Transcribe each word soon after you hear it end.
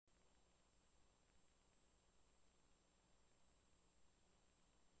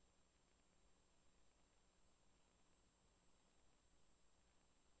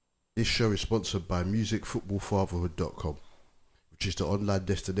This show is sponsored by musicfootballfatherhood.com, which is the online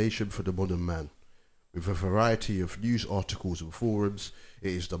destination for the modern man. With a variety of news articles and forums, it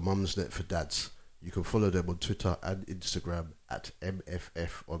is the Mumsnet for dads. You can follow them on Twitter and Instagram at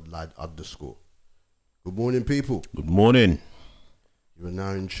MFFonline_. Good morning, people. Good morning. You are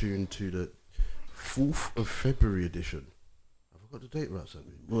now in tune to the 4th of February edition. Have I got the date right, Sammy?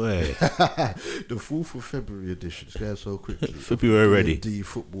 Wait. The 4th of February edition. It's going so quickly. February already. D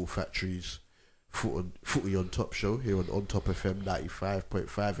Football Factory's Footy on Top show here on Top FM 95.5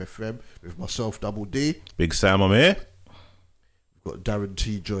 FM with myself, Double D. Big Sam, I'm here. We've got Darren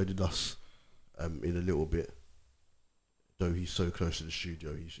T joining us in a little bit. Though he's so close to the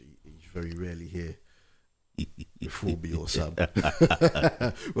studio, he's very rarely here before me or Sam.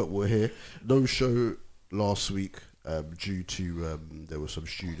 But we're here. No show last week due to there were some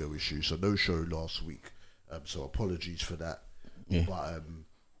studio issues, so no show last week. So apologies for that. Yeah. But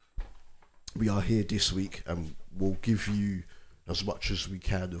we are here this week and we'll give you as much as we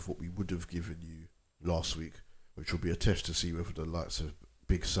can of what we would have given you last week, which will be a test to see whether the likes of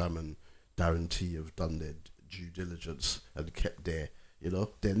Big Sam and Darren T have done their due diligence and kept their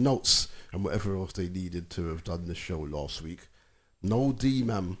notes and whatever else they needed to have done the show last week. No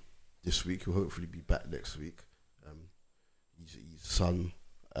D-Man this week. He'll hopefully be back next week. His son,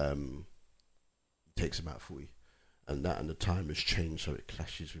 he takes him out footy. And the time has changed, so it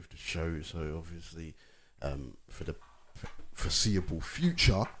clashes with the show. So obviously, for the foreseeable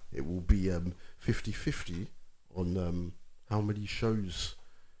future, it will be 50-50 on how many shows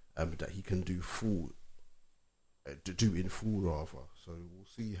that he can do in full rather. So we'll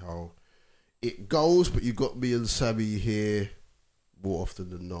see how it goes. But you got me and Sammy here more often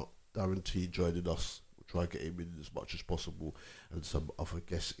than not. Darren T joining us. We'll try to get him in as much as possible, and some other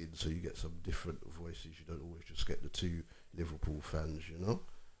guests in, so you get some different voices. You don't always just get the two Liverpool fans, you know.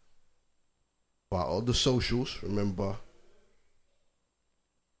 But on the socials, remember,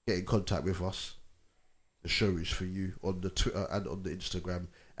 get in contact with us. The show is for you on the Twitter and on the Instagram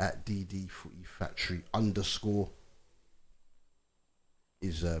at @DDFootyFactory_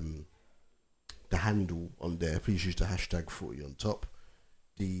 is the handle on there. Please use the hashtag footy on top.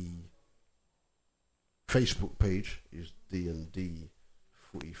 The Facebook page is D&D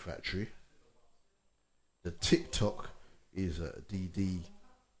Footy Factory. The TikTok is DD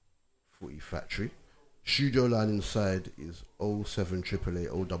Footy Factory. Studio line inside is 07888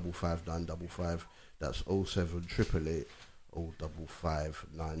 055 955. That's 07888 055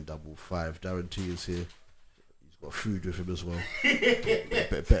 955. Darren T is here. He's got food with him as well.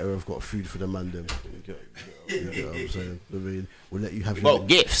 Better have got food for the man them. You get what I'm saying? I mean, we'll let you have your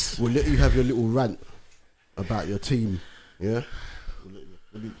gifts. We'll let you have your little rant about your team. Yeah.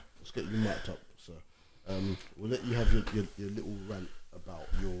 Let's get you mic'd up, sir. We'll let you have your little rant about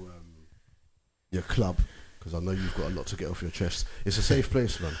your club, because I know you've got a lot to get off your chest. It's a safe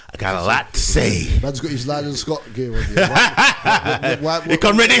place, man. I got a lot to say. Man's got his Lyndon Scott gear on here. You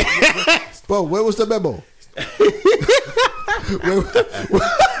come ready? Bro, where was the memo?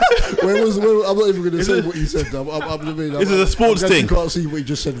 Where was? I'm not even going to say what you said. This is a sports thing. You can't see what you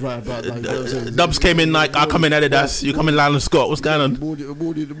just said right about. Like, you know what I'm saying? Dubs came in like, I come in Adidas, you come in Lyndon Scott. What's going on?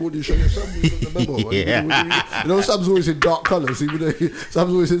 The morning show. Sam's got the memo. Right? Yeah. You know, Sam's always in dark colours. Even though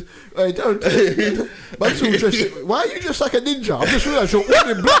Sam's always says, "Hey, don't." Man's all dressed. Why are you just like a ninja? I've just realised you're all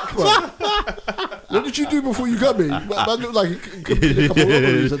in black, man. What did you do before you got me? Man looked like he could be a couple of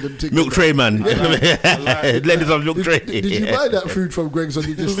robberies and then Milk tray, man. Ladies of milk tray. Did you buy that food from Greg's or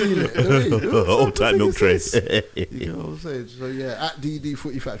did you steal it? Old time milk tray. You know what I'm saying? So yeah, at DD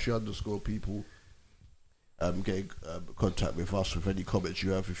Footy Factory _ people. Get in contact with us with any comments you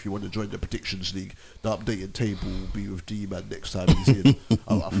have. If you want to join the predictions league, the updated table will be with D-Man next time he's in.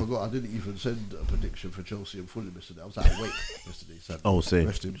 I forgot, I didn't even send a prediction for Chelsea and Fulham yesterday. I was at Wake yesterday. So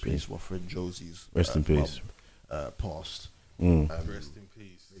rest in peace, my friend Josie's rest in peace. Passed. Rest in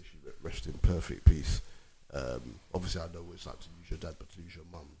peace. Rest in perfect peace. Obviously I know what it's like to lose your dad, but to lose your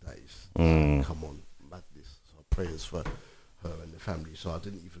mum, that is come on, madness. So prayers for her and the family. So I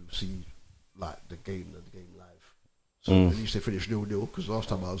didn't even see like the game live. So at least they finished 0-0, because last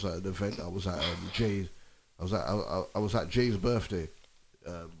time I was at an event, I was at Jay's. I was at Jay's birthday.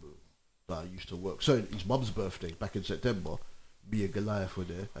 That I used to work. So his mum's birthday back in September. Me and Goliath were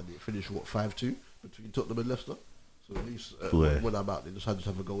there, and it finished 5-2 between Tottenham and Leicester. So at least when I'm out, they decided to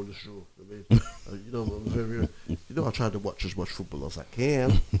have a goal in the straw. I mean, I tried to watch as much football as I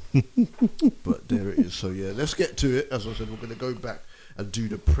can, but there it is. So yeah, let's get to it. As I said, we're going to go back and do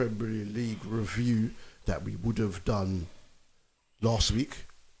the Premier League review that we would have done last week.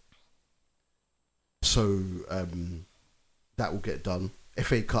 So that will get done.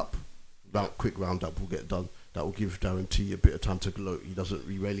 FA Cup quick roundup will get done. That will give Darren T a bit of time to gloat. He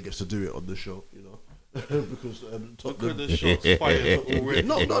rarely gets to do it on the show, you know. Because look at the shots fired already.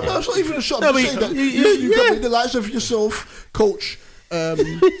 no, it's not even a shot. No, I'm but saying that you got the likes of yourself, Coach, and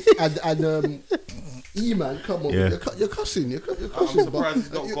E-Man, come on, Yeah. you're cussing. I'm surprised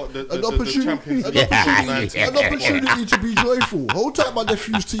he's not got an opportunity to be joyful. Whole time my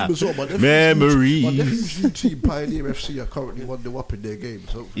nephew's team as well. My Memories. nephew's new team, Pioneer FC, are currently 1-0 up in their games.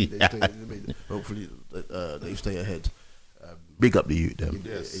 Hopefully they stay ahead. Big up the youth, them. In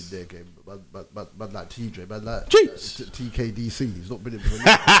their game, man like TJ, man like Jeez. TKDC. He's not been in for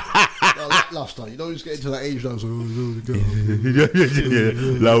last time. You know he's getting to that age now. So,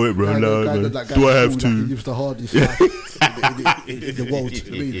 Allow it, bro. Do I have He to? lives the hardest life in the world. I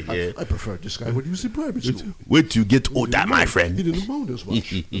mean, I prefer this guy when he was in primary school. Where'd you get all that, my friend? He didn't moan as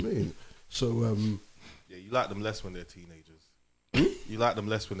much. I mean, so Yeah, you like them less when they're teenagers. You like them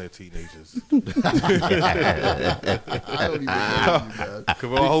less when they're teenagers. I don't even know you, man.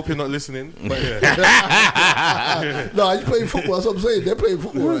 Well, I hope you're not listening. But yeah. No, he's playing football. That's what I'm saying. They're playing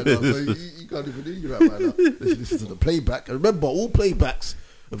football right now, so you can't even hear you right now. Listen to the playback. And remember, all playbacks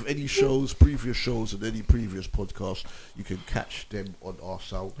of any shows, previous shows, and any previous podcast, you can catch them on our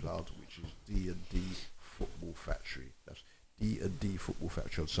SoundCloud, which is D&D Football Factory. That's D&D Football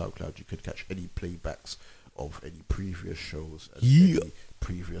Factory on SoundCloud. You can catch any playbacks of any previous shows and any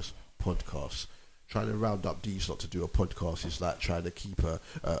previous podcasts. Trying to round up these not to do a podcast is like trying to keep a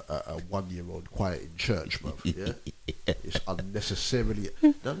 1-year-old quiet in church, bruv. Yeah, it's unnecessarily.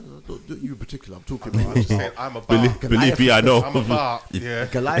 No, not you in particular. I'm talking about. I'm about. Believe me, I know. I'm about. Yeah.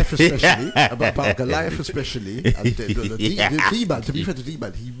 Goliath especially. about Goliath especially. And the D-man, to be fair to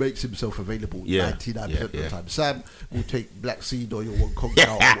D-man, he makes himself available 99% of the time. Sam will take Black Seed or your one conch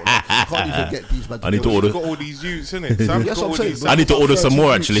out. I can't even get these man. I need to order. Got all these youths, innit? Sam's That's got what all I'm saying. these. I need to order some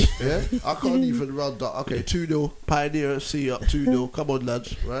more, actually. Yeah, I can't even round up. Okay, 2-0. Pioneer FC up 2-0. Come on,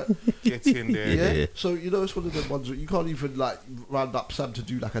 lads. Right? Get in there. Yeah. So you know it's one of them ones that you can't even like round up Sam to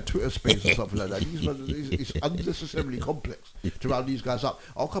do like a Twitter space or something like that. It's unnecessarily complex to round these guys up.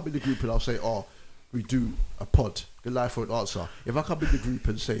 I'll come in the group and I'll say, we do a pod. Goliath won't answer. If I come in the group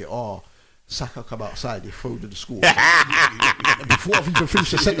and say, Saka come outside, he throw to the score. Before I've even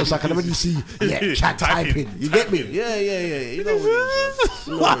finished the sentence, I can already see, chat typing. You get me? Yeah. You know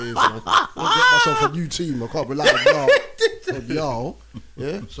what it is, man. I'll get myself a new team. I can't rely on y'all.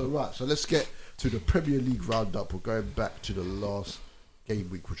 Yeah? So let's get to the Premier League roundup. We're going back to the last game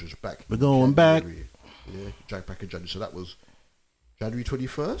week, which was back. We're going back. Yeah, back in January. So that was January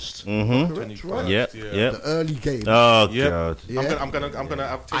 21st. Correct, right? Yeah. The early game. Oh Yep. God. Yeah. I'm gonna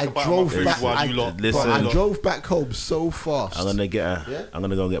take I a bite drove of my food back- while you lot. Listen. I drove back home so fast. I'm gonna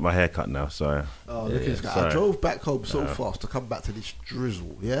go get my hair cut now. Sorry. Look at this guy. I sorry. drove back home so fast to come back to this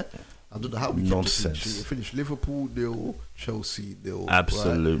drizzle. Yeah, I don't know how we Nonsense. finished Liverpool 0, Chelsea 0.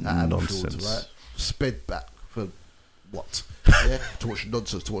 Absolute right, at Anfield, nonsense. Right? Sped back for what? Yeah, to watch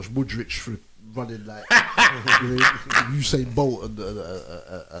nonsense. To watch Mudryk for running like Usain Bolt and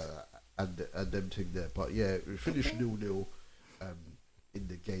them thing there. But yeah, we finished 0-0 in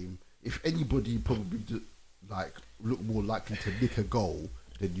the game. If anybody probably look more likely to nick a goal,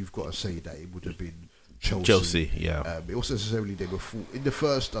 then you've got to say that it would have been Chelsea. Yeah. It wasn't necessarily they were full in the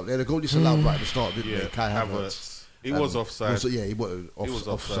first. They had a goal disallowed right at the start, didn't they? Kai Havertz. He was offside. He was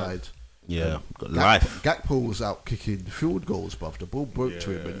offside. Yeah. Got life. Gakpo was out kicking field goals, but the ball broke to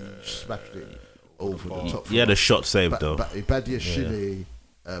him and he smashed it over the top. He had a shot saved though. Badia Shile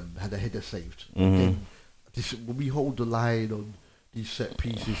had a header saved. Again, when we hold the line on these set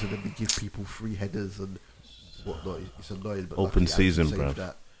pieces and then we give people free headers and whatnot, it's annoying. But Open season, bro.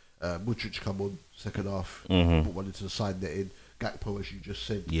 bruv. Mudryk come on second half, put one into the side netting. Gakpo, as you just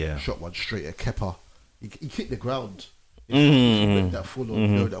said, shot one straight at Kepa. He kicked the ground. That full on, you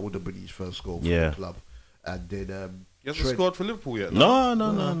know, that would have been his first goal for the club. And then he hasn't scored for Liverpool yet. No.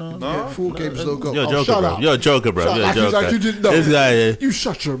 Yeah, 4 games no goal. You're a joker, bro. You're a joker, bro. You're a joker. Like you didn't know. This guy, You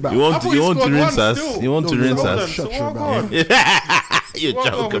shut your mouth. you want to rinse us? You want to rinse us? Shut your mouth. You're a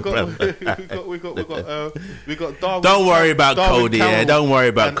joker, bro. We got Darwin. Don't worry about Darwin Cody. Carroll Don't worry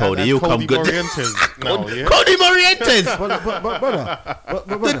about and Cody. He'll come good. Morientes now, yeah? Cody Morientes.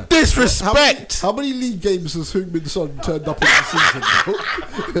 Brother, The disrespect. How many league games has Heung-min Son turned up in the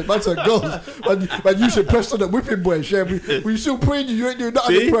season? Man said goals. Man, you should press on the whipping boy. Yeah, we still praying you. You ain't doing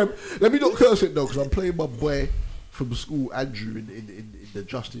nothing in the Prem. Let me not curse it though, because I'm playing my boy from school, Andrew, in the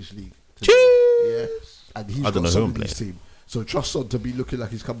Justice League. Yeah, and he's got Son in his team. So trust Son to be looking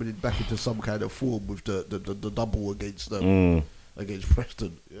like he's coming back into some kind of form with the double against them. against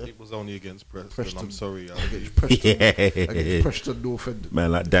Preston. Yeah? It was only against Preston. Preston. I'm sorry. Against Preston, against Preston North End.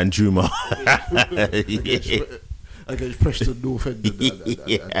 Man, like Dan Juma. Against Preston North End.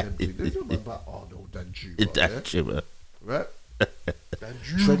 And there's no man about Arnold Dan Juma. Dan Juma. Right? Dan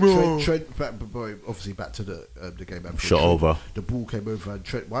Trent, obviously back to the game. Shot over. The ball came over and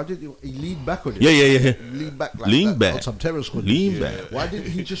Trent. Why didn't he lean back on it? Yeah. He leaned back like Lean that back. on some terror squad. Lean back. Why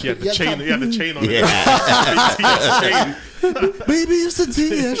didn't he just? He had the chain. He had the chain on. Yeah. Baby, it's the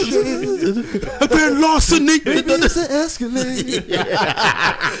TS Grand larceny. Baby, it's the Escalade.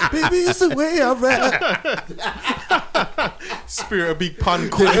 Baby, it's the way I rap. Spirit of big pun.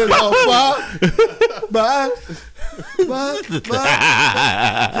 Get off my.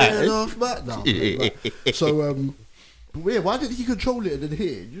 Get off my. No, so yeah, why didn't he control it and then hit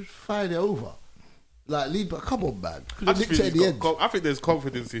it? Just fire it over. Like lead, but come on, man. Could have nicked it at the end. I think there's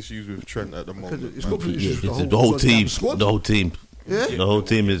confidence issues with Trent at the moment. It's confidence issues with The whole team. squad. The whole team. Yeah? The whole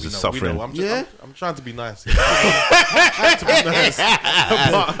team is just We suffering. know. I'm trying to be nice. So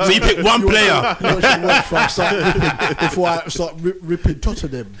you pick one player. Before I start ripping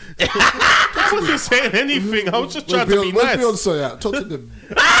Tottenham. I wasn't saying anything. I was just trying to be nice. Where's Beyonce at? Tottenham.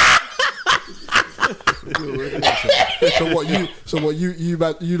 So what you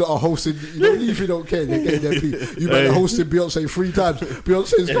man, you lot are hosting, you know, if you don't care, they're getting their fee. You man are hosting Beyonce 3 times.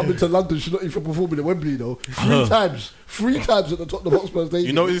 Beyonce's coming to London, she's not even performing at Wembley though. 3 times. 3 times at the Tottenham Hotspur Stadium.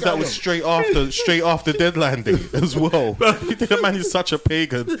 You notice that was straight after deadline day as well. You think that man is such a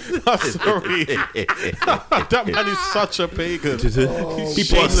pagan? I'm sorry. That man is such a pagan.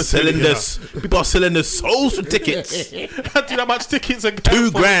 People are selling the souls for tickets. Do that much tickets are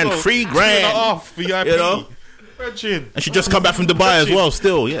 $2 grand, $3 grand. $2.5 VIP. You know? Virgin. And she just come back from Dubai as well.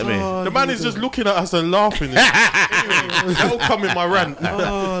 Still, yeah, man. The man is just looking at us and laughing. That'll come in my rant.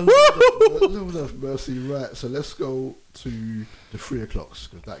 Lord have mercy. Right, so let's go to the 3 o'clocks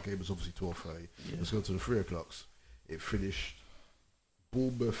because that game is obviously 12:30. Let's go to the 3 o'clocks. It finished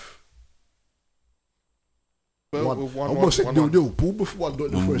Bournemouth. Almost said 0-0. Bournemouth won,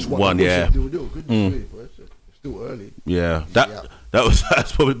 not the first one. One, yeah. 0-0. Good news, it's still early. Yeah,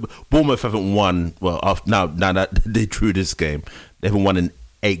 that's probably Bournemouth haven't won. Well, after, now that they drew this game, they haven't won in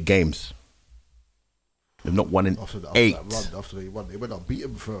 8 games. They've not won in After 8. that run, after they won, they went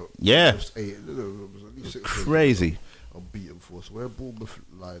unbeaten for Yeah. almost 8. It was at least 6 Crazy. unbeaten for. So where Bournemouth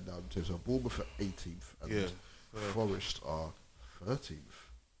lying down to? So Bournemouth are 18th and Forest are 13th.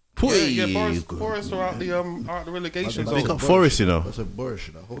 Forest are out the relegation They zone. got Forest, you know. That's a Boris,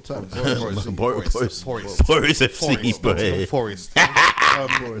 you know. Whole time. Forest Forest. FC, bro. Forest.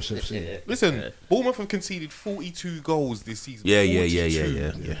 Boris FC. Listen, Bournemouth have conceded 42 goals this season. Yeah.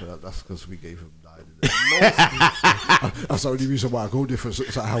 Yeah, but that's because we gave him 9. That's the only reason why goal difference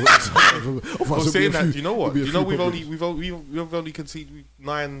looks like how it's. I'm saying that. Do you know what? Do you know we've only conceded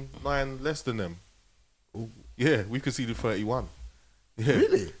 9 less than them. Ooh. Yeah, we conceded 31. Yeah.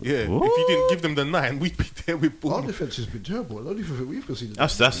 Really? Yeah. What? If you didn't give them the 9, we'd be there with Our Bournemouth. defense has been terrible. I don't even think we've conceded.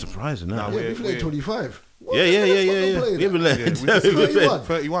 That's surprising. Nah, No? Yeah, we've played 25. What? Yeah. That's We haven't not let. playing that. 31.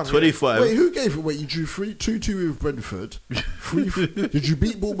 31. 25. Wait, who gave it? Wait, you drew 2-2 with Brentford. 3. Did you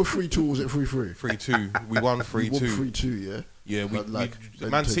beat Bournemouth 3-2 or was it 3-3? 3-2. We won 3-2. You won 3-2, yeah. Yeah, But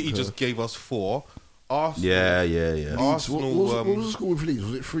Man City just gave us 4. Arsenal. Yeah. Leeds, Arsenal. what was the score with Leeds?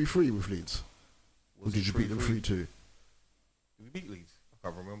 Was it 3-3 with Leeds? Or did you beat them 3-2? Did we beat Leeds? I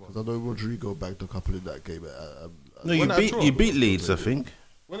can't remember. Because I know Rodrigo bagged a couple in that game. No, you beat Leeds, I think.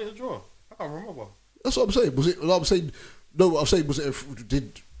 When did it draw? I can't remember. That's what I'm saying. Was it? I'm saying. No, what I'm saying was it.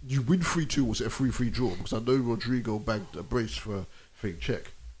 Did you win 3-2? Was it a 3-3 draw? Because I know Rodrigo bagged a brace for thing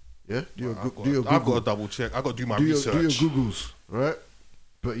check. Yeah. I've got to double check. I've got to do my research. Do your Googles, right?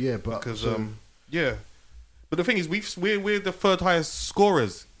 But yeah, because yeah. But the thing is, we're the 3rd highest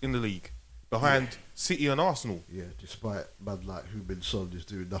scorers in the league, behind City and Arsenal. Yeah, despite man like Heung-min Son is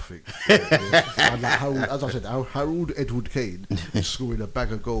doing nothing. And like as I said, Harold Edward Kane is scoring a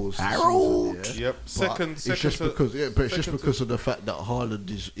bag of goals. Harold! Season, yeah? Yep. But Second. It's just because of the fact that Haaland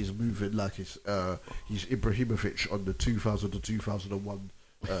is moving like he's Ibrahimovic on the 2000 to 2001.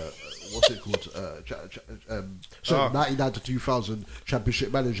 What's it called? 99 to 2000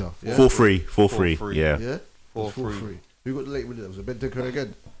 Championship Manager. Yeah? 4-3. Yeah. Yeah. 4-3. Who got the late winner? Was it Bentancur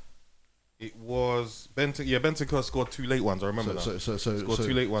again? It was Bentancur. Yeah, Bentancur scored 2 late ones. I remember that. Scored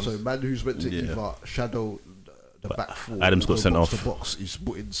 2 late ones. So man who's meant to either shadow the back 4. Adams got sent box off. to box. He's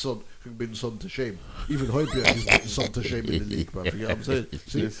putting Son to shame. Even Højbjerg is putting Son to shame in the league, bro. You know what I'm saying?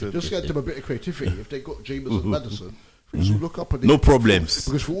 See, just get them a bit of creativity. If they got James and Maddison, things will look up and No problems.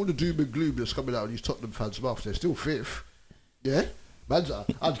 Because for all the doom and gloom that's coming out of these Tottenham fans' mouths, they're still 5th. Yeah?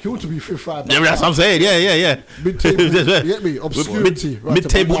 I'd kill to be fifth right Yeah, back. that's what I'm saying. Yeah. Mid-table, you get me? Obscurity. right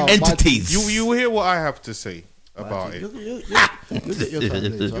Mid-table about now. entities. You hear what I have to say about it. You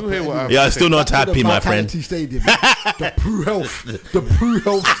hear what I have Yeah, to I'm say. still not happy, my friend. Stadium, the Prue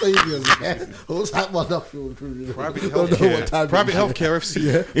Health Stadium. Yeah. What's that one up? Private healthcare FC.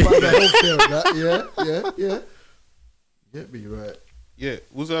 Yeah, private healthcare. That. Yeah. Get me right. Yeah,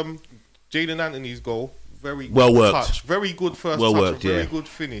 was Jaden Anthony's goal. Very good Well worked. touch. Very good first Well touch. worked, Very yeah. good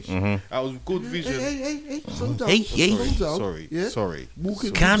finish. That was good vision. Hey, slow down. Hey. Slow down. Sorry.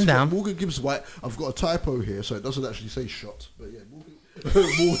 Morgan Calm Gibbs, down. Morgan Gibbs White. I've got a typo here, so it doesn't actually say shot. But yeah,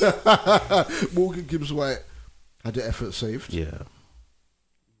 Morgan Gibbs White had the effort saved. Yeah.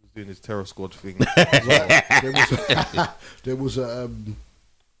 He was doing his terror squad thing. Right. There was a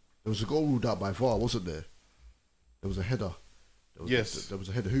goal ruled out by VAR, wasn't there? There was a header. There was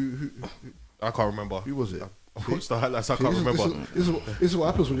a header. Who I can't remember. Who was it? I watched the highlights. I can't remember. This is what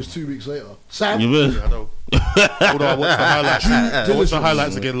happens when it's 2 weeks later. Sam. You will. I know. Although I watched the highlights. I watched the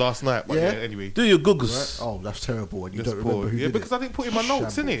highlights again last night. But yeah, anyway. Do your Right? Googles. Oh, that's terrible. And you Just don't remember who yeah, did because it. I didn't put in my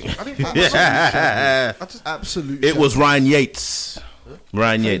notes, innit? I didn't put Yeah. Absolutely. It was Ryan Yates.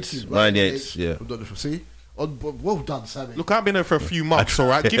 Ryan Yates. Yeah. I'm not see. Well done, Sammy. Look, I've been there for a few months, all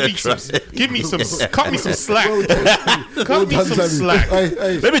right? Cut me some slack. Cut me some slack.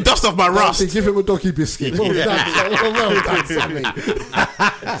 Hey, Let me dust off my rust. give him a doggy biscuit. Well done, Sammy.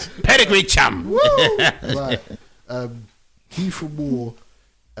 Pedigree chum. Right. Keith Moore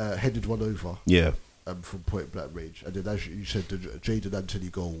headed one over. Yeah. From point blank range, and then as you said, the Jaden Anthony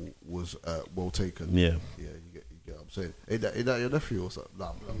goal was well taken. Yeah. You get what I'm saying. Ain't that your nephew or something?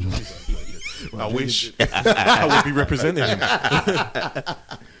 Nah, I'm just I wish I would be representing him.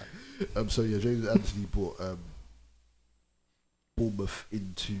 So yeah, Jaden Anthony brought Bournemouth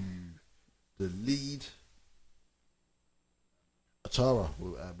into the lead. Atara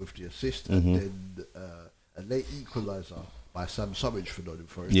with the assist, and then a late equaliser by Sam Summage for Nottingham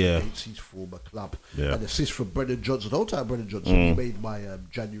Forest against his former club. Yeah. An assist from Brendan Johnson. The whole time Brendan Johnson, he made my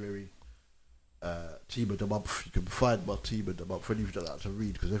January team of the month. You can find my team of the month for anything like that to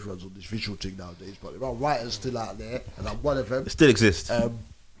read, because everyone's on this visual thing nowadays. But there are writers still out there, and I'm one of them. It still exists.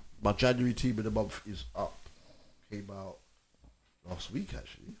 My January team of the month is up. Came out last week,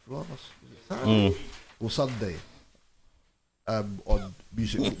 actually. Was it Saturday or Sunday? On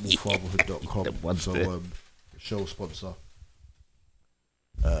musicfootballfatherhood.com. So show sponsor.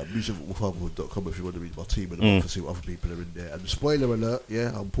 Musicfootballfatherhood.com if you want to read my team and to see what other people are in there. And spoiler alert,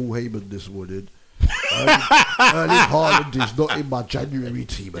 I'm Paul Heyman this morning. Erling Haaland is not in my January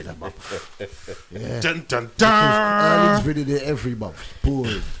team of the month. Yeah. Dun, dun, Because dun. Erling's been in it every month.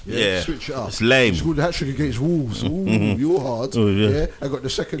 Boring. Yeah. Switch it up. It's lame. He scored a hat-trick against Wolves. Ooh, you're hard. Oh, yeah. I got the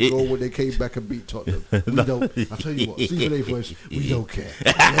second goal when they came back and beat Tottenham. We don't. I tell you what, Stephen A. voice, we don't care.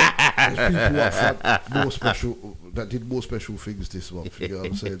 Yeah? There's people up front more special that did more special things this month. You know what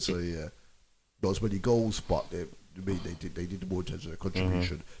I'm saying? So yeah, not as many goals, but they did more in terms of their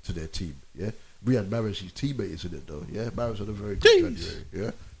contribution to their team. Yeah. Riyad Mahrez, his teammate, isn't it though? Yeah, Mahrez had a very good January.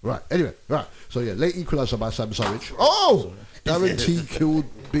 Yeah, right. Anyway, right. So yeah, late equaliser by Sam Surridge. Oh, Darren T killed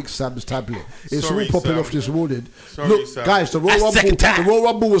Big Sam's tablet. It's Sorry, all popping Sam. off this morning. Sorry, Look, Sam. guys, the Royal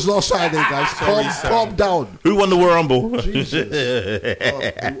Rumble was last Saturday, guys. Calm down. Who won the Royal Rumble?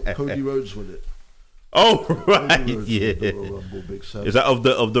 Jesus. Cody Rhodes won it. Oh, Cody right. Rhodes Yeah. won the Royal Rumble, Big Sam. Is that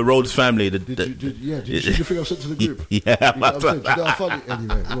of the Rhodes family? Did you see the thing I sent to the group? Yeah. You know what I'm saying? Do you know how funny?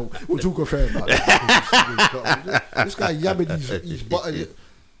 Anyway, we'll talk a fair about that. This guy yamming his butter,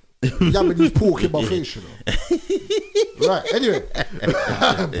 yamming his pork in my face, you know. Right, anyway.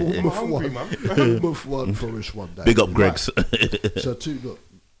 Bournemouth won, Forest won. Big up, Greg's. So look,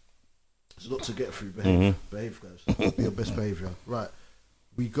 it's not to get through. Behave, guys. Be your best behaviour. Right.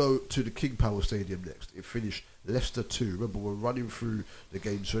 We go to the King Power Stadium next. It finished Leicester 2. Remember, we're running through the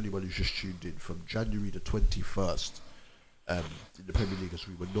games for anyone who's just tuned in from January the 21st in the Premier League, as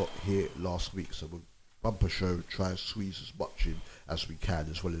we were not here last week. So we'll bumper show, try and squeeze as much in as we can,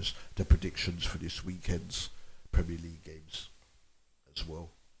 as well as the predictions for this weekend's Premier League games as well.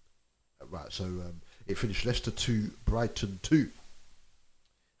 Right, so it finished Leicester 2, Brighton 2.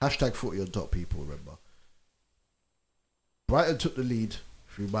 Hashtag 40 on top, people, remember. Brighton took the lead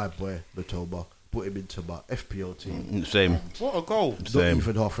through my boy Matoma, put him into my FPL team. Same. What a goal. Not Same.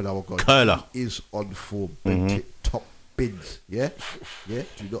 even half an hour ago. Curler. He is on form. Bent top bins. Yeah? Yeah?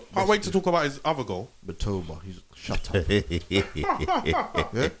 Do not Can't wait to talk about his other goal. Matoma. He's shut up. Yeah?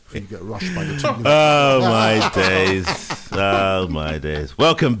 If you get rushed by the team. Oh my days! Oh my days!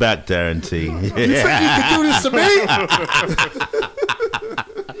 Welcome back, Darren T. You think you can do this to me?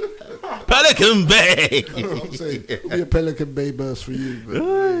 Pelican Bay. That's what I'm saying. It'll be a Pelican Bay burst for you. But,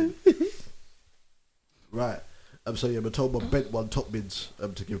 right. So yeah, Matoma bent one top mids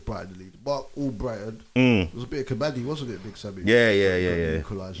to give Brighton the lead. Mark Albrighton. It was a bit of Kabaddi, wasn't it, Big Sammy? Yeah.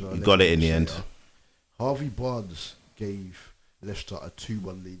 Equaliser. You got it in the end. Harvey Barnes gave Leicester a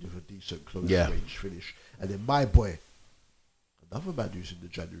 2-1 lead with a decent close range finish. And then my boy, another man who's in the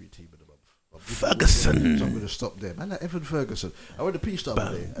January team of the month. Ferguson. So I'm going to stop there. Man, like Evan Ferguson. I read a piece the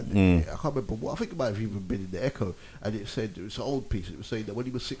other day, and I can't remember what. I think it might have even been in the Echo, and it said it was an old piece. It was saying that when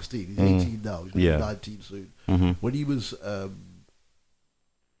he was 16, he's 18 now. He's going to be 19 soon. When he was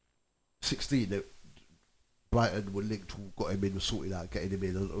 16, Brighton were linked, got him in, sorted out, getting him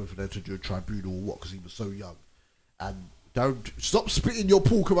in. I don't know if they had to do a tribunal or what because he was so young. And don't stop spitting your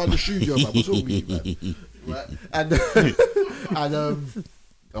pork around the studio, man. What's wrong with you, man? Right? And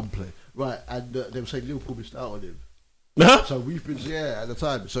I'm playing. Right, and they were saying Liverpool missed out on him. So we've been, at the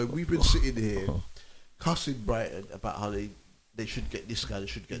time. So we've been sitting here cussing Brighton about how they should get this guy, they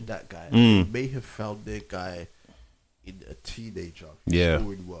should get that guy. They may have found their guy in a teenager. He's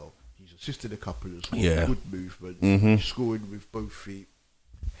scoring well. He's assisted a couple as well. Good movement. He's scoring with both feet,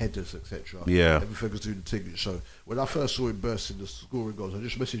 headers, etc. Everything was doing the thing. So when I first saw him bursting the scoring goals, I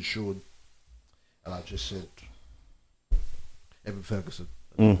just messaged Sean and I just said, Evan Ferguson.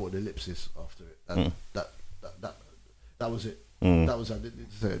 And put an ellipsis after it. And that was it. That was I didn't need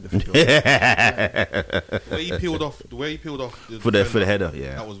to say anything else. The way he peeled off for the header,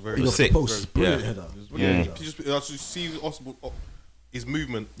 that was very sick. Brilliant header. You see his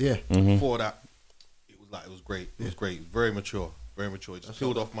movement Yeah. before that. It was great. It was great. Very mature. Very mature. He just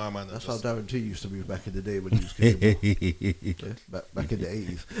peeled off my man. That's how Darren T used to move back in the day when he was kicking back in the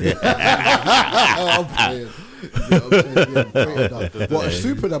 80s. I'm playing. What, a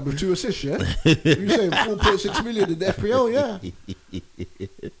super number with 2 assists, yeah? You saying 4.6 million in the FPL, yeah?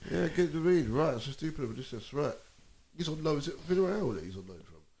 Yeah, get the read. Right, it's a stupid number. This is right. He's on loan. Is it Villarreal that he's on loan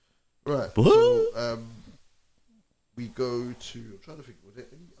from? Right. So, we go to. I'm trying to think. Were there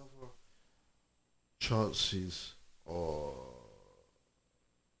any other chances or?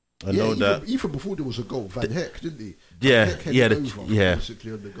 I know that even before there was a goal, Van Heck, didn't he? Basically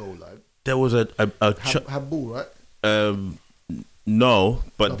on the goal line. There was a handball, right? No,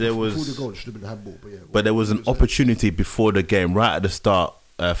 but there was before the goal. It should have been handball, but there was an opportunity before the game, right at the start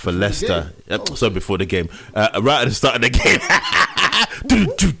for Leicester. Before the game, right at the start of the game.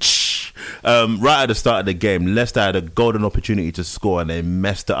 Right at the start of the game, Leicester had a golden opportunity to score and they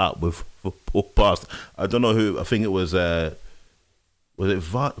messed it up with poor pass. I don't know who. I think it was. Was it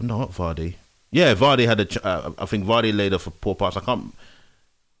Vardy? No, not Vardy. Yeah, Vardy had I think Vardy laid off a poor pass. I can't.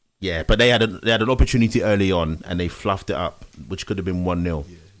 Yeah, but they had an opportunity early on and they fluffed it up, which could have been 1-0.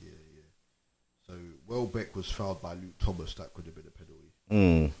 Yeah. So Welbeck was fouled by Luke Thomas. That could have been a penalty.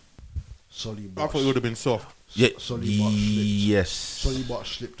 Solly March, I thought it would have been soft. Yeah. Solly March slipped. Yes. Solly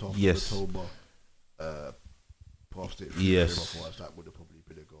March slipped off. Yes. Matoma passed it. Yes. That would have probably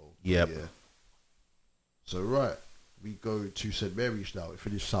been a goal. Yep. Yeah. So right. We go to St Mary's now. It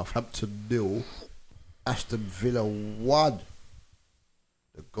finished Southampton 0, Aston Villa 1.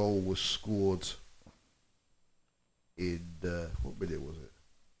 The goal was scored in what minute was it?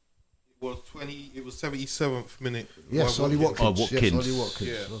 It was 77th minute. Yes, Ollie Watkins. Watkins. Yes, Ollie Watkins.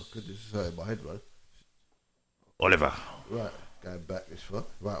 Yeah. Oh goodness, it's in my head, man. Oliver. Right, going back this far.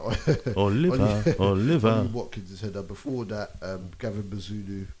 Right, Oliver. Ollie Watkins' header. Before that, Gavin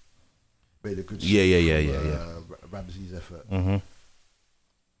Bazunu made a good Ramsey's effort.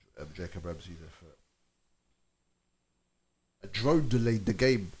 Jacob Ramsey's effort. A drone delayed the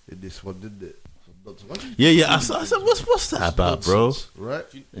game in this one, didn't it? I said, what's that about, bro? Right?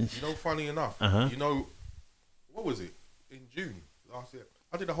 You know, funny enough, you know, what was it? In June last year,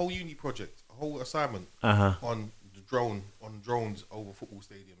 I did a whole uni project, a whole assignment on drones over football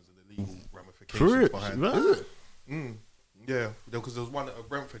stadiums and the legal ramifications behind it. Yeah, because there was one at a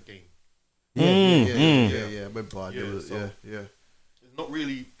Brentford game. Yeah. I remember. There's not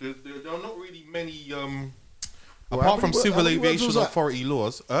really. There are not really many. Apart from civil aviation authority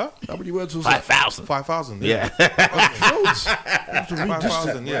laws, How many words was 5,000. 5,000. Yeah.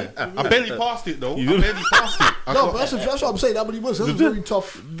 5,000. Yeah. I barely passed it though. No, but that's what I'm saying. How many words? That's very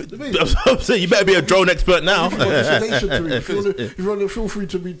tough. That's what I'm saying. You better be a drone expert now. If you want dissertation to read, if you want to feel free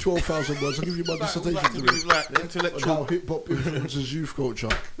to read 12,000 words, I'll give you my dissertation to read. Like On intellectual. how hip hop influences youth culture.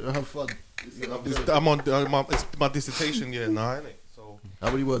 Have fun. I'm on. It's my dissertation year now, isn't it? So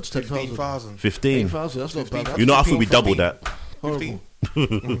How many words? 10,000. 15,000. 15. 10,000. That's not bad. You know, I think we doubled that. 15.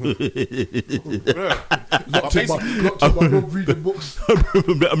 Locked in my room reading books. I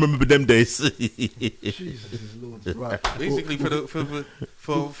remember them days. Jesus Lord. Right. Basically, for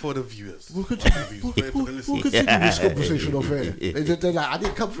for the viewers. We'll continue this conversation off air. They're like, I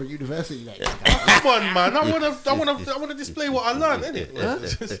didn't come from university. Like, come on, man. I want to display what I learned, innit?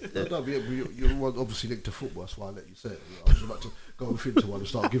 No, you're one obviously linked to football. That's why I let you say it. I was about to go into one and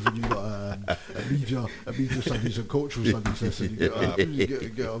start giving you a media studies and cultural studies lesson. You get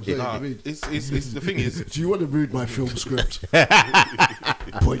what I'm saying? Nah, it's the thing is. Do you want to read my film script? Look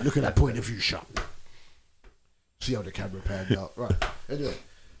at that point of view shot. See how the camera panned out. Right. Anyway,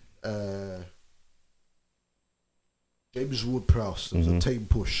 James Ward-Prowse, there was a tame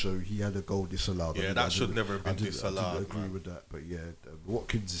push, so he had a goal disallowed. Yeah, that should never have been disallowed. I didn't agree with that, but yeah,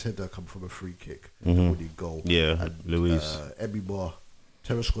 Watkins' header come from a free kick, winning goal. Yeah, and Luis. Emmy Moore,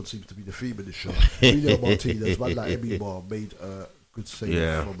 Terra Squad seems to be the theme of the show. Emilio Martinez, man like Emmy Moore, made a good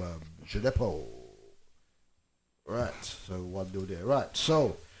save from Gineppo. Right, so 1-0 there. Right,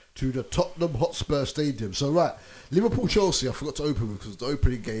 so to the Tottenham Hotspur Stadium. So right, Liverpool-Chelsea, I forgot to open with because the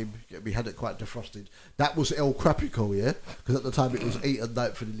opening game, we had it quite defrosted. That was El Crapico, yeah? Because at the time it was 8th and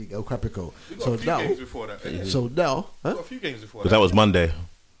 9th for the league, El Crapico. So now, games before that. So now, got a few games before that. That was Monday.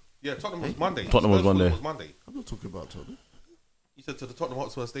 Yeah, Tottenham was Monday. Tottenham was Monday. I'm not talking about Tottenham. You said to the Tottenham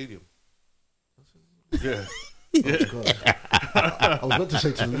Hotspur Stadium. Yeah. I was about to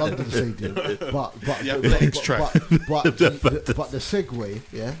say to the London Stadium, but the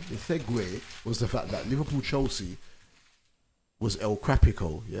segue was the fact that Liverpool-Chelsea was El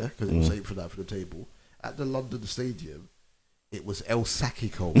Crapico, yeah, because it was 8th for that for the table. At the London Stadium, it was El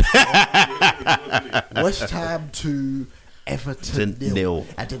Sacico. West Ham 2, Everton 0.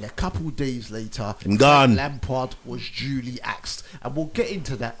 And then a couple days later, Lampard was duly axed. And we'll get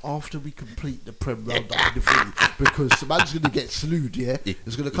into that after we complete the Prem roundup in the thing, because the man's going to get slewed, yeah?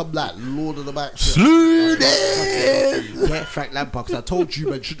 It's going to come like Lord of the Max. Slewed! Yeah, Frank Lampard, because I told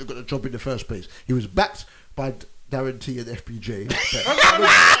you man shouldn't have got a job in the first place. He was backed by Darren T and FPJ. No.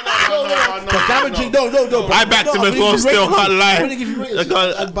 I backed him before, still can't lie. I'm going to give you ratings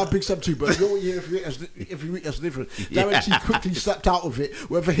and by Big Sam too, but you know what, every week that's different. Darren T quickly snapped out of it.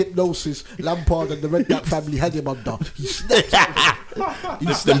 Whatever hypnosis Lampard and the Redknapp family had him under, he snapped out of it.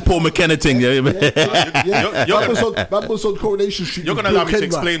 This is them Paul McKenna thing, Man was on Coronation Street. You're going to allow me to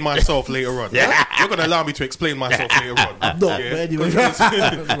explain myself later on. Yeah? You're going to allow me to explain myself later on. I'm not, but anyway.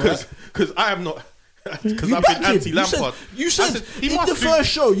 Because I am not... Because I've been anti-Lampard. You said in the first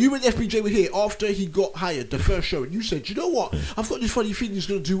show, you and FPJ were here after he got hired, the first show, and you said, you know what, I've got this funny feeling he's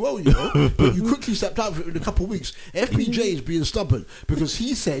going to do well, you know, but you quickly stepped out of it in a couple of weeks. FPJ is being stubborn because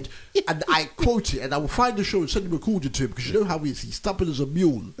he said, and I quote it, and I will find the show and send him recorded to him because you know how he is, he's stubborn as a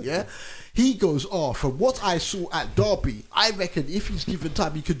mule, yeah? He goes, from what I saw at Derby, I reckon if he's given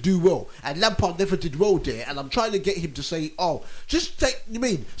time, he could do well. And Lampard never did well there. And I'm trying to get him to say, just take,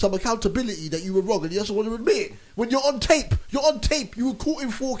 some accountability that you were wrong. And he doesn't want to admit it. When you're on tape, you were caught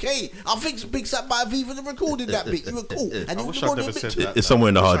in 4K. I think Big Sam might have even recorded that bit. You were caught. And I wish I'd never said that. It's somewhere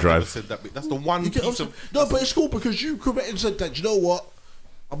in the hard drive. That's the one piece of... No, but it's cool because you corrected and said that, you know what?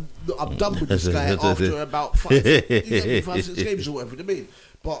 I'm done with this guy after about 5-6 games or whatever. You know what I mean?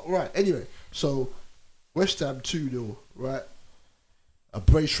 But right, anyway, so West Ham 2-0, right? A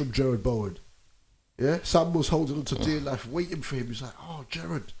brace from Jared Bowen. Yeah, Sam was holding on to dear life, waiting for him. He's like,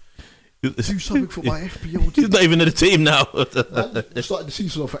 "Jared, do something for my FPL team." He's not even in the team now. Man, started the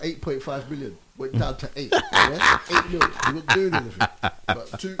season off at 8.5 million, went down to 8. Yeah? 8 million. He wasn't doing anything.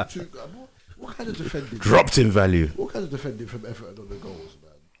 But two. What kind of defending? Dropped in value. What kind of defending from Everton on the goals,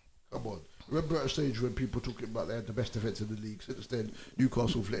 man? Come on. Remember at a stage when people were talking about they had the best defence in the league. Since then,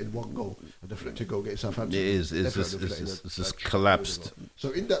 Newcastle have let in one goal and they've let to go against Southampton. It is. It's just collapsed.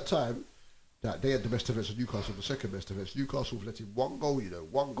 So in that time, that they had the best defence and Newcastle the second best defence. Newcastle have let in one goal,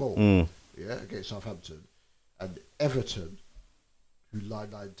 yeah, against Southampton. And Everton, who lie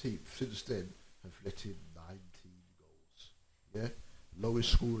 19th, since then have let in 19 goals. Yeah?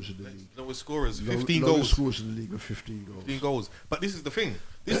 Lowest scorers in the league. Lowest scorers, 15 goals. Lowest scorers in the league with 15 goals. 15 goals. But this is the thing.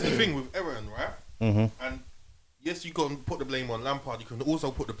 This is the thing with Everton, right? Mm-hmm. And yes, you can put the blame on Lampard. You can also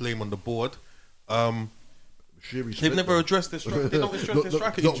put the blame on the board. They've never addressed their striker. They don't address their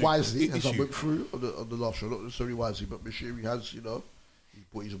striker Not wisely, as I went through on the last show. Not necessarily wisely, but Mashiri has, he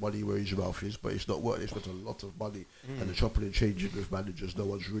put his money where his mouth is, but it's not working. They spent a lot of money, and the chopping and changing with managers, no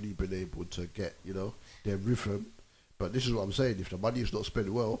one's really been able to get, their rhythm. But this is what I'm saying, if the money is not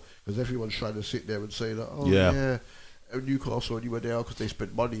spent well, because everyone's trying to sit there and say that, Newcastle only went there because they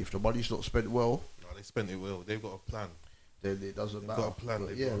spent money. If the money's not spent well... No, they spent it well. They've got a plan. Then it doesn't matter. Got a plan.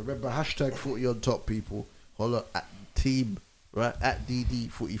 Remember, hashtag footy on top, people. Holler at team, right? At DD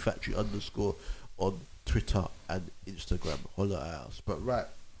Footy Factory _ on Twitter and Instagram. Holler at us. But right.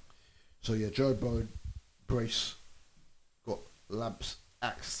 So, Jared Bowen, brace, got Lamps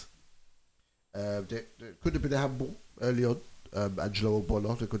axed. There could have been a handball early on. Angelo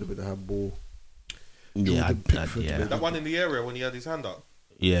Ogbonna, there could have been a handball. Yeah, that one in the area when he had his hand up.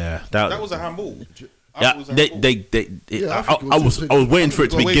 Yeah, that was a handball. Yeah, I was waiting for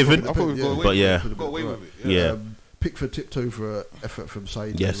it to be given, but yeah, got away with it. Yeah. Pickford tipped over an effort from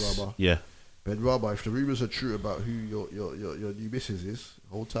Said Benrahma. Yeah. Benrahma, if the rumours are true about who your new missus is,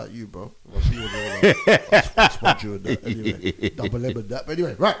 hold tight, you bro. I'll see you on the I'll spot you on that. Anyway, double lemon that. But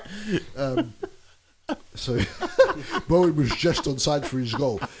anyway, right. So Bowen was just onside for his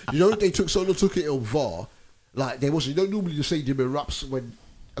goal. You know, they took it on VAR. Like there was, you know, normally the stadium erupts when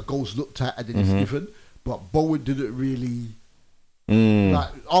a goal's looked at and then it's given, but Bowen didn't really. Like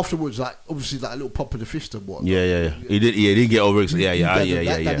afterwards, like obviously, like a little pump in the fist and whatnot. Yeah. He didn't get over it. Yeah.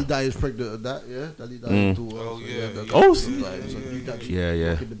 Danny Dyer is pregnant and that. Yeah, Danny Dyer's daughter. Yeah.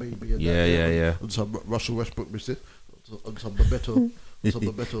 The baby and Yeah. On some Russell Westbrook business, on some Bebeto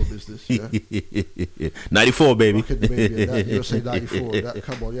business. Yeah. 94, baby. You say 94. That,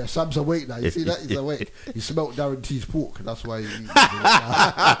 come on, yeah. Sam's awake now. You see that? He's awake. He smelt Darren T's pork. That's why.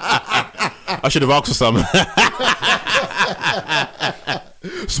 I should have asked for some.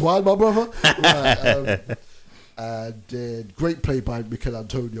 Swine, my brother. Right, and then great play by Mikel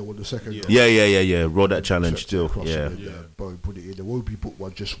Antonio on the second goal. Yeah. Roll that challenge still. Yeah. Bowen put it in. The Wobie put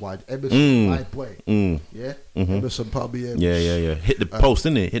one just wide. Emerson, wide boy. Yeah. Emerson probably. Yeah. Hit the post,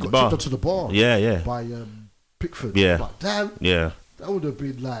 didn't it? Hit the bar. To the bar. Yeah. By Pickford. Yeah. But damn. Yeah. That would have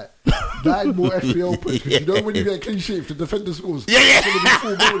been like 9 more FPL points. Because you know when you get a clean sheet, if the defender scores, it's going to be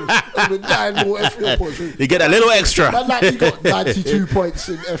 4 bonus. That would have been 9 more FPL points. You get a little extra. Man, like he got 92 points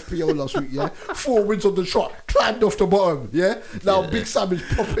in FPL last week, yeah? 4 wins on the trot, climbed off the bottom, yeah? Now Big Sam is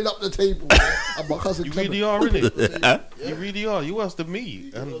propping up the table, yeah? And my cousin You Clement. really are, innit? You really are. You worse than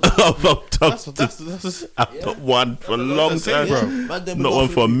me. And I've got one for a long time, bro. Not one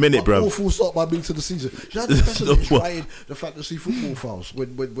for a minute, bro. Awful start by me to the season. You know, the person that is trying the fantasy football files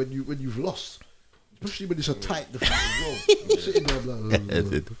when you've lost. Especially when it's a tight defense as well. I'm sitting there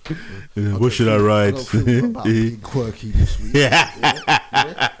like, what should I write? I don't feel about being quirky this week. Yeah?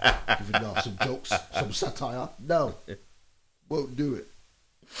 Giving out some jokes, some satire. No. Won't do it.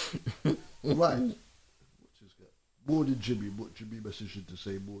 Right. Morning, Jimmy. What Jimmy messaged to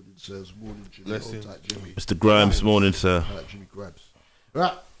say? Morning, sirs. Morning, Jimmy. Hold tight, Jimmy. Mr. Grimes, morning, sir. Jimmy Grimes.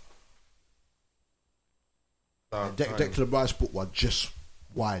 Right. Declan Rice put one just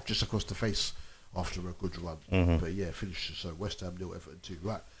wide, just across the face after a good run. But yeah, finished so West Ham 0, Everton 2.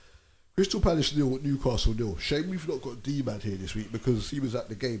 Right. Crystal Palace 0, Newcastle 0. Shame we've not got D-Man here this week because he was at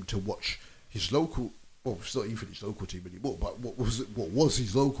the game to watch his local. Well, it's not even his local team anymore. But what was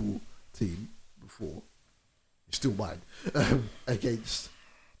his local team before? It's still mine against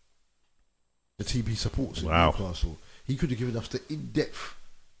the team he supports in Newcastle. He could have given us the in-depth,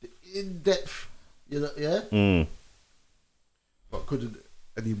 you know, yeah. But couldn't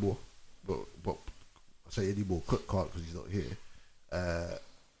anymore. But I say anymore, can't because he's not here.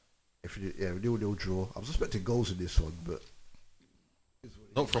 If 0-0 draw, I was expecting goals in this one, but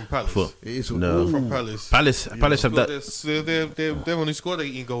not from Palace. It is no. From Palace. Palace have that. They've only scored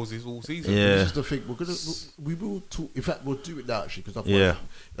 18 goals this all season. Yeah. This is the thing. We will talk. In fact, we'll do it now actually because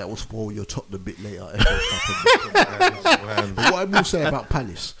that will spoil your Tottenham bit later. But what I will say about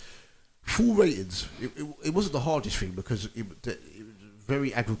Palace, full ratings. It wasn't the hardest thing because it was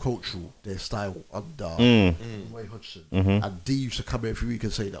very agricultural, their style under Roy Hodgson. And D used to come every week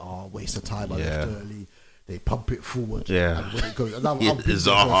and say that, waste of time, I left early. They pump it forward, and when it goes, and I've been to a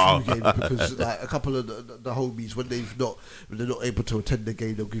few games because like a couple of the homies when they're not able to attend the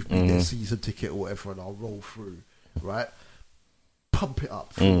game, they'll give me their season ticket or whatever, and I'll roll through, right? Pump it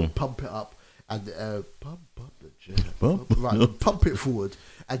up, pump it up, and pump the jet, pump it forward,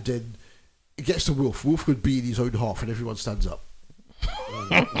 and then it gets to Wolf. Wolf could be in his own half, and everyone stands up.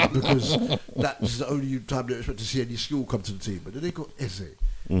 Because that's the only time they expect to see any skill come to the team. But then they got Eze,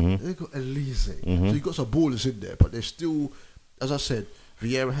 they got Elise, so you got some ballers in there. But they're still, as I said,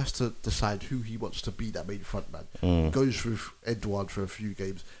 Vieira has to decide who he wants to be that main front man. He goes with Edouard for a few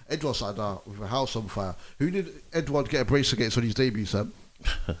games. Edouard started out with a house on fire. Who did Edouard get a brace against on his debut, Sam?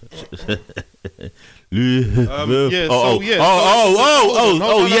 That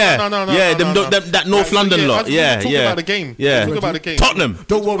North London lot. Talk about the game. Talk about the game. Tottenham.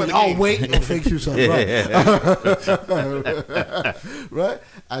 Don't worry. I'll wait. Thank you, sir. Right,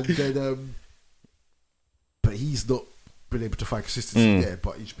 and then, but he's not been able to find consistency there.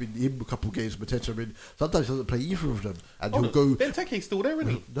 But he's been in a couple of games. Mateta in. Sometimes he doesn't play either of them, and he'll go. Benteke's still there, isn't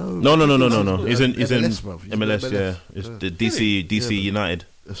he? No. He's in MLS. Yeah, it's the DC yeah, United.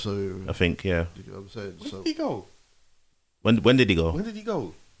 So I think, yeah. You know what I'm saying? Where did he go? When did he go? When did he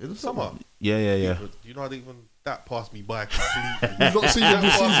go? In the Summer. Yeah. But you know, I didn't even that passed me by completely. You've not seen him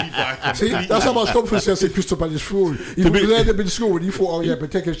this Passed me season. by See, completely. that's how much confidence he has in Crystal Palace through. He was there in school when you thought, oh yeah,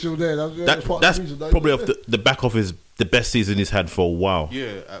 Benteke's still there. That's part That's of the reason. probably off the back of the best season he's had for a while.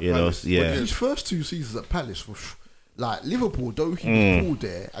 Yeah, at you know, Palace. yeah. His first 2 seasons at Palace was like Liverpool, though he was pulled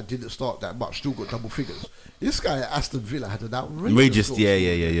there and didn't start that much, still got double figures. This guy at Aston Villa had an outrageous goal.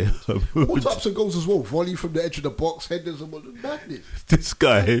 Yeah. All types of goals as well. Volley from the edge of the box, headers and what madness. This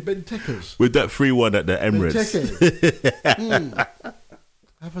guy Benteke's. with that 3-1 at the Emirates. Benteke.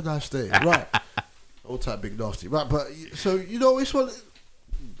 Have a nice day. Right. All time big nasty. Right, but so you know it's one.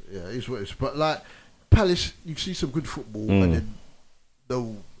 Yeah, it's what it is. But like Palace, you see some good football, and then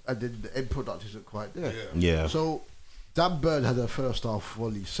the end product isn't quite there. Yeah. So Dan Burn had a first half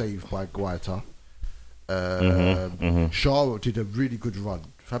volley saved by Guaita. Shaw did a really good run.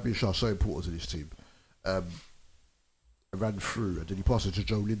 Fabian Shaw so important to this team. Ran through and then he passed it to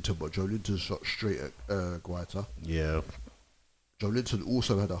Joe Linton, but Joe Linton shot straight at Guaita. Yeah. Joe Linton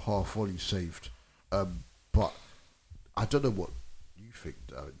also had a half volley saved, but I don't know what you think,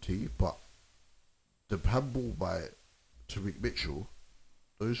 T. But the handball by Tariq Mitchell,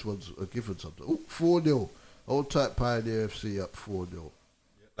 those ones are given something. Oh, 4-0. Old type Pioneer FC up 4-0.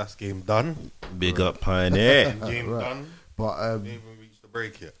 That's game done. Big up Pioneer. Game Right. done. But Didn't even reach the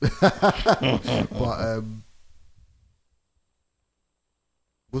break yet. but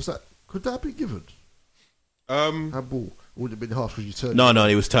was that? Could that be given? Handball would have been harsh because you turned. No,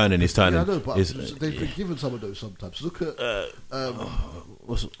 he was turning. He's turning. Yeah, I know, but He's- they've been given some of those sometimes. Look at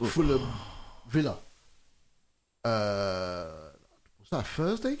what's- Fulham Villa. Was that a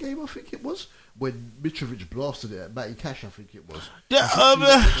Thursday game? I think it was when Mitrovic blasted it at Matty Cash. I think it was. Yeah,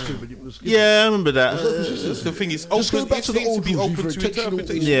 It was given. yeah, I remember that. The thing is, Just go open, back it to the needs to old be rules, open either to intentional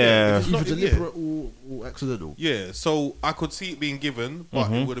interpretation. Yeah. If it's Either not- deliberate or accidental. Yeah, so I could see it being given, but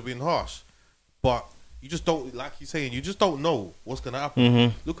it would have been harsh. But you just don't, like you're saying, you just don't know what's going to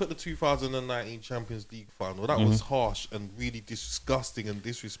happen. Look at the 2019 Champions League final. That was harsh and really disgusting and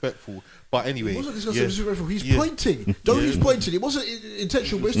disrespectful. But anyway, It wasn't disgusting. He's Yeah. pointing. He's pointing. It wasn't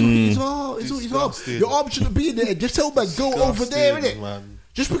intentional, but it's talking his arm. It's his arm. Disgusting. Your arm shouldn't be in there. Just tell man, go over there, innit? man.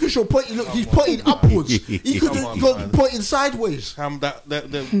 Just because you're pointing, look, he's pointing upwards. He could Come on, have gone man. pointing sideways. That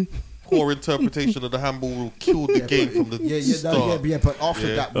poor interpretation of the handball rule killed the game from the start. But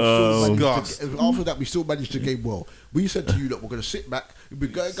after that, we still managed to game well. We said to you, look, we're going to sit back. We've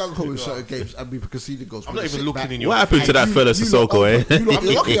been going gung ho in certain games, and we've conceded goals. I'm not even looking in your What happened to that fella Sissoko, eh?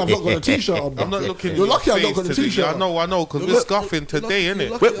 You're lucky I've not got a t-shirt on. I'm not looking. You're in lucky your I've not face got a today. t-shirt. I know, because we're scuffing today, You're innit?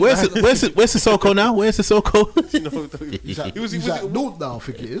 lucky Where's Sissoko now? Where's Sissoko? He's at He was North now, I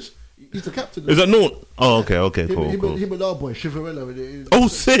think it is. He's the captain. Is that North? Oh, okay, cool. Him and our boy, Chivarella. Oh,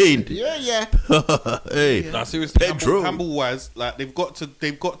 Saint. Yeah. Hey, Nah, seriously, Pedro. handball wise, like they've got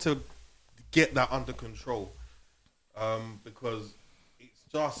to get that under control, because it's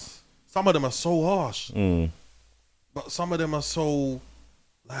just some of them are so harsh, but some of them are so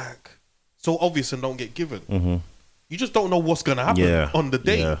obvious and don't get given. You just don't know what's gonna happen on the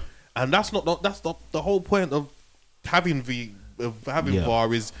day, and that's the whole point of having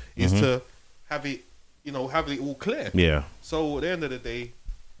VAR is to have it, have it all clear. Yeah. So at the end of the day.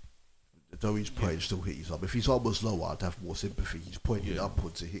 Though he's pointing, still hit his arm. If his arm was lower, I'd have more sympathy. He's pointing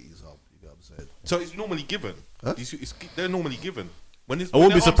upwards to hit his arm. You know what I'm saying? So it's normally given. Huh? They're normally given. I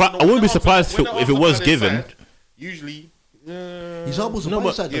wouldn't be surprised if it was given. Usually, His arm was on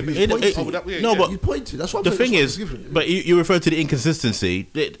my side. yeah, He but was it- pointing. no, but He pointed. That's what the I'm thing saying. is, but you refer to the inconsistency.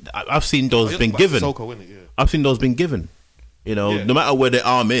 I've seen those been given. I've seen those been given. No matter where the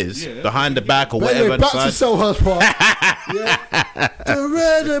arm is, behind the back or whatever. Back to Selhurst Park. Yeah. The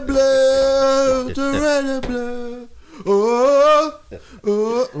red and blue, the red and blue.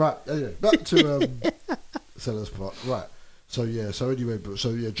 Oh. Right. Anyway, back to Selhurst Park. Right. So anyway,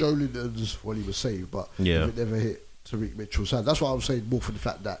 Joe Linton's he was saved, but it never hit Tariq Mitchell's hand. That's what I'm saying. More for the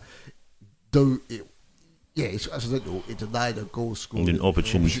fact that though it's accidental. It denied a goal scoring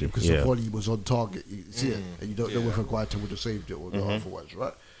opportunity because the volley was on target. You see it, and you don't know whether Guaita would have saved it or not afterwards,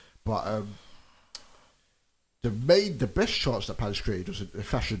 right? But the best chance that Palace created was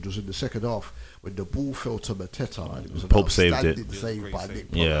in the second half when the ball fell to Mateta and it was an Pope saved outstanding it. save by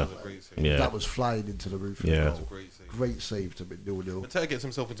Nick Pope. Yeah. That was flying into the roof. Yeah. As well. Great save to make 0-0. Mateta gets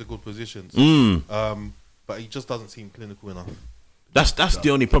himself into good positions, but he just doesn't seem clinical enough. That's the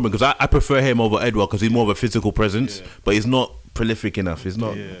only problem because I prefer him over Edouard because he's more of a physical presence, but he's not prolific enough. He's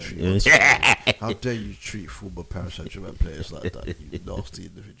not. How dare you treat former Paris Saint-Germain players like that? You nasty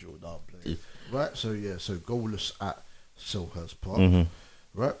individual players. Right. So goalless at Selhurst Park.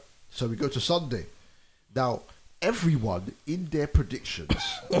 Right. So we go to Sunday. Now everyone in their predictions,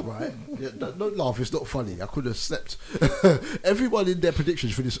 right? Yeah, don't laugh, it's not funny. I could have slept. Everyone in their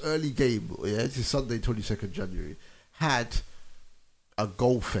predictions for this early game, this is Sunday, 22nd January, had a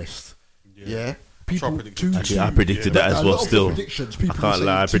goal fest. Yeah. People Actually, I predicted that as well. Still, predictions. I can't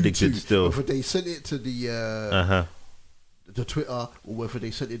lie. I predicted still. Whether they sent it to the Twitter or whether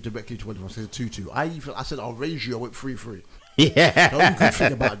they sent it directly to one of us, I said 2-2. I said I'll raise you. I went 3-3. Yeah. The only good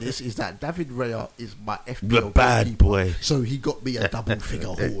thing about this is that David Raya is my FPL the bad goalkeeper, boy. so he got me a double figure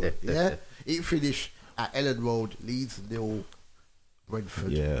haul. Yeah, it finished at Ellen Road, Leeds 0,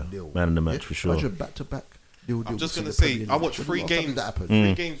 Brentford 0. Man in the match for sure. Imagine back to back. I'm just gonna say, I watched 3 games. That happened.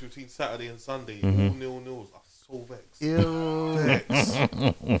 3 games between Saturday and Sunday, all 0-0s. I'm so vexed.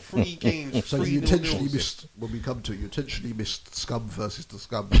 3 games. So 3 you intentionally 0-0s. missed when we come to it. You intentionally missed Scum versus the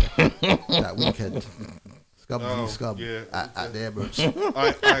Scum that weekend. Scum v Scum at the Emirates.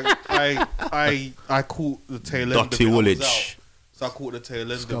 I caught the tail end Dotty of it. Woolwich. So I caught the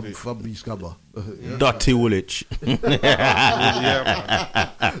tail end Scum of it. from v Scummer. Dotty Woolwich. Yeah,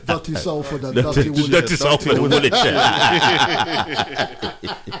 man. Dirty Salford and Dirty Woolwich. Dirty Salford and Woolwich.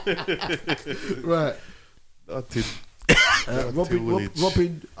 Right. Dotty.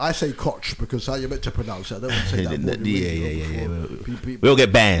 Robin, I say Koch because how you meant to pronounce it. I don't want to say that. More than Yeah. We'll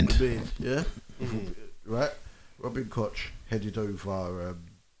get banned. Yeah. Right. Robin Koch headed over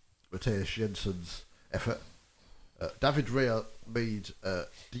Matthias Jensen's effort. David Raya made a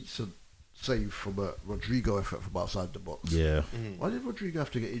decent save from a Rodrigo effort from outside the box. Yeah. Why did Rodrigo have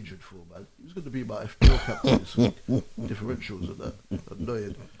to get injured for, man? He was going to be my FPL captain this week. Differentials and that.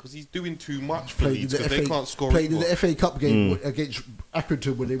 Annoying. Because he's doing too much for Leeds because they can't score. Played in the FA Cup game against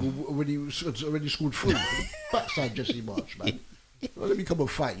Accrington when he was already scored 3. Backside Jesse March, man. Well, let me come and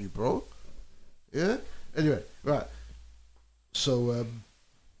fight you, bro. Yeah? Anyway, right. So,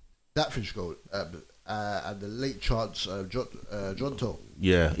 that finished goal. And the late chance, Jonto.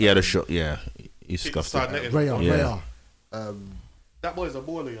 Yeah, he had a shot. Yeah, he scuffed it. Raya. That boy's a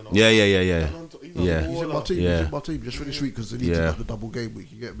baller, you know. Yeah. He's He's in my team. Yeah. He's in my team just for this week because they need to get the double game week.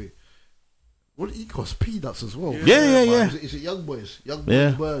 You get me? What did he cost? Peanuts as well. Yeah. Is it Young Boys? Young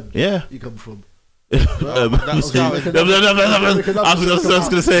Boys Burn. Yeah. You come from. I was going to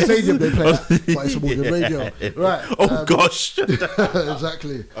say. Stadium they play at, but it's more than radio. Right. Oh gosh.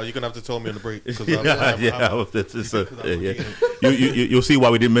 Exactly. Oh, you're gonna have to tell me on the break. Because You'll see why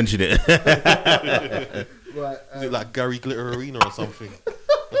we didn't mention it. Right. Is it like Gary Glitter Arena or something?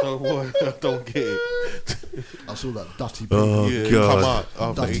 I don't get it. I saw that Dutty. Oh God. Come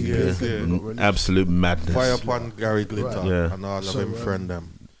out. Dutty. Absolute madness. Fire upon Gary Glitter. Right. Yeah. I know I love him, friend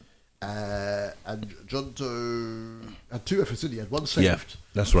them. And Jonto had 2 efforts in. He had one saved. Yeah,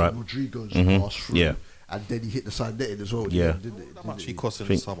 that's right. Rodrigo's pass through. Yeah. And then he hit the side netting as well. Yeah. How much he cost in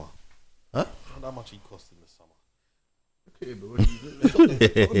the summer? Huh? How much he cost in the summer?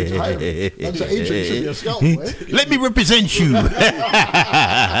 That's an agent. You should be a scout, boy. Let me represent you. Look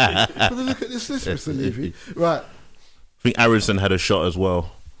at this list, Mr. Levy. Right. I think Aronson had a shot as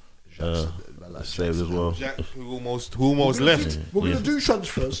well. Saved as well. Jack, who almost left. We're going to do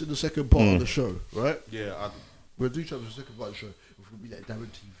transfers in the second part of the show, right? Yeah. We'll do transfers in the second part of the show. We're going to be like Darren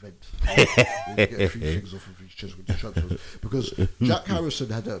T. Vent. We'll get a few things off of his chest with the transfers. Because Jack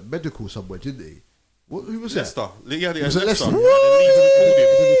Harrison had a medical somewhere, didn't he? Who was Leicester. that? Yeah, Was it Leicester?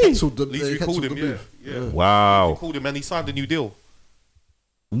 Leeds recalled him. They cancelled the move. Yeah. Wow. They called him and he signed a new deal.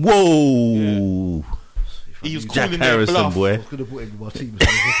 Whoa. He was Jack calling Harrison, their bluff. boy. I was going to put him in my team.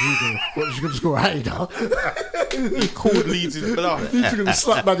 What, is he going to score a hat now? He called Leeds his bluff. He's going to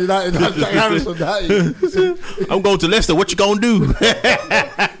slap Man United and Jack Harrison hat. I'm going to Leicester. What you going to do?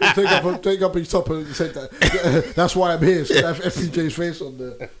 Take up his top and said that. That's why I'm here. So I have FPJ's face on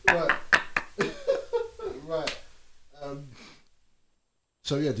there. Right. Right.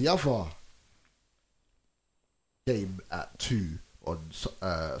 So yeah, the other game at 2 on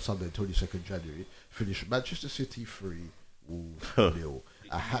Sunday, 22nd January, finished Manchester City 3, Wolves 0.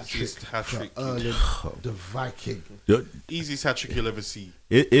 A hat-trick for Erling the Viking. Easiest hat-trick you'll ever see.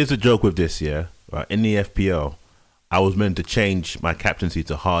 Here's a joke with this, yeah. Right, in the FPL, I was meant to change my captaincy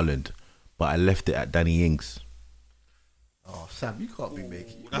to Haaland, but I left it at Danny Ings. Oh, Sam, you can't be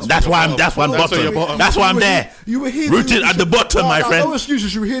making. That's why I'm bottom. That's why I'm there. You were here rooted at the bottom, my friend. No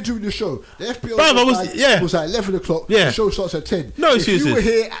excuses. You were here during the show. The FPL was at 11 o'clock. Yeah. The show starts at 10. No excuses. If you were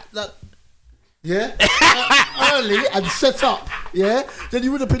here at that, early and set up, then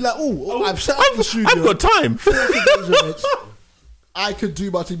you would have been like, I've set up the studio. I've got time. I could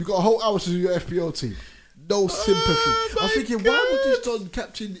do my team. You've got a whole hour to do your FPL team. No sympathy. I'm thinking, why would this done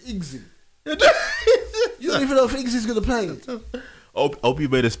Captain Ingsy? You don't even know if Ingsy's going to play. hope you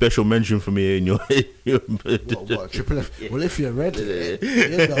made a special mention for me in your. What, Triple F? Well, if you're ready,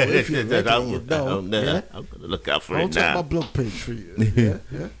 if you're ready, I'm gonna look out for I'll it take now. my blog page for you. Yeah.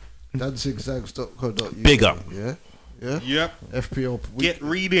 Danzigzags.co.uk. Big up. Yeah. Yep. FPL. Get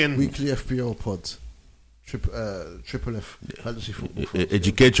reading. Weekly FPL pods. Triple F fantasy football.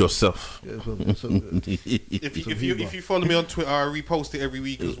 Educate yourself. Yeah, so good. If you follow me on Twitter, I repost it every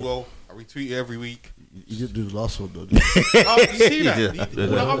week as well. I retweet it every week. You didn't do the last one though. Oh, you see that? All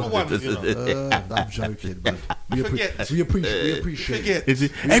the other ones, you know. I'm joking, man. We Forget. appreciate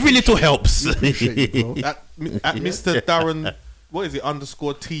it. Every little helps. We appreciate you, bro. At Mr. Darren, what is it?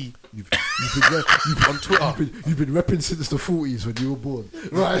 _T. You've been on Twitter. You've been repping since the 40s when you were born.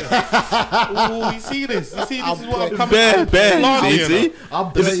 Right. Oh, you see this? You see this is what I'm coming Bear, see?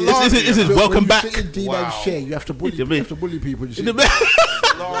 I'm This is welcome back. When you sit in D9 share, you have to bully people. You see?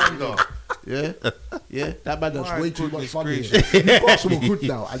 Yeah, that man has way too much fun here. He's got someone good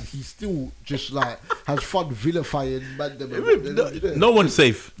now, and he still just like has fun vilifying man. No one's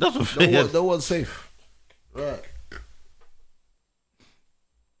safe. That's what no one's safe. Right.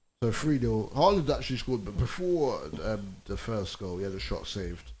 So 3-0. Haaland actually scored, but before the first goal, he had a shot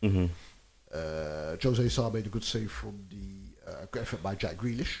saved. Mm-hmm. Jose Sarr made a good save from the effort by Jack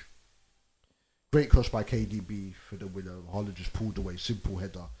Grealish. Great cross by KDB for the winner. Haaland just pulled away, simple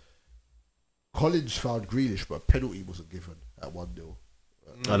header. Collins found Grealish, but a penalty wasn't given at 1-0.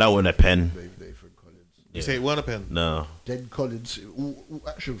 Oh, that wasn't a pen. Nathan Collins. You say it weren't a pen? No. Then Collins, all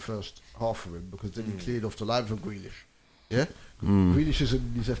action first half for him, because then he cleared off the line from Grealish. Yeah? Grealish is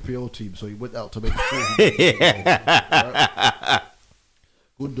in his FPL team, so he went out to make sure he right?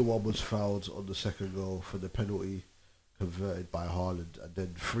 Gundogan was fouled on the second goal for the penalty converted by Haaland, and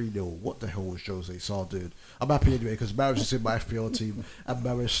then 3-0. What the hell was Jose Sarr doing? I'm happy anyway, because Mahrez is in my FPL team, and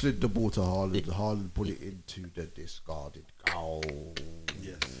Mahrez slid the ball to Haaland. Haaland put it into the discarded goal.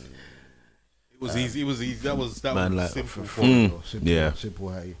 Yes. It was easy. It was easy. That was simple. Simple.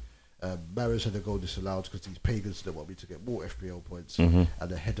 Hey. Mahrez had a goal disallowed because these pagans don't want me to get more FPL points, and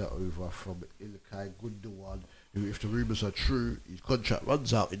a header over from Ilkay Gundogan, who, if the rumours are true, his contract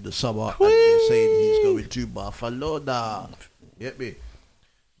runs out in the summer, and they're saying he's going to Barcelona. You get me?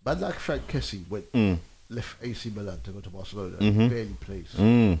 Man like Frank Kessie left AC Milan to go to Barcelona and barely plays.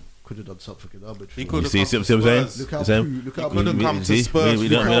 Could have done something in our midfield. He could have see what I'm saying? Look how could have come to Spurs.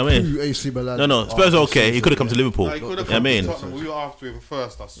 AC Milan. No, Spurs are okay. He could have come to Liverpool. No, he could have come to Tottenham. We were after him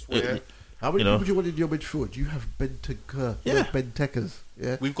first, I swear. How many people do you want in your midfield? You have Bentancur, Bentekers.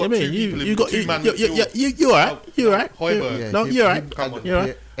 Yeah, we've got two people. You got you alright. You alright. Hoiberg. No, you're alright.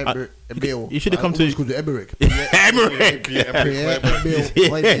 You're alright. Emil. You should have come to called Emmerich.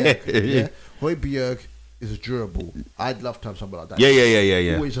 Hoiberg is durable. I'd love to have someone like that.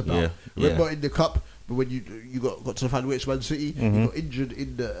 Yeah. Always about. Remember in the cup, but when you got to the final, it's Man City. You got injured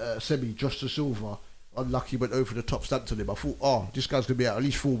in the semi. Josh De Silva, unlucky, went over the top, stamped on him. I thought, this guy's gonna be out at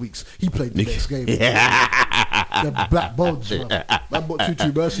least 4 weeks. He played the next game. The black bones, man. Man bought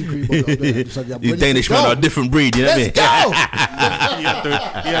 2 mercy cream on it. These Danish men are a different breed, you know what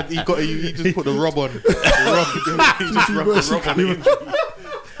I mean? He just put the rub on.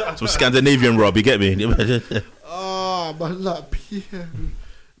 Some Scandinavian Rob, you get me? Man like Pierre,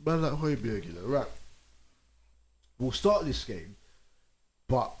 man like Hoiberg, you know, right? We'll start this game,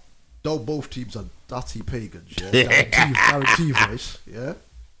 but though both teams are dirty pagans, guarantee voice, yeah.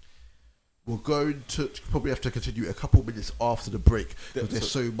 We're going to probably have to continue a couple minutes after the break because there's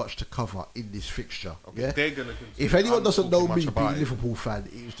so much to cover in this fixture. Okay, yeah? If anyone doesn't know me, being a Liverpool fan,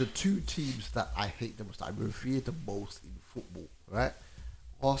 it's the two teams that I hate the most, I revere the most in football, right?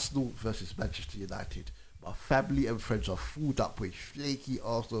 Arsenal versus Manchester United. My family and friends are fooled up with flaky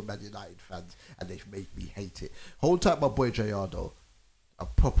Arsenal Man United fans, and they've made me hate it. Hold tight, my boy JR though, a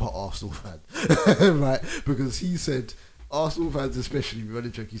proper Arsenal fan, right? Because he said, Arsenal fans especially,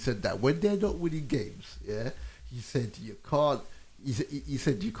 he said that when they're not winning games, yeah, he said you can't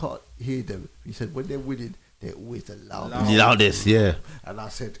hear them. He said when they're winning, they're always the loudest. Yeah. And I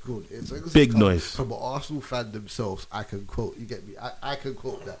said, good. It's big noise. From an Arsenal fan themselves, I can quote, you get me? I can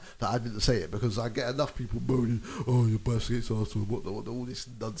quote that I didn't say it because I get enough people moaning, you're biased against Arsenal, what, all this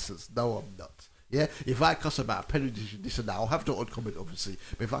nonsense. No, I'm not. Yeah, if I cuss about a penalty decision, this and that, I'll have the odd comment, obviously.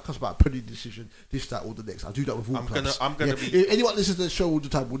 But if I cuss about a penalty decision, this, that, or the next, I do that with all clubs. I'm gonna be. If anyone listens to the show all the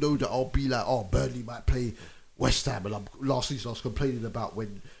time will know that I'll be like, Burnley might play West Ham, and last season I was complaining about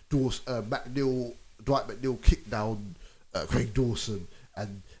when Dwight McNeil kicked down Craig Dawson,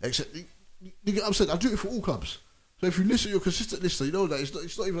 and except you get what I'm saying. I do it for all clubs. So if you listen, you're a consistent listener. You know that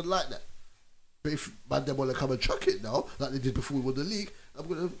it's not even like that. But if man them want to come and chuck it now, like they did before we won the league, I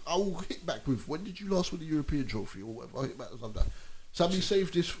will hit back with, when did you last win the European trophy or whatever? I'll hit back with something. Sammy,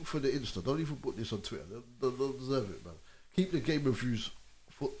 save this for the Insta. Don't even put this on Twitter. Don't deserve it, man. Keep the game reviews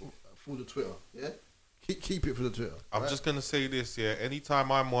for the Twitter. Yeah, keep it for the Twitter. I'm just gonna say this. Yeah,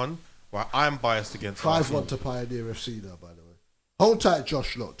 anytime I'm on, well, I'm biased against 5-1 to Pioneer FC now. By the way, hold tight,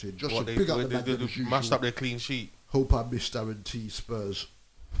 Josh locked in. Josh, big up the man. They mashed up their clean sheet. Hope I missed Darren T Spurs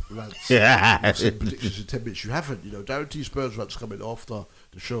rants. Yeah. Predictions in 10 minutes. You haven't, Darren T Spurs rants coming after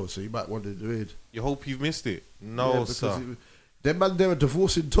the show, so you might want to do it. You hope you've missed it. No, sir. Them man, they were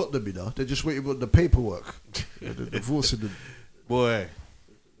divorcing Tottenham, They're just waiting on the paperwork. They're divorcing them. Boy.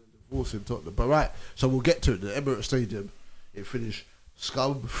 Divorcing Tottenham. But right, so we'll get to it. The Emirates Stadium, it finished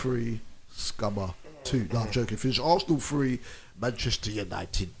Scum 3, Scummer 2. No, I'm joking. It finished Arsenal 3, Manchester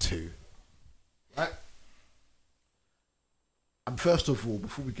United 2. Right? And first of all,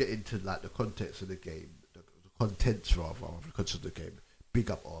 before we get into like the context of the game, the contents rather of the context of the game,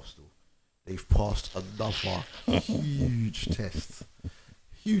 big up Arsenal. They've passed another huge test.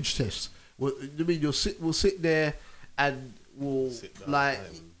 Huge test. Well, I mean, we'll sit there and we'll like,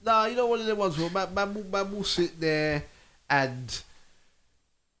 one of them ones where man will sit there and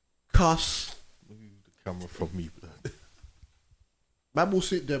cuss. Move the camera from me. Man will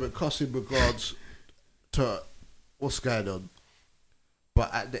sit there and cuss in regards to what's going on.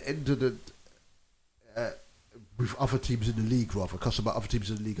 But at the end of the with other teams in the league, rather, cuss about other teams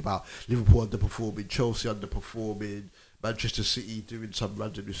in the league about Liverpool underperforming, Chelsea underperforming, Manchester City doing some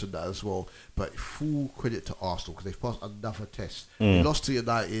randomness and that as well. But full credit to Arsenal because they've passed another test. They lost to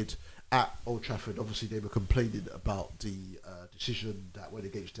United at Old Trafford. Obviously, they were complaining about the decision that went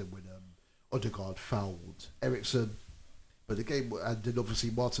against them when Odegaard fouled Eriksen. But the game, and then obviously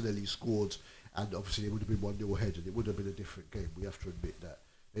Martinelli scored, and obviously it would have been 1-0 ahead, and it would have been a different game. We have to admit that.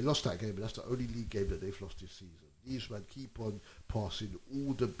 They lost that game, but that's the only league game that they've lost this season. These men keep on passing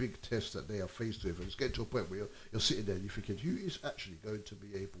all the big tests that they are faced with, and it's getting to a point where you're sitting there and you're thinking, who is actually going to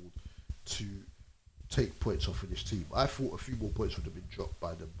be able to take points off of this team? I thought a few more points would have been dropped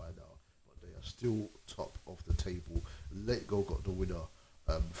by them by now, but they are still top of the table. Letgo got the winner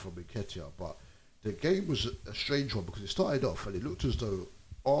from Nketiah, but the game was a strange one because it started off and it looked as though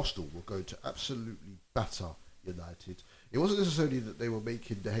Arsenal were going to absolutely batter United. It wasn't necessarily that they were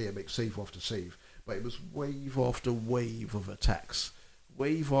making De Gea make save after save, but it was wave after wave of attacks.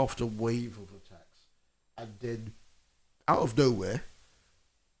 Wave after wave of attacks. And then, out of nowhere,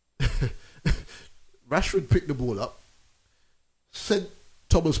 Rashford picked the ball up, sent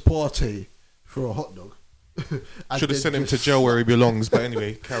Thomas Partey for a hot dog. Should have sent him to jail where he belongs, but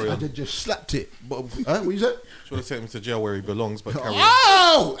anyway, carry on. And then just slapped it. What you said? Should have sent him to jail where he belongs, but carry on.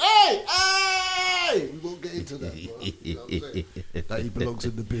 Oh! Hey! We won't get into that. You know what I'm saying? That he belongs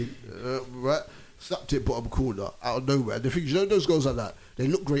in the bin. Right? Slapped it bottom corner out of nowhere. And the thing is, those goals like that, they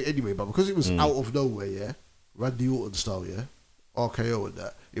look great anyway, but because it was out of nowhere, yeah, Randy Orton style, yeah, RKO and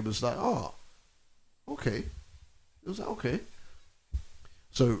that, it was like, okay. It was like, okay.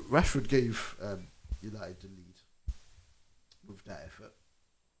 So Rashford gave United the lead with that effort.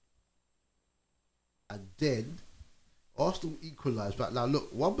 And then Arsenal equalised back. Now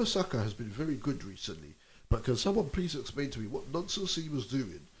look, Wan-Bissaka has been very good recently, but can someone please explain to me what nonsense he was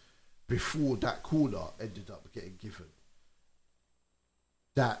doing before that corner ended up getting given?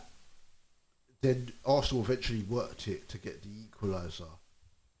 That then Arsenal eventually worked it to get the equaliser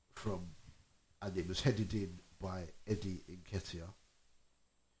from, and it was headed in by Eddie Nketiah,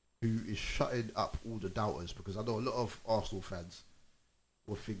 who is shutting up all the doubters, because I know a lot of Arsenal fans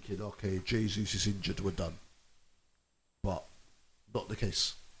were thinking, okay, Jesus is injured, we're done. But not the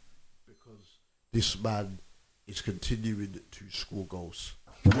case, because this man is continuing to score goals.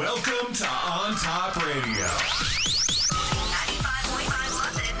 Welcome to On Top Radio. 95.5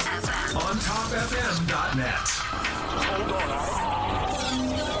 London FM. OnTopFM.net. Hold on.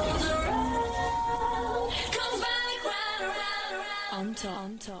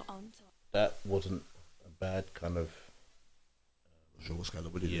 That wasn't a bad kind of. Not sure what's going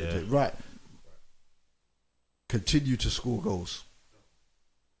on with it. Right. Continue to score goals.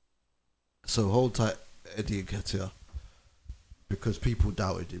 So hold tight, Eddie Nketiah, because people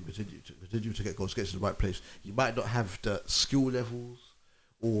doubted him. Continue to get goals, get to the right place. He might not have the skill levels,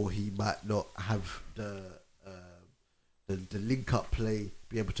 or he might not have the link up play,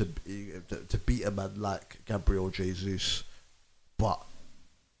 be able to beat a man like Gabriel Jesus, but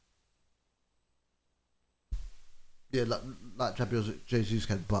yeah, like Gabriel Jesus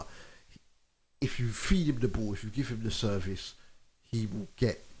can. But if you feed him the ball, if you give him the service, he will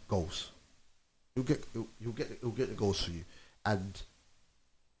get goals. He'll get the goals for you. And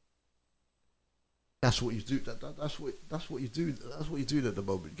That's what he's doing. That's what he's doing. That's what he's doing at the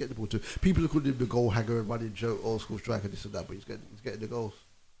moment. Get the ball to people are calling him the goal hanger and running joke, old school striker, this and that. But he's getting the goals.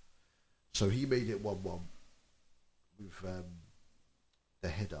 So he made it 1-1 with the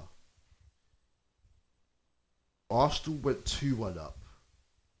header. Arsenal went 2-1 up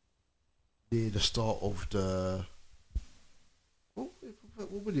near the start of the.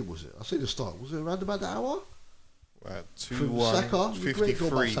 What minute was it? I say the start. Was it around about the hour? Right, From 2-1, Saka,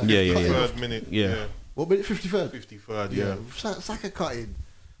 53. Saka. Yeah. 53rd minute. Yeah. What minute? 53rd. 53rd. Yeah. Saka cut in,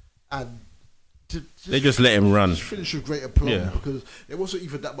 and They just let him run. Just finish with great aplomb Yeah. because there wasn't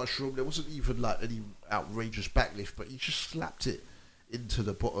even that much room. There wasn't even like any outrageous backlift, but he just slapped it into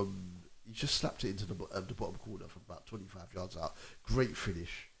the bottom. He just slapped it into the bottom corner from about 25 yards out. Great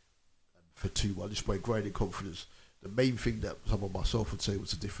finish for 2-1. This way, growing in confidence. The main thing that someone myself would say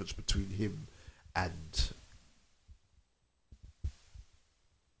was the difference between him and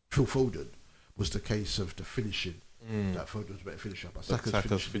Phil Foden was the case of the finishing. That Foden was a better finisher, but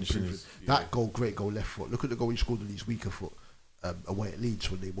Saka's finishing is, that goal, great goal, left foot. Look at the goal he scored on his weaker foot away at Leeds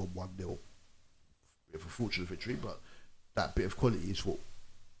when they won 1-0. Bit of a fortunate victory, but that bit of quality is what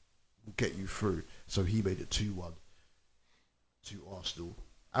will get you through. So he made it 2-1 to Arsenal.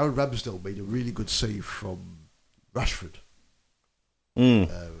 Aaron Ramsdale made a really good save from Rashford with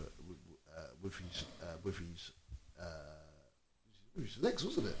his legs,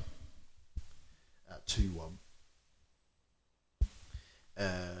 wasn't it? At 2-1. Was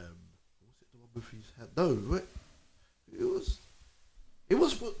it the one with his head? No, wait. It was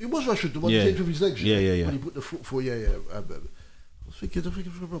Rashford, the one Yeah. that came with his legs. Yeah. When he put the foot for, I was thinking,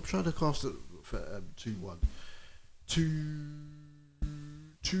 I'm trying to cast it for 2-1.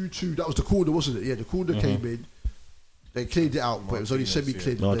 2-2, that was the corner, wasn't it? Yeah, the corner came in. They cleared it out, but it was only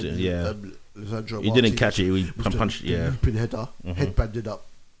semi-cleared. Martin, yeah. Lisandro He didn't Martinez catch it. He with the punched. Yeah. looping header, headbanded up,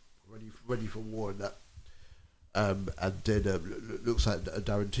 ready for war and that. And then looks like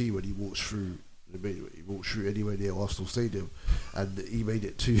Darren T when he walks through. He walks through anywhere near Arsenal Stadium, and he made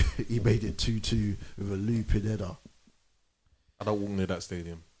it 2-2 with a looping header. I don't walk near that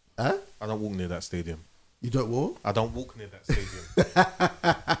stadium. Huh? I don't walk near that stadium. You don't walk? I don't walk near that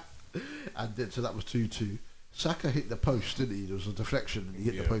stadium. And then, so that was 2-2. Saka hit the post, didn't he? There was a deflection, and he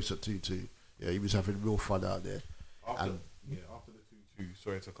hit the post at 2-2. Yeah, he was having real fun out there. After the 2-2,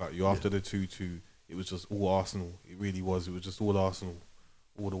 sorry to cut you. After the 2-2, it was just all Arsenal. It really was. It was just all Arsenal,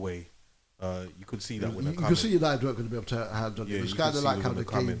 all the way. You could see that when you could see United weren't going to be able to hand on it. It was kind of like how they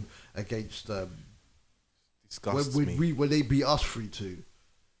came against when they beat us 3-2.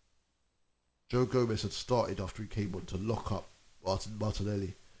 Joe Gomez had started after he came on to lock up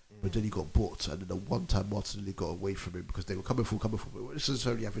Martinelli, but then he got booked, and then the one time Martinelli got away from him because they were coming full, but they weren't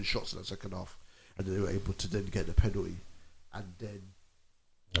necessarily having shots in the second half, and they were able to then get the penalty, and then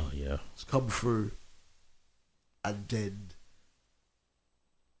it's come through, and then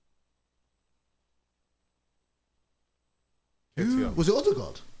was it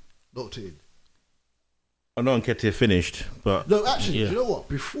Odegaard knocked it in? I know Nketiah finished, but No, actually, you know what?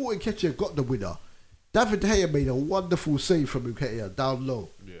 Before Nketiah got the winner, David De Gea made a wonderful save from Nketiah down low.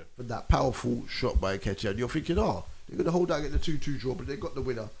 Yeah. From that powerful shot by Nketiah. And you're thinking, they're going to hold out and get the 2-2 draw, but they got the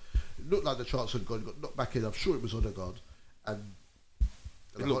winner. It looked like the chance had gone, got knocked back in. I'm sure it was Odegaard. And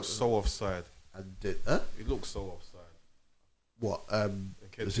it looks so offside. And then, It looks so offside. What?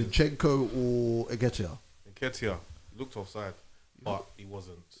 Nketiah. Zinchenko or Nketiah? Nketiah looked offside, but he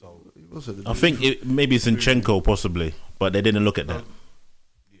wasn't. So He wasn't. I think maybe Zinchenko possibly, but they didn't look at that.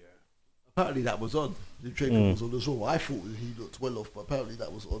 yeah. Apparently that was on. Zinchenko was on as well. I thought he looked well off, but apparently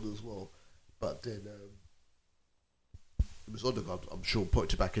that was on as well. But then it was Odegaard, I'm sure,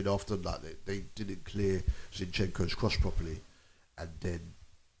 put it back in after that. They didn't clear Zinchenko's cross properly, and then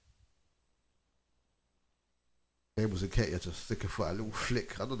there was a Nketiah to stick a foot, a little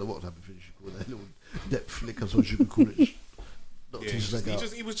flick. I don't know what type of finish you call that, a little net flick, as you could call it.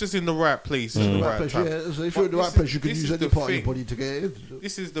 He was just in the right place at the right place, time. yeah. So if you're in the right place, you can use any part of your body to get in.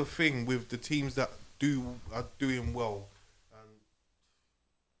 This is the thing with the teams that are doing well, and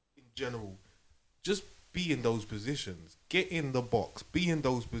in general, just be in those positions. Get in the box. Be in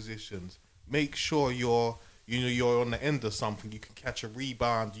those positions. Make sure you're on the end of something. You can catch a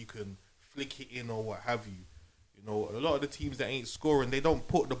rebound. You can flick it in or what have you. You know, a lot of the teams that ain't scoring, they don't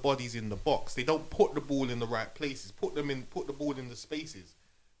put the bodies in the box. They don't put the ball in the right places. Put the ball in the spaces.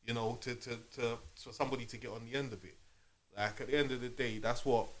 You know, for somebody to get on the end of it. Like at the end of the day, that's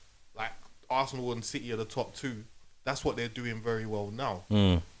what like Arsenal and City are the top two. That's what they're doing very well now.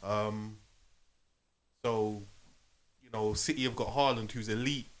 So, you know, City have got Haaland, who's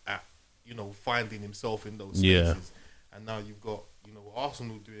elite at, you know, finding himself in those spaces. And now you've got, you know,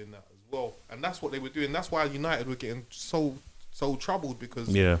 Arsenal doing that as well, and that's what they were doing. That's why United were getting so troubled, because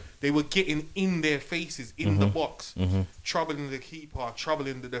Yeah. they were getting in their faces in the box, troubling the keeper,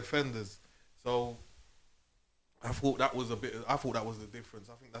 troubling the defenders. So I thought that was the difference.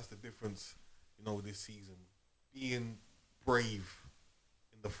 I think that's the difference, this season. Being brave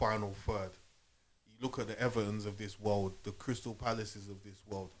in the final third. You look at the Evertons of this world, the Crystal Palaces of this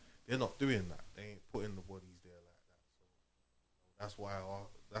world. They're not doing that. They ain't putting the bodies there like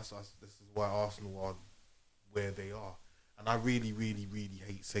that. So this is why Arsenal are where they are. And I really, really, really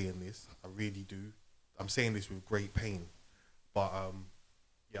hate saying this. I really do. I'm saying this with great pain. But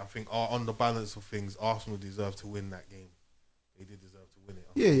I think on the balance of things, Arsenal deserve to win that game. They did deserve to win it.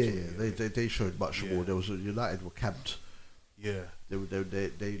 Yeah. They showed much more. There was United were camped. Yeah, they were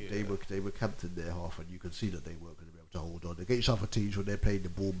camped in their half, and you can see that they weren't going to be able to hold on against other teams when they're playing the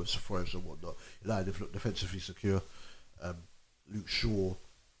Bournemouth, Forest, and whatnot. United looked defensively secure. Luke Shaw,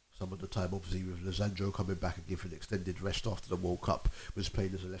 some of the time, obviously with Lizandro coming back and giving extended rest after the World Cup, was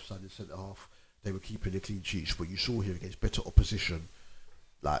playing as a left-sided centre half. They were keeping the clean sheets, but you saw here against better opposition,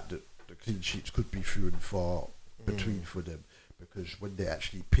 like the clean sheets could be few and far between for them, because when they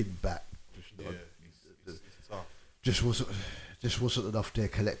actually pinned back, just wasn't enough there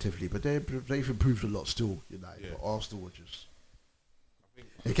collectively. But they've improved a lot still, United. But Arsenal were just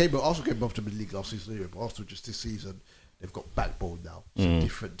Arsenal came above them in the league last season anyway, but Arsenal just this season they've got backbone now. It's a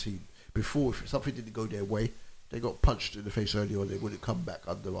different team. Before, if something didn't go their way, they got punched in the face early on. They wouldn't come back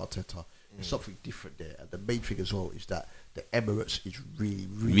under Arteta. There's something different there, and the main thing as well is that the Emirates is really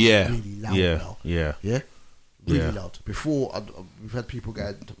loud now. Really loud. Before, we've had people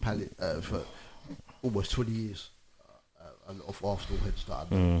going to Pallet for almost 20 years. Of Arsenal had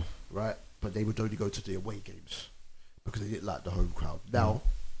started, right? But they would only go to the away games because they didn't like the home crowd. Now,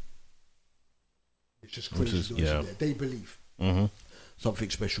 it's just crazy. They believe something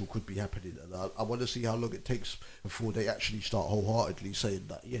special could be happening, and I want to see how long it takes before they actually start wholeheartedly saying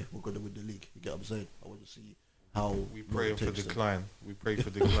that, we're going to win the league. You get what I'm saying? I want to see how we pray for decline. We pray for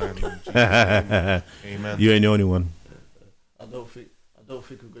decline. Amen. You ain't the only one. I don't think we're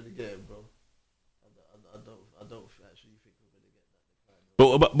going to get it, bro. I don't actually think we're going to get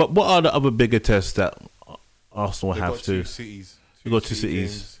that. But what are the other bigger tests that Arsenal have to? Two cities. They got two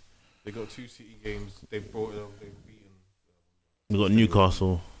cities. They got 2 City games. They've beaten. They got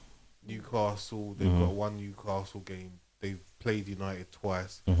Newcastle. They've got one Newcastle game. They've played United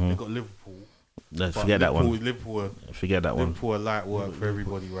twice. They've got Liverpool. Forget that one. Forget that one. Liverpool are light work for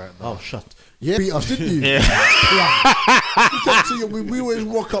everybody right now. Oh, shut. Yeah, beat us, didn't you? We always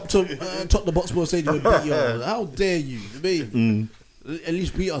rock up to Tottenham Hotspur Stadium and beat you. How dare you? I mean, at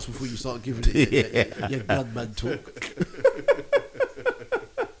least beat us before you start giving it your gunman talk.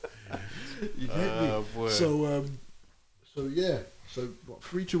 You get me? Boy. So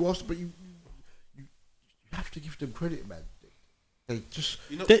 3-2 Arsenal, but you have to give them credit, man. They just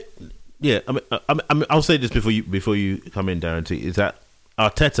I mean, I'll say this before you come in, Darren. Is that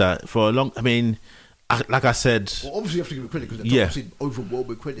Arteta for a long? I mean, like I said, well, obviously you have to give him credit because they're seen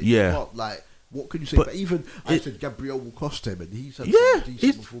overwhelming credit. Yeah, like what can you say? But even I said Gabriel will cost him, and he's had some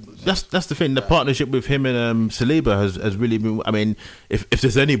decent performances. That's the thing. The partnership with him and Saliba has really been. I mean, if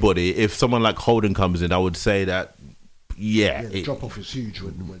there's anybody, if someone like Holden comes in, I would say that. The drop off is huge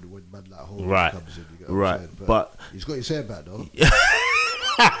when man like Holden comes in. You get what I'm saying? But he's got his hair back though.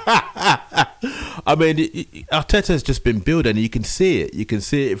 I mean, Arteta has just been building, and you can see it. You can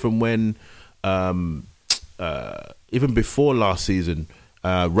see it from when, even before last season,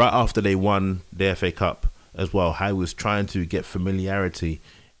 right after they won the FA Cup as well, how he was trying to get familiarity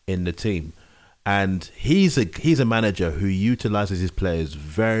in the team. And he's a manager who utilizes his players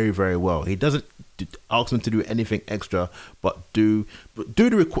very, very well. He doesn't ask them to do anything extra, but do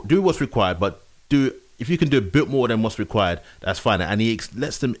what's required. But if you can do a bit more than what's required, that's fine. And he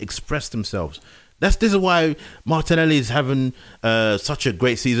lets them express themselves. This is why Martinelli is having such a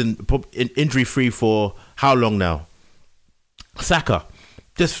great season, injury free for how long now? Saka,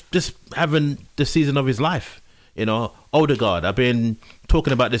 just having the season of his life. Odegaard. I've been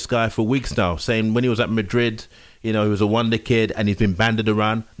talking about this guy for weeks now, saying when he was at Madrid, he was a wonder kid and he's been banded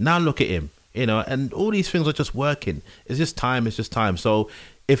around. Now look at him, and all these things are just working. It's just time. So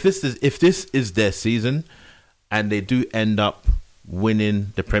if this is their season and they do end up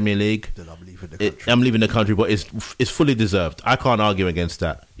winning the Premier League, then I'm leaving the country. I'm leaving the country, but it's fully deserved. I can't argue against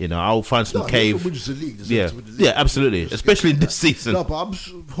that. I'll find some cave. Wins the league, yeah, absolutely. Especially in this season. No, but I'm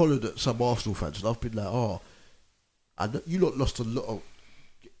hollowed at some Arsenal fans, and I've been like, and you lot lost a lot of.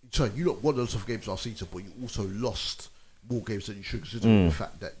 Sorry, you lot won lots of games last season, but you also lost more games than you should, considering the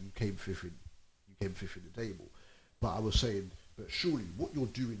fact that you came fifth in the table. But I was saying But surely what you're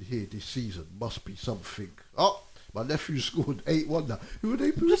doing here this season must be something. Oh, my nephew scored 8-1 now. Who are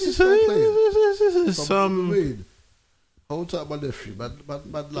they playing? This is some Hold tight, my nephew. Man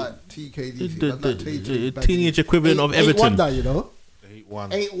like TKD. Man like the teenage equivalent of Everton. 8-1 now, you know.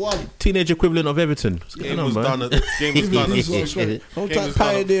 8-1. 8-1 Teenage equivalent of Everton. What's going Game on, was man? done. Game was done. Hold Game tight, was done at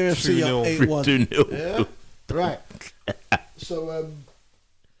Pioneer FC 2-0. up 8-1. 2-0. Yeah, right. So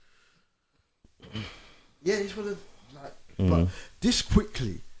yeah, he's one of but this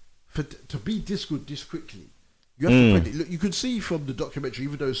quickly, to be this good this quickly, you have to credit. Look, you can see from the documentary,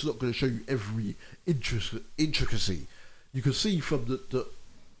 even though it's not going to show you every intricacy, you can see from the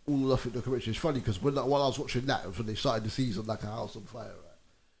all the nothing documentary. It's funny because while I was watching that, when they started the season like a house on fire, right,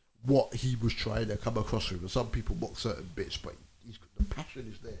 what he was trying to come across with, and some people mock certain bits, but the passion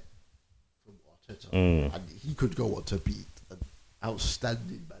is there from Arteta, and he could go on to be an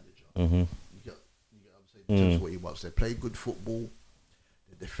outstanding manager. You get what I'm saying? In terms of what he wants, they're playing good football,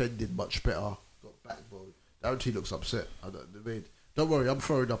 they're defending much better, got backbone. Darren looks upset. Don't worry, I'm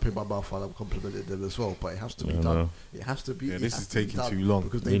throwing up in my mouth while I'm complimenting them as well, but it has to be done. It has to be. Yeah, this has is to be taking done too long.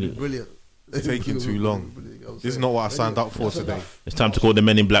 because they've been brilliant. It's taking too long. This is not what I signed up for today. It's time to call the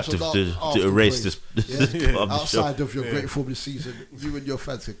Men in Black That's to erase this. Yeah. part of the show. Outside of your great form this season, you and your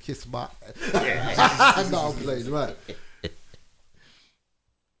fans can kiss my. I'm not playing, right?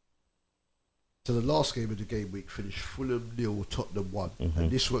 So the last game of the game week finished Fulham 0, Tottenham 1,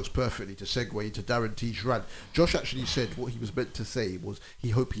 and this works perfectly to segue into Darren T's rant. Josh actually said what he was meant to say was he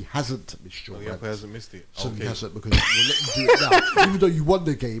hoped he hasn't missed your rant. He hasn't missed it. So Okay. he hasn't, because we'll let you do it now. Even though you won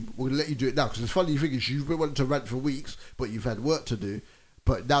the game, we're going to let you do it now. Because the funny thing is, you've been wanting to rant for weeks, but you've had work to do.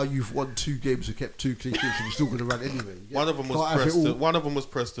 But now you've won 2 games and kept 2 clean sheets, and you're still going to rant anyway. One of them was Preston. One of them was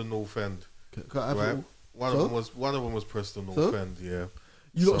Preston North End. Can't have Right? it all. One of them was Preston North End. Yeah.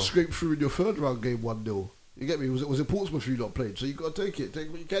 You lot scraped through in your third round game 1-0. You get me? Was it Portsmouth you lot played? So you got to take it. Take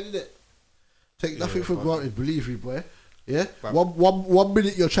what you can in it. Take nothing for granted. Believe me, boy. Yeah. One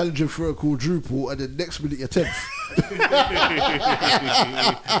minute you're challenging for a quadruple, and then next minute you're 10th.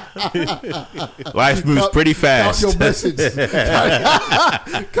 Life moves pretty fast. Count your blessings.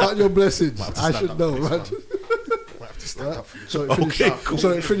 Count your blessings. I should know, right? So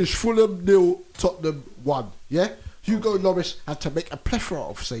it finished Fulham 0, Tottenham 1. Yeah. Hugo Lloris had to make a plethora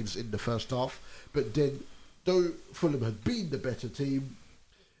of saves in the first half, but then, though Fulham had been the better team,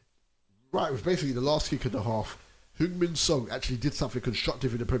 right, with basically the last kick of the half, Heung-min Son actually did something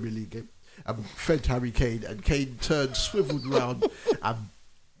constructive in the Premier League game and fed Harry Kane, and Kane turned, swiveled round and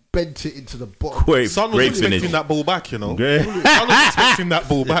bent it into the bottom. Son was expecting that ball back, you know. Son was expecting that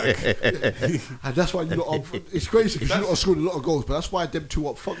ball back. And that's why it's crazy because you lot have scored a lot of goals, but that's why them two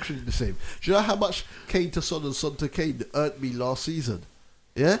are functioning the same. Do you know how much Kane to Son and Son to Kane earned me last season?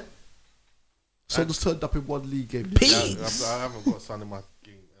 Yeah? Son's turned up in 1 league game. I haven't got Son in my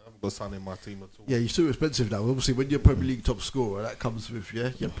game. I haven't got Son in my team at all. Yeah, he's too expensive now. Obviously, when you're Premier League top scorer, that comes with your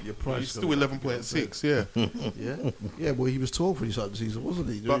price. He's still 11.6, yeah. Yeah, well, he was 12 when he started the season, wasn't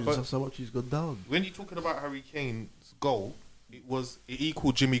he? But That's how much he's gone down. When you're talking about Harry Kane's goal, it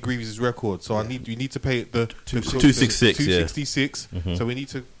equaled Jimmy Greaves' record. So we need to pay it the 266, 266. So we need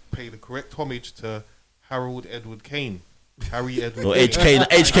to pay the correct homage to Harold Edward Kane. Harry Edward. Or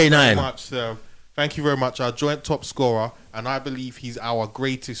HK9. Thank you very much, our joint top scorer, and I believe he's our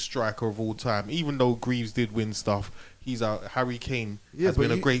greatest striker of all time. Even though Greaves did win stuff, Harry Kane has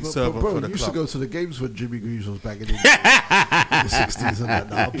been a great servant for the club. You used to go to the games when Jimmy Greaves was banging in the 60s and that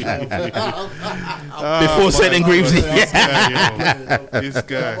now. Before sending Greaves in. This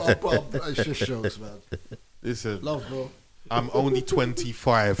guy. It's just jokes, man. Listen. Love, bro. I'm only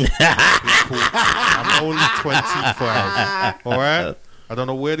 25. I'm only 25. All right? I don't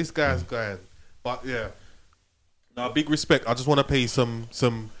know where this guy's going. But yeah, now big respect. I just want to pay some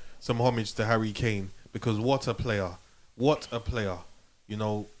homage to Harry Kane, because what a player! What a player! You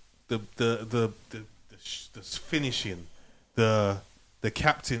know, the finishing, the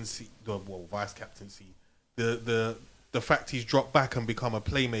captaincy, vice captaincy, the fact he's dropped back and become a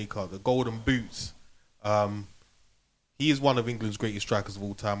playmaker, the golden boots. He is one of England's greatest strikers of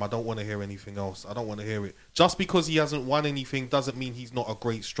all time. I don't want to hear anything else. I don't want to hear it. Just because he hasn't won anything doesn't mean he's not a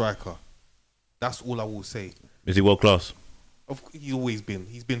great striker. That's all I will say. Is he world class? He's always been.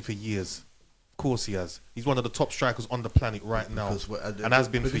 He's been for years. Of course he has. He's one of the top strikers on the planet right now. And has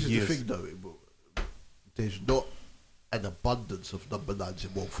been for years. The thing, though, there's not an abundance of number 9s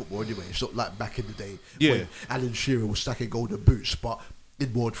in world football anyway. It's not like back in the day when Alan Shearer was stacking golden boots. But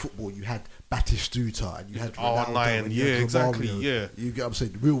in world football, you had Batistuta and you had Ronaldo. R9, and you had exactly, Romario. yeah. You get what I'm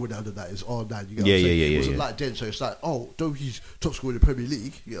saying? The real Ronaldo that is R9. You get what I'm Yeah, saying? yeah, It wasn't yeah. like then, so it's like, oh, though he's top scorer in the Premier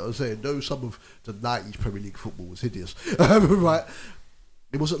League, you know what I'm saying? Though some of the 90s Premier League football was hideous, right?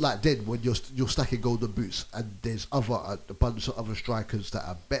 It wasn't like then when you're stacking golden boots and there's a bunch of other strikers that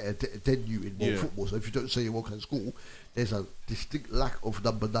are better than you in world football. So if you don't say you work at school, there's a distinct lack of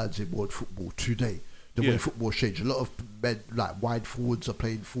number 9s in world football today. The way football's changed, a lot of men like wide forwards are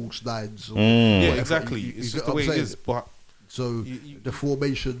playing false 9s. Or Yeah, exactly. It's get just the what way I'm it saying? is. But So the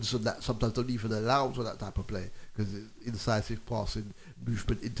formations and that sometimes don't even allow for that type of play because it's incisive passing,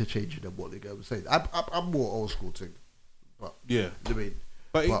 movement, interchanging, and what they're saying. I'm more old school thing, but yeah, you know what I mean.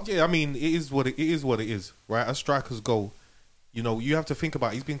 but I mean, it is what it is, right? As strikers go, you know, you have to think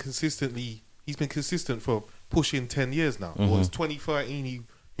about. He's been consistent for pushing 10 years now. Well, it's 2013.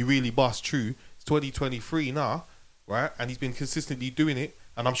 He really bust through. It's 2023 now, right? And he's been consistently doing it.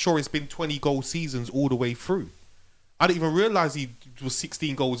 And I'm sure it's been 20 goal seasons all the way through. I didn't even realise he was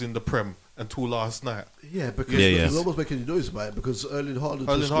 16 goals in the Prem until last night. Yeah, because Yeah. he's almost making noise about it because Erling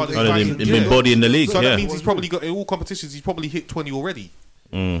Haaland been body in the league. So yeah. that means he's probably got in all competitions. He's probably hit 20 already.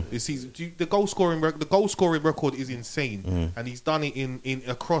 This season, the goal scoring record is insane, and he's done it in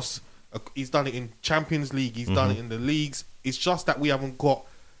across. He's done it in Champions League. He's done it in the leagues. It's just that we haven't got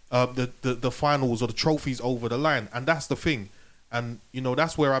the finals or the trophies over the line, and that's the thing. And you know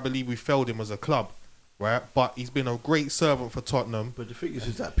that's where I believe we failed him as a club, right? But he's been a great servant for Tottenham. But the thing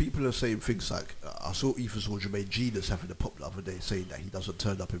is that people are saying things like I saw Jermaine Genius having a pop the other day saying that he doesn't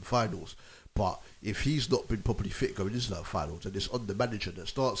turn up in finals. But if he's not been properly fit going into that finals, and it's on the manager that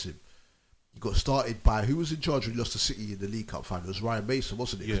starts him, he got started by who was in charge when he lost to City in the League Cup final? It was Ryan Mason,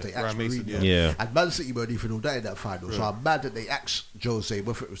 wasn't it? Yeah, They Ryan axed Mason, Mourinho. yeah. And Man City weren't even all that in that final. So I'm mad that they axed Jose.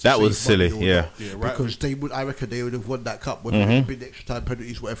 Whether it was That to was save money silly, or yeah. not, Yeah, right. because they would. I reckon they would have won that cup. Whether it had been extra time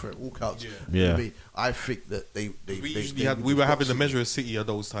penalties, whatever, it all counts. Yeah. You know what I Yeah. mean? I think that they We were having the measure of City at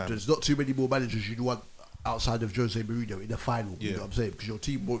those times. There's not too many more managers you'd want outside of Jose Mourinho in the final. You Yeah. know what I'm saying? Because your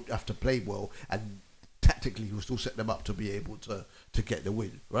team won't have to play well, and tactically he'll still set them up to be able to get the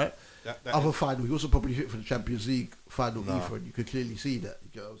win, right? That Other final, he wasn't probably fit for the Champions League final either, and you could clearly see that. You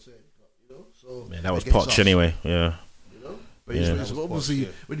get what I'm saying? You know, so Man, that was against Poch us, anyway. Yeah. You know, but Yeah. it's That was obviously Poch,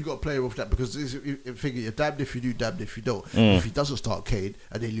 yeah. when you got a player of that, because figure you're damned if you do, damned if you don't. If he doesn't start Kane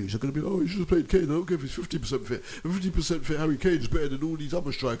and they lose, they're going to be, oh, he should have played Kane. I don't care if he's 50% fit. 50% fit, Harry Kane's better than all these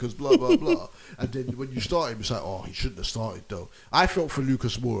other strikers. Blah blah blah. And then when you start him, it's like, oh, he shouldn't have started though. I felt for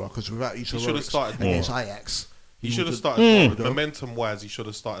Lucas Moura because without each should have started against Moura. Ajax. He should have would've- started more. Momentum-wise, he should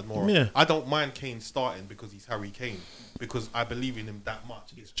have started more. Yeah. I don't mind Kane starting because he's Harry Kane, because I believe in him that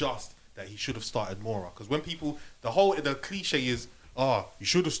much. It's just that he should have started more. Because when people, the cliche is, you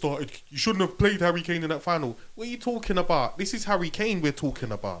should have started. You shouldn't have played Harry Kane in that final. What are you talking about? This is Harry Kane we're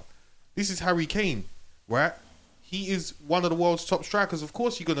talking about. This is Harry Kane, right? He is one of the world's top strikers. Of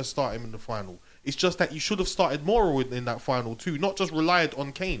course, you're gonna start him in the final. It's just that you should have started more in that final too, not just relied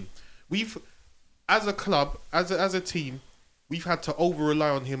on Kane. We've, as a club, as a team, we've had to over-rely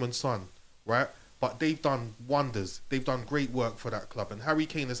on him and Son, right? But they've done wonders. They've done great work for that club. And Harry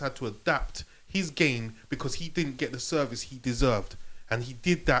Kane has had to adapt his game because he didn't get the service he deserved. And he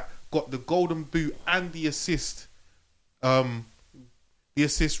did that, got the golden boot and the assist.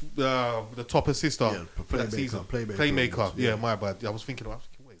 The top assister for that playmaker, season. playmaker, Yeah, my bad. I was thinking, where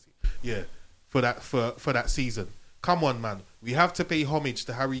is he? Yeah, for that season. Come on, man. We have to pay homage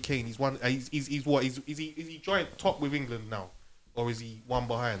to Harry Kane. He's one. He's what? Is he joint top with England now, or is he one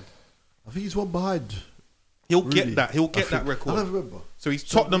behind? I think he's one behind. He'll Really? get that. He'll get I that think- record. I don't remember. So he's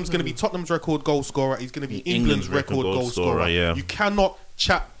Tottenham's going to be Tottenham's record goal scorer. He's going to be England's record goal scorer. Yeah. You cannot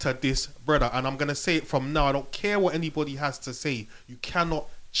chat to this brother, and I'm going to say it from now. I don't care what anybody has to say. You cannot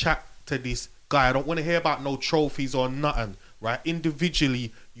chat to this guy. I don't want to hear about no trophies or nothing. Right?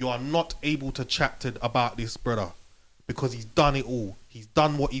 Individually, you are not able to chat about this brother because he's done it all. He's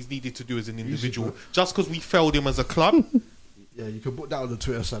done what he's needed to do as an individual. Just because we failed him as a club. Yeah, you can put that on the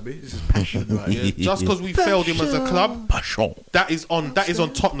Twitter, Sammy. This is passion, right? Yeah, just because we failed him as a club, Passion. that is on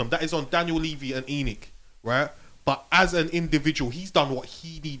Tottenham. That is on Daniel Levy and Enoch, right? But as an individual, he's done what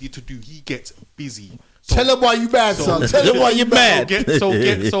he needed to do. He gets busy. So, Tell him why you mad, son. Tell him why you mad.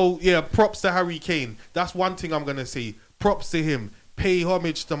 yeah, props to Harry Kane. That's one thing I'm gonna say. Props to him. Pay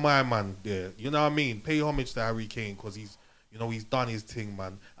homage to my man. Yeah, you know what I mean. Pay homage to Harry Kane because he's done his thing,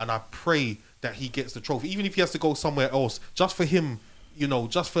 man. And I pray that he gets the trophy, even if he has to go somewhere else, just for him. You know,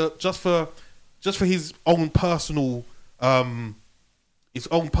 just for his own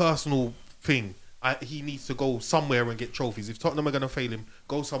personal thing. He needs to go somewhere and get trophies. If Tottenham are going to fail him,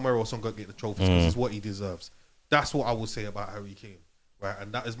 go somewhere else and go get the trophies because it's what he deserves. That's what I would say about Harry Kane, right?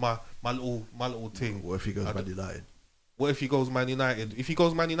 And that is my little thing. What if he goes Man United? What if he goes Man United? If he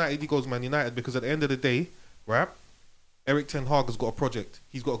goes Man United, he goes Man United, because at the end of the day, right? Eric Ten Hag has got a project.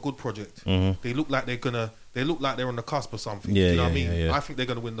 He's got a good project. They look like they're on the cusp of something. Yeah, you know what I yeah, mean? yeah. I think they're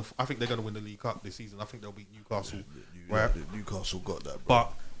gonna win the League Cup this season. I think they'll beat Newcastle. Right? Newcastle got that, bro.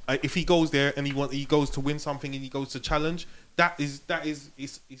 But if he goes there and he goes to win something and he goes to challenge, that is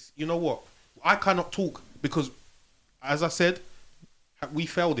you know what? I cannot talk because, as I said, we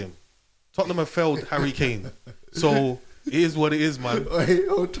failed him. Tottenham have failed Harry Kane. So it is what it is, man. Hey,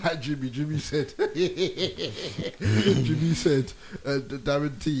 hold tight, Jimmy. Jimmy said,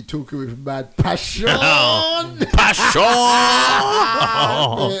 Darren T talking with mad passion. Passion!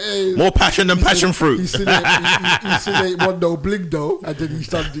 More passion than passion fruit. He still ain't won no bling though, and then he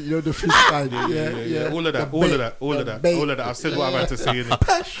started, the fist side. Yeah. All of that. I've said what I've had to say. I've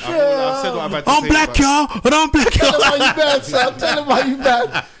said what I've had to say. I'm black, y'all. But I'm black, Tell y'all. him how you mad, Sam. Tell him how you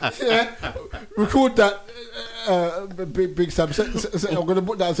mad. Yeah. Record that. Big Sam. I'm going to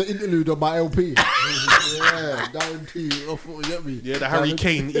put that as an interlude on my LP. Yeah, Darren T. You get me? Yeah, the Harry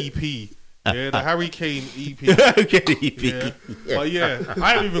Kane EP. Yeah, the Harry Kane EP. Yeah. But yeah,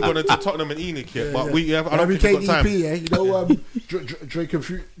 I haven't even gone into Tottenham and Enoch yet. But we have. I don't Harry think we've Kane got time. EP, yeah. You know, Drake and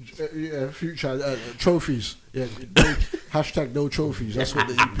Future trophies. Yeah. Hashtag no trophies. That's what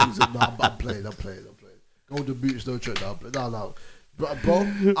the EP is. No, I'm playing. Golden Boots, no trophy. No. But, bro,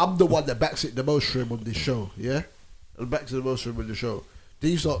 I'm the one that backs it the most for him on this show, yeah? And backs it the most for him on the show.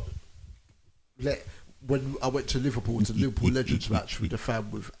 These are, when I went to Liverpool Legends match with the fam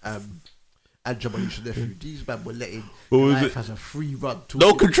with Anjamal's nephew, these men were letting life as a free run.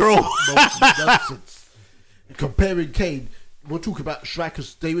 No control. Nonsense. Comparing Kane, we're talking about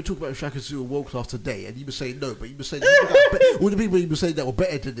strikers. They were talking about strikers who were world class today, and he was saying no, but he was saying all the people he was saying that were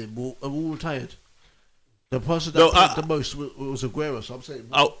better than him are all retired. The person that played the most was Aguero, so I'm saying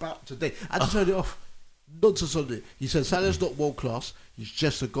about today. I just turned it off. Nonsense on it. He said Salah's not world class. He's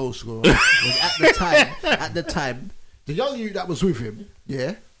just a goal scorer. at the time, the young you that was with him,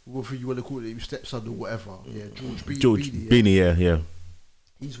 yeah, whatever you want to call it, his stepson or whatever, yeah, George Beanie, yeah.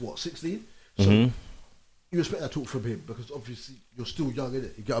 He's what, 16? So you expect that talk from him because obviously you're still young,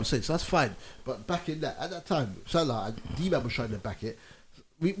 innit? You get what I'm saying? So that's fine. But back in that, at that time, Salah and D-Man was trying to back it.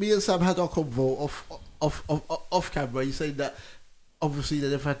 Me and Sam had our convo off camera. He's saying that obviously they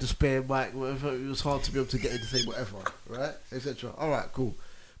never had to spare mic, whatever. It was hard to be able to get in to say whatever, right, etc. All right, cool.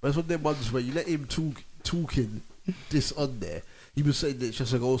 But it's one of them ones where you let him talking this on there. He was saying that it's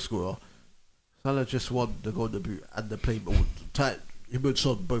just a goal scorer. Salah just won the Golden Boot and the playmaker. Him and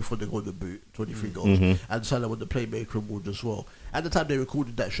Son both won the Golden Boot, 23 goals, and Salah won the playmaker award as well. At the time they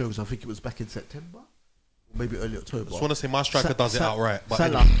recorded that show, so I think it was back in September. Maybe early October. I just want to say my striker does it outright. But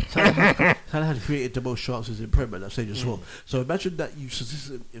Salah had created the most chances in Premier that stage as well. So imagine that you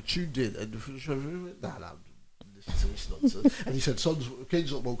tuned in and it's nonsense. And he said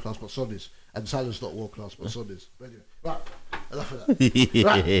Kane's not world class, but Son is, and Salah's not world class, but Son is. But anyway, right, enough of that.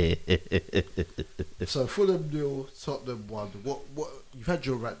 Right. So Fulham 0, Tottenham 1. What you've had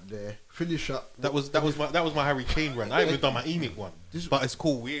your rant there. Finish up. That was my Harry Kane rant. I haven't even done my Enoch one, but it's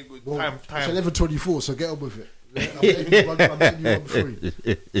cool. Time. It's 11:24, so get on with it. Yeah? I'm letting you run free.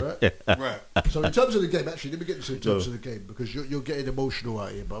 Right? So in terms of the game, actually, let me get into in terms of the game because you're getting emotional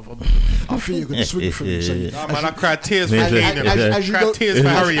out here, but I feel you're going to swing for me. So I cried tears for Harry.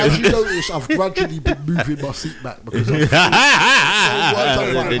 As you notice, I've gradually been moving my seat back because I'm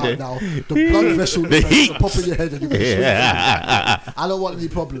right now. The blood vessel is popping your head and you're going to swing for me. I don't want any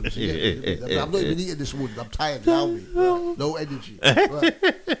problems. I'm not even eating this morning. I'm tired. Allow me. No energy. Right.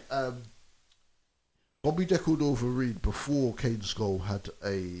 Bobby Deckled over Reed before Kane's goal had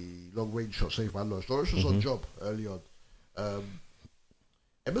a long range shot saved by Lodge. Norwich was on job early on.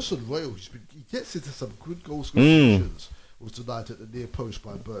 Emerson Royal, he gets into some good goal scoring positions. Was denied at the near post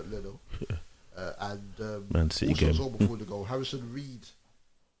by Bert Leno. And Man City also game. as well before the goal, Harrison Reed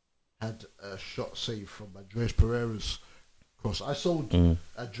had a shot saved from Andreas Pereira's cross. I sold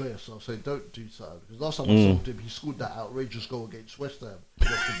Andreas, so I was saying don't do something. Because last time I sold him, he scored that outrageous goal against West Ham.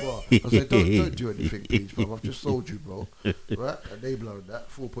 Off the bar. I said don't do anything, please, bro. I've just sold you, bro. Right? Enabler on that,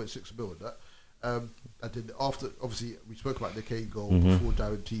 4.6 mil on that. And then after, obviously, we spoke about the Kane goal before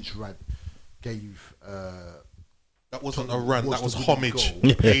Darren Teach ran, gave. That wasn't a rant. That was homage.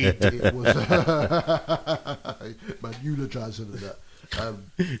 It was man eulogizing of that.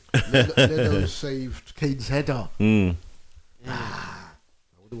 Leno saved Kane's header.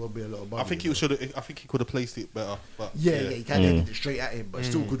 Won't be a lot of money, I think he could have placed it better. But yeah, he kind of hit it straight at him, but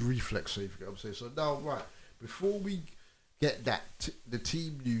still good reflex save. You know what I'm saying? So now, right before we get the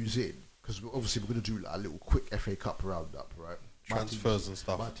team news in, because obviously we're going to do like a little quick FA Cup roundup, right? transfers and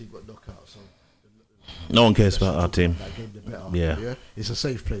stuff. My team got knocked out, so No one cares about our team. that game, the better. Yeah. It's a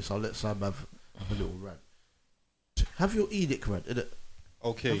safe place. I'll let Sam have a little rant. Have your Enoch rant, innit?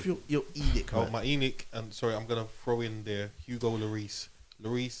 Okay. Have your Enoch rant. My Enoch, and sorry, I'm gonna throw in there Hugo Lloris.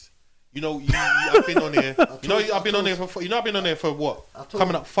 I've been on here. I've been on here for what?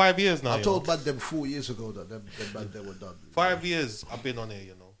 Coming up 5 years now. I told man them 4 years ago that them man they were done. 5 years I've been on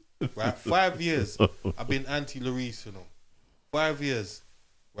here, right? 5 years I've been anti Lloris, 5 years,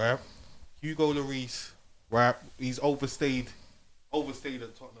 right? Hugo Lloris, right? He's overstayed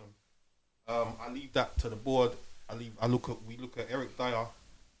at Tottenham. I leave that to the board. We look at Eric Dyer,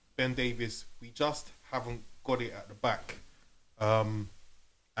 Ben Davies. We just haven't got it at the back, and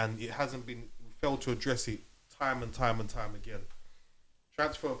it hasn't been. We failed to address it time and time again.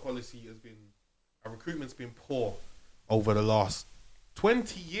 Transfer policy our recruitment's been poor over the last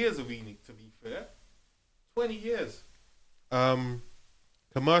 20 years of Enoch. To be fair, 20 years.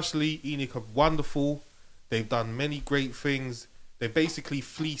 Commercially, Enoch are wonderful. They've done many great things. They basically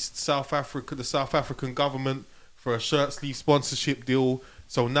fleeced the South African government for a shirt sleeve sponsorship deal.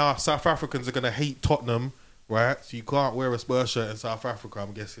 So now South Africans are going to hate Tottenham, right? So you can't wear a Spurs shirt in South Africa,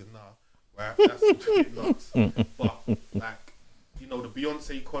 I'm guessing now, right? That's a bit nuts. But, the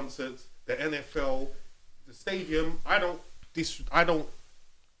Beyonce concerts, the NFL, the stadium, I don't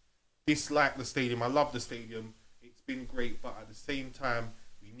dislike the stadium. I love the stadium. It's been great, but at the same time,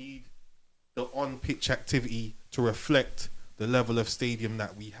 we need the on-pitch activity to reflect the level of stadium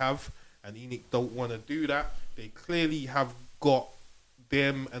that we have, and Enoch don't want to do that. They clearly have got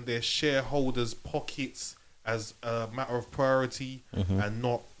them and their shareholders' pockets as a matter of priority, and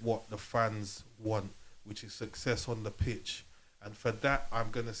not what the fans want, which is success on the pitch. And for that, I'm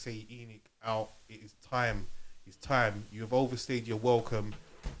going to say Enoch out. It is time. It's time. You've overstayed your welcome.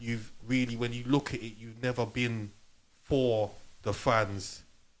 You've really, when you look at it, you've never been for the fans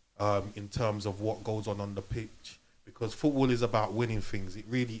in terms of what goes on the pitch. Because football is about winning things. It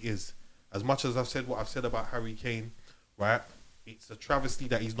really is. As much as I've said what I've said about Harry Kane, right? It's a travesty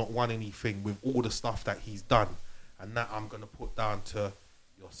that he's not won anything with all the stuff that he's done. And that I'm going to put down to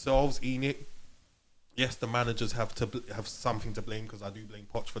yourselves, Enoch. Yes, the managers have something to blame, because I do blame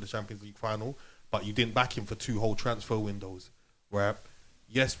Poch for the Champions League final. But you didn't back him for 2 whole transfer windows, right?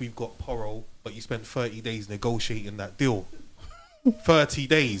 Yes, we've got Porro, but you spent 30 days negotiating that deal. 30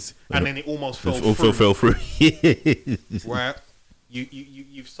 days, and then it almost fell through. Right?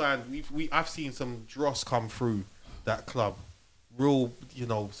 You've signed. I've seen some dross come through that club. Real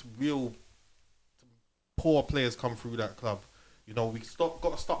poor players come through that club. We got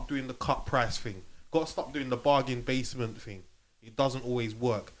to stop doing the cut price thing. Got to stop doing the bargain basement thing. It doesn't always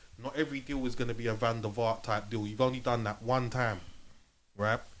work. Not every deal is going to be a Van der Vaart type deal. You've only done that one time,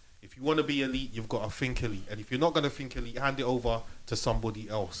 right? If you want to be elite, you've got to think elite. And if you're not going to think elite, hand it over to somebody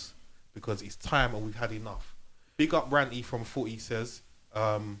else, because it's time and we've had enough. Big up Ranty from Footy says,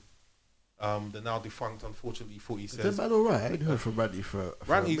 the now defunct, unfortunately, Footy says. Is that man alright? I ain't heard from Ranty for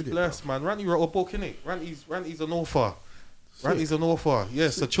Ranty's a minute, blessed, man. Ranty wrote a book, innit? Ranty's an author. Ranty's an author.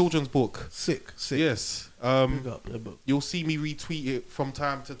 Yes, a children's book. Sick. Yes. Big up, You'll see me retweet it from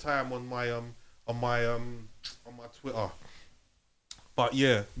time to time on my Twitter. But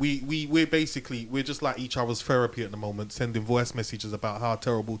yeah, we're just like each other's therapy at the moment, sending voice messages about how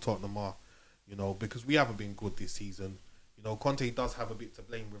terrible Tottenham are, because we haven't been good this season. Conte does have a bit to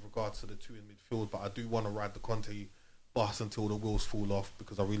blame with regards to the 2 in midfield, but I do want to ride the Conte bus until the wheels fall off,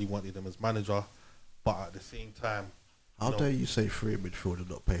 because I really wanted him as manager. But at the same time, how dare you say 3 in midfield and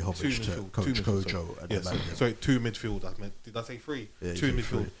not pay homage to Coach Kojo and the manager? Sorry, 2 in midfield. I meant, did I say 3? Yeah, 2 in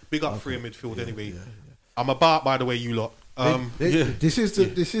midfield. 3. Big up 3 in midfield. Anyway, Yeah. I'm about, by the way, you lot. This is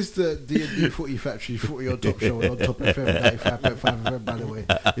the D&D Footy Factory Footy on Top show on Top FM 95.5 FM, by the way.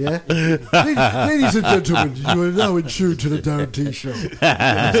 Yeah, ladies and gentlemen, you are now in tune to the Darren T show.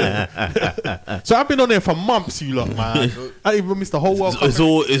 So I've been on there for months, you lot, man. I even missed the whole World Cup.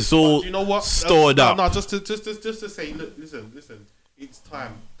 It's all you know what? stored up. No, just to say, look, listen. It's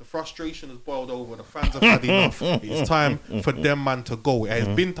time. The frustration has boiled over. The fans have had enough. It's time for them man to go. It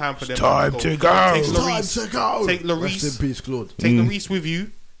has been time for them man to go. It's time to go. Take Lloris. Rest in peace, Claude. Take Lloris with you.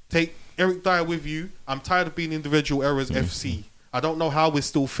 Take Eric Dyer with you. I'm tired of being individual errors FC. I don't know how we're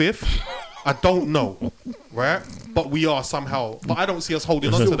still 5th. I don't know. Right? But we are somehow. But I don't see us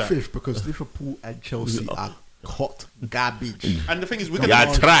holding on to that. 5th because Liverpool and Chelsea are hot garbage. And the thing is, we're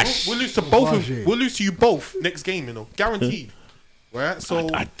gonna trash. We'll lose to both. We'll lose to you both next game. Guaranteed. Right, so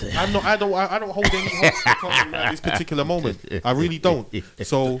I don't hold any hopes for Tottenham at this particular moment. I really don't.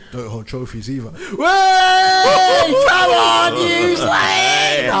 So don't hold trophies either. Way, come on, you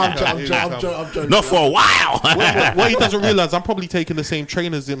slave! I'm joking. Not for a while. what he doesn't realize, I'm probably taking the same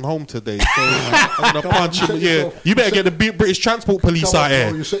trainers in home today. So I'm gonna punch him. Yeah, you better get the British Transport Police out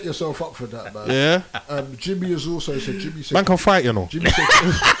here. You set yourself up for that, man. Yeah. Jimmy has also said. Man can fight, you know. Jimmy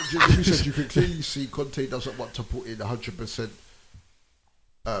said you can clearly see Conte doesn't want to put in 100%.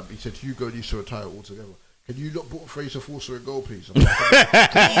 He said Hugo needs to retire altogether. Can you not put Fraser Forster in goal, please?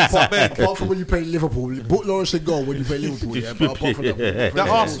 Apart from when you play Liverpool, put Lawrence in goal when you play Liverpool. Yeah, but apart from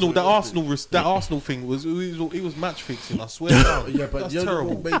that Arsenal thing was match fixing. I swear. Yeah, but that's you know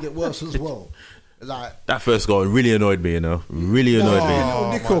terrible. what made it worse as well. Like that first goal really annoyed me, you know. Really annoyed me.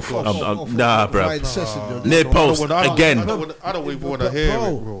 Nah, bro. Near post again. I don't even want to hear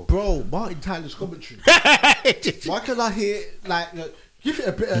it, bro. Martin Tyler's commentary. Why can I hear give it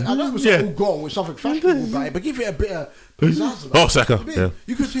a bit of, I know it was a goal with something fashionable about it, but give it a bit of pizzazz. Oh, Saka. Yeah.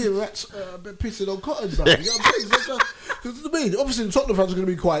 You could hear rats pissing on cotton, bro. You know what I'm saying? Because obviously the Tottenham fans are going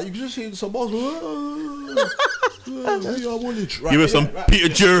to be quiet. You can just hear some balls. Give us some Peter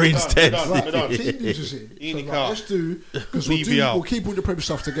Drury instead. Let's do, because we'll keep all the Premier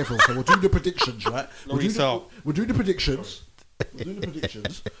stuff together. So we'll do the predictions, right? We'll do the predictions.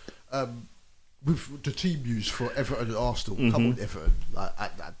 With the team news for Everton and Arsenal. Come on, Everton. I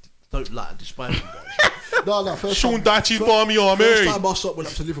don't like despise you guys. No. First time I went up to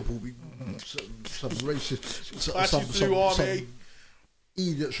Liverpool, some racist, some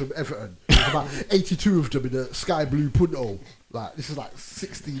idiots from Everton. There's about 82 of them in a sky blue punto. Like this is like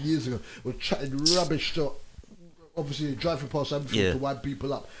 16 years ago. We're chatting rubbish to, obviously driving past Anfield to wind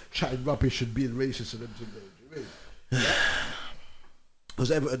people up, chatting rubbish and being racist and everything. Do you know what I mean? Because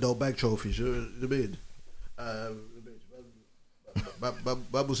Everton don't bag trophies, you know what I mean?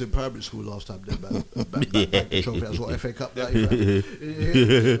 Man was in primary school last time. They trophy. That's what FA Cup. They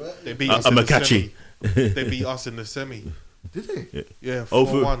beat us in the semi. They beat us in the semi. Did they? Yeah,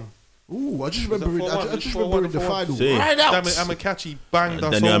 4-1. Ooh, I just remember in the final. Right out. Amakachi banged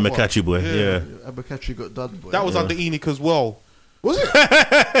us over. Amakachi boy. Yeah. Amakachi got done. Boy. That was under ENIC as well. Was it?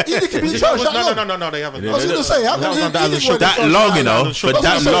 ENIC been in charge that long? No, they haven't. I was going to say, that long, you know, for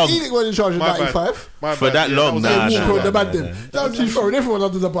that long. ENIC went in charge in 95. For that long, nah. That was you throwing everyone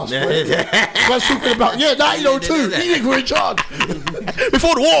under the bus. I was talking about, 1902, ENIC were in charge.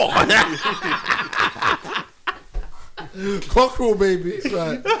 Before the war. Cockerel, baby.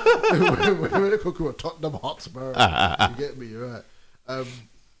 Right. When Cockerel, Tottenham Hotspur. You get me, right.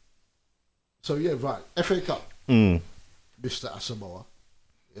 So, right. FA Cup. Mr. Asamoah,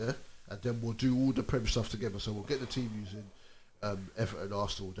 and then we'll do all the Premier stuff together. So we'll get the team using Everton and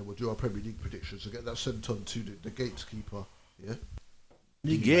Arsenal. Then we'll do our Premier League predictions. So get that sent on to the gatekeeper. Yeah,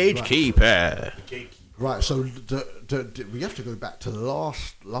 the gatekeeper. Right. So we have to go back to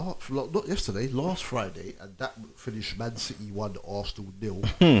not yesterday, last Friday, and that finished Man City 1, Arsenal 0.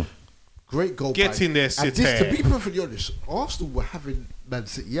 Great goal. Get in there, City. To be perfectly honest, Arsenal were having Man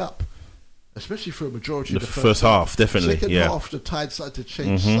City up. Especially for a majority of the first half, definitely. Second half, the tide started to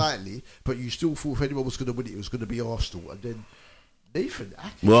change slightly, but you still thought if anyone was going to win it, it was going to be Arsenal. And then Nathan,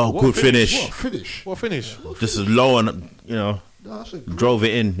 good finish. What finish? Just as low and drove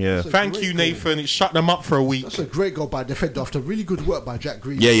it in. Yeah. Thank you, Nathan. It shut them up for a week. That's a great goal by defender after really good work by Jack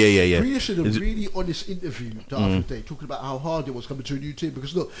Grealish. Yeah. Grealish did a really honest interview the other day, talking about how hard it was coming to a new team.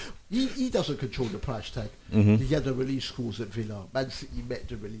 Because look, he doesn't control the price tag. He had the release clause at Villa. Man City met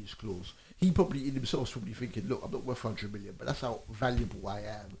the release clause. He probably in himself is probably thinking, look, I'm not worth 100 million, but that's how valuable I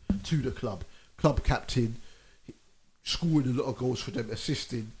am to the club. Club captain, scoring a lot of goals for them,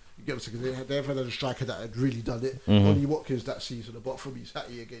 assisting. You get what I'm saying? They haven't had a striker that had really done it. Ollie Watkins that season, apart from his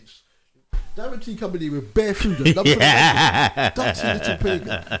hattie against Darren T coming in with bare food and dirty little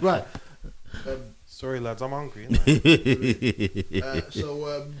pagan. Right. Sorry, lads, I'm hungry.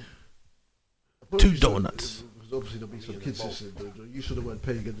 Two donuts. Obviously there'll be some consistency. The use of the word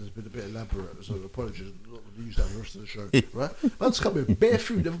pagan has been a bit elaborate, so apologies. I'm not going to use that for the rest of the show, right? Man's coming bare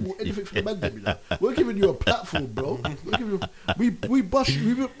food, never bought anything for the man, you know. We're giving you a platform, bro. We bust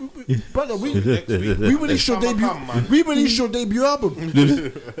you, brother. We released your debut. We released your debut album.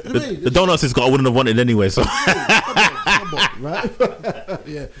 The donuts is got I wouldn't have wanted anyway. So come on, right?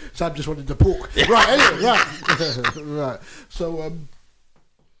 Yeah, Sam just wanted the pork. Right, anyway, right. So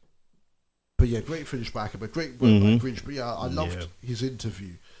but great finish back, but great work by Grinch. But I loved his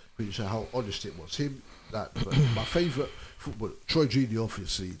interview, how honest it was. But my favourite footballer, Troy Deeney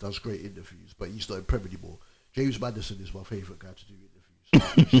obviously does great interviews, but he's not in Premier anymore. James Maddison is my favourite guy to do interviews.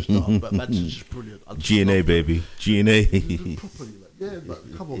 But Manson's just brilliant. GNA, baby. GNA. Properly, like, yeah,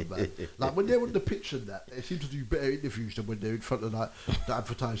 but come on, man. Like when they're on the pitch and that, they seem to do better interviews than when they're in front of like the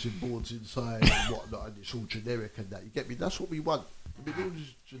advertising boards inside and whatnot, and it's all generic and that. You get me? That's what we want. I mean, all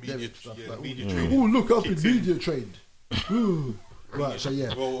this generic stuff. yeah, like, media oh, training look, I've kicks been in. media trained. Ooh. Right, so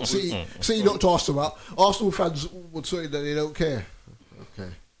yeah. Well, See, not to Arsenal out. Arsenal fans would say that they don't care. Okay,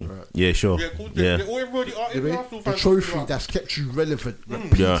 right. Yeah, sure. Yeah, cool. Yeah. Everybody, I mean, Arsenal the fans trophy talk about- that's kept you relevant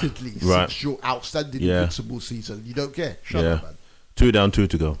repeatedly Right. since your outstanding Yeah. invincible season. You don't care. Shut Yeah. up, man. 2 down, 2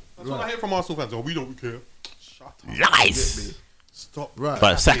 to go. That's what I hear from Arsenal fans. Oh, we don't care. Shut up. Nice. Stop. Right.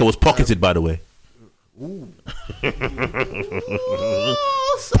 But Saka was pocketed, by the way. Ooh.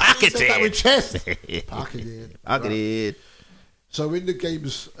 Pocketed. Said that with chest. Pocketed. Pocketed. So in the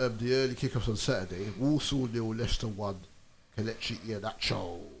games, the early kickoffs on Saturday, Walsall 0, Leicester 1, Kelechi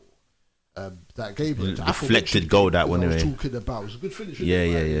Iheanacho. That game, Deflected goal, that one, I was anyway. talking about. It was a good finish. Yeah.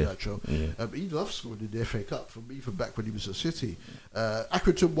 He loved scoring in the FA Cup from even back when he was at City.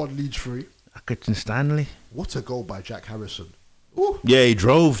 Accrington 1, Leeds 3. Accrington Stanley. What a goal by Jack Harrison. Ooh. Yeah, he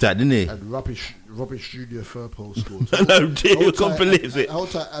drove that, didn't he? And Rubbish Junior Furpole scored. No, dude, I can't believe it.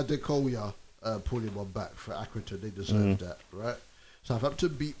 Alta Adekoya pulling one back for Accrington. They deserved that, right? Southampton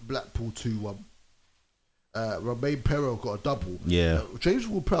beat Blackpool 2-1. Romain Perrault got a double. Yeah. James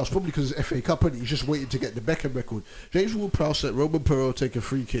Ward-Prowse, probably because it's FA Cup, and he's just waiting to get the Beckham record. James Ward-Prowse let Romain Perrault take a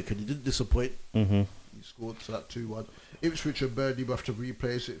free kick, and he didn't disappoint. Mm-hmm. He scored, so that 2-1. Ipswich and Burnley will have to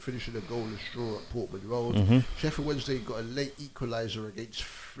replace it, finishing a goalless draw at Portman Road. Mm-hmm. Sheffield Wednesday got a late equaliser against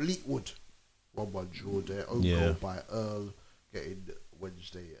Fleetwood. 1-1 draw there. Own Yeah. goal by Earl, getting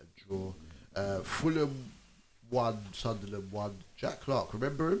Wednesday a draw. Fulham 1, Sunderland 1. Jack Clark,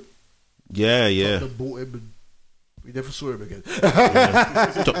 remember him? Yeah. Tottenham bought him and we never saw him again.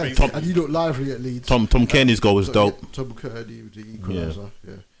 Tom And he looked lively at Leeds. Tom Kearney's goal was dope. Tom Kearney with the equaliser.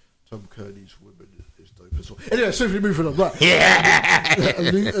 Yeah. Tom Kearney's woman is dope as well. Anyway, swiftly moving on. Right.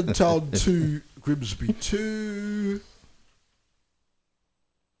 Luton Town 2, Grimsby 2.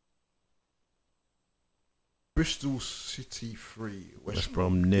 Bristol City 3, West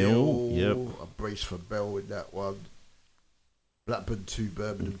Brom 0. Yep. A brace for Bell in that one. Blackburn 2,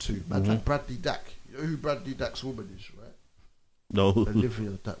 Birmingham 2. Man, like Bradley Dack. You know who Bradley Dack's woman is, right? No.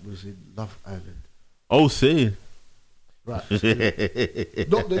 Olivia, that was in Love Island. Oh, see. Right. So,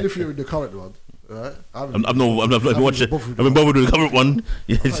 not the Olivia in the current one, right? I'm not watching. I've been bothered with the current one. I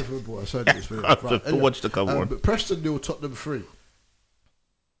Yes. can't remember what I said. It's been- I've right, anyway. watched the cover one. But Preston 0, Tottenham 3.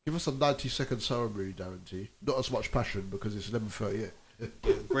 Give us a 90-second ceremony, Darren. Not as much passion because it's 11:38.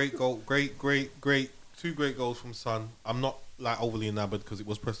 Great goal. Great. 2 great goals from Son. I'm not like overly enamored because it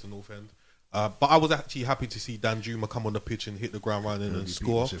was Preston North End. But I was actually happy to see Dan Juma come on the pitch and hit the ground running and Only beat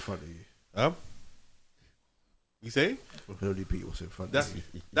score. what's in front of you. You say? Only beat what's in front That's, of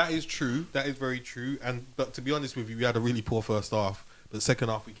you. that is true. That is very true. But to be honest with you, we had a really poor first half. But the second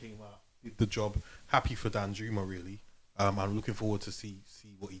half we came out, did the job. Happy for Dan Juma, really. I'm looking forward to see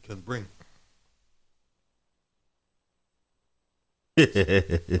what he can bring.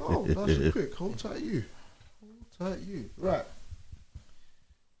 Oh, nice and quick. Hold tight, you. Right.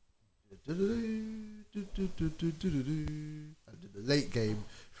 And in the late game,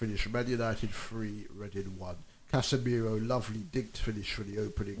 finished Man United 3, Reading 1. Casemiro, lovely dinked finish for the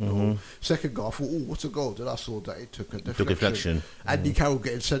opening goal. Second goal, I thought, oh, what a goal. Then I saw that it took a deflection. Andy Carroll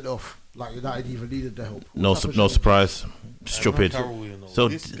getting sent off. Like United even needed the help. No surprise. Stupid. Carroll, you know. So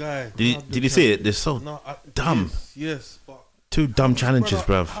This guy. did you see it? They're so No, dumb. Yes, but 2 dumb challenges,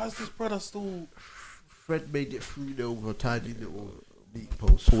 bruv. how's this brother still? Fred made it through the tiny little neat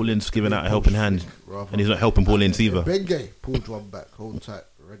post. Paulin's giving out a helping hand, Rather. and he's not helping Paulin's either. Benge pulled one back. Hold tight.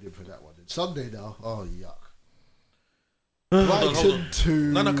 Ready for that one. And Sunday now. Oh, yuck. Hold Brighton on. 2.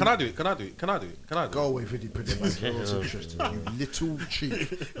 No, can I do it? Go away, Vinny Pinner, man. You're interesting. You little cheat.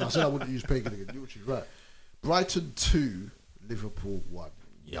 I said I wouldn't use pagan again. You cheat. Right. Brighton 2, Liverpool 1.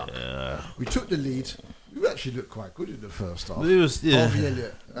 Yeah. We took the lead. We actually looked quite good in the first half. It was, yeah. Harvey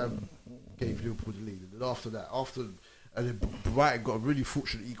Elliott gave Liverpool the lead. And then after that, and then Brighton got a really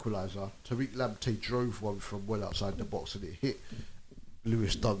fortunate equaliser. Tariq Lamptey drove one from well outside the box and it hit.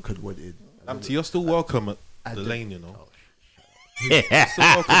 Lewis Duncan went in. Lamptey, you're still welcome at and the then- lane, you know. Oh, You're still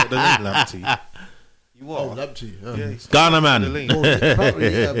welcome at the lane, Lamptey. You Oh, are. Lamptey. Yeah, he's still Ghana welcome at the man. lane.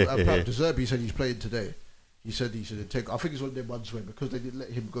 Well, apparently, De Zerbi said he's playing today. He said take. I think it's one of them ones where because they didn't let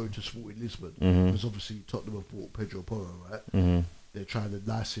him go to Sporting Lisbon, because obviously Tottenham have bought Pedro Porro, right? They're trying to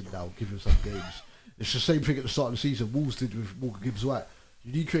nice him now, give him some games. It's the same thing at the start of the season. Wolves did with Morgan Gibbs-White.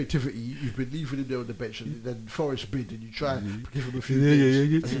 You need creativity. You've been leaving him there on the bench, and then Forrest bid, and you try and give him a few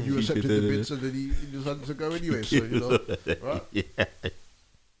bids, and then you accepted the bids, and then he decided to go anyway. So you know, right?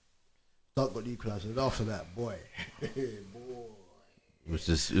 Dunk got the equaliser, and after that, boy. It was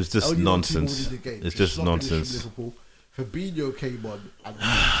just Only one team nonsense. winning the game, It's just sloppiness from nonsense. Liverpool. Fabinho came on, and the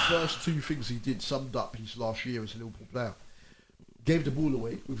first two things he did summed up his last year as a Liverpool player. Gave the ball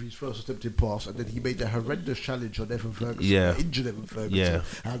away with his first attempted pass, and then he made a horrendous challenge on Evan Ferguson. Yeah. Injured Evan Ferguson. Yeah.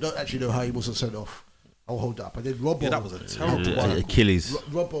 And I don't actually know how he wasn't sent off. I'll hold up. And then Robbo. Yeah, that was a terrible had one. Achilles.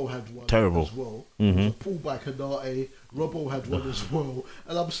 Robbo had one Terrible. as well. A pull by Kanate. Robbo had one as well.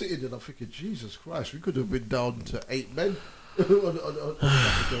 And I'm sitting there and I'm thinking, Jesus Christ, we could have been down to 8 men on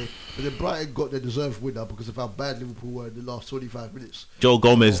Saturday. And then Brighton got their deserved winner because of how bad Liverpool were in the last 25 minutes. Joe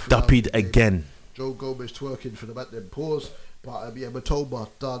Gomez Half an hour duppied of the game. again. Joe Gomez twerking for them at them pause. But yeah, Matoma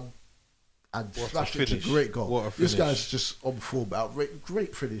done and What a slashed it to a finish. great goal. What a This finish. guy's just on form,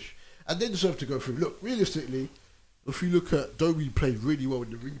 great finish. And they deserve to go through. Look, realistically, if you look at, though we played really well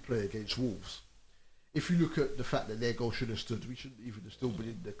in the replay against Wolves, if you look at the fact that their goal should have stood, we shouldn't even have still been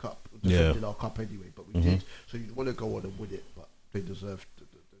in the cup, defending our cup anyway, but we did. So you'd want to go on and win it, but they deserve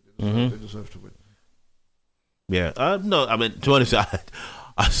to win. Yeah, no, I mean, to be honest,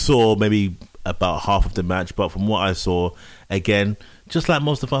 I saw maybe about half of the match, but from what I saw, again, just like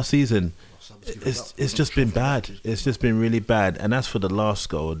most of our season, it's just been bad. It's just been really bad. And as for the last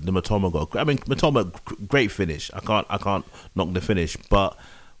goal, the Matoma goal, I mean, Matoma, great finish. I can't knock the finish, but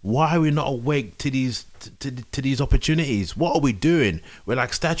why are we not awake to these to these opportunities? What are we doing? We're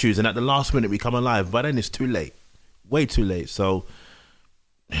like statues, and at the last minute we come alive, but then it's too late, way too late. So,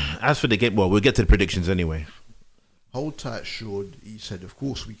 as for the game, well, we'll get to the predictions anyway. Hold tight, Sean. He said, of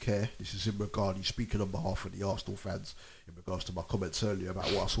course we care. This is in regard, he's speaking on behalf of the Arsenal fans in regards to my comments earlier about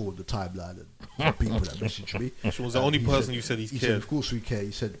what I saw on the timeline and some people that messaged me. Sean's the only person who said he's he cared. said, of course we care.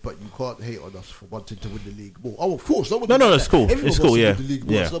 He said, but you can't hate on us for wanting to win the league more. Oh, of course. No, it's cool. Everyone It's wants cool, to yeah. win the league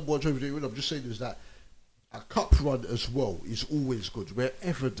more. Yeah. It's number one trophy to win. I'm just saying is that a cup run as well is always good,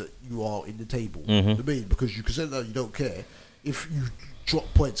 wherever that you are in the table. You know what I mean? Because you can say that you don't care. If you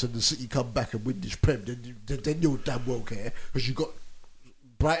drop points and the City come back and win this Prem, then you'll damn well care, because you got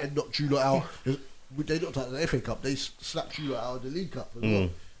Brighton knocked you lot out. They knocked out the FA Cup. They slapped you lot out of the League Cup as well.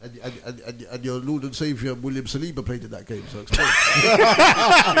 And your Lord and Saviour William Saliba played in that game. So explain.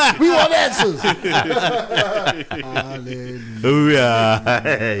 We want answers. Hallelujah. Oh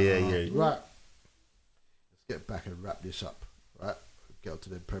yeah. Right. Let's get back and wrap this up. Right. Get on to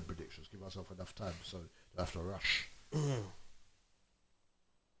them Prem predictions. Give myself enough time so I have to rush.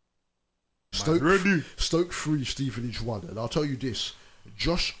 Stoke 3, Stevenage 1. And I'll tell you this,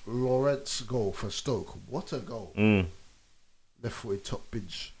 Josh Lawrence's goal for Stoke, what a goal. Left footed top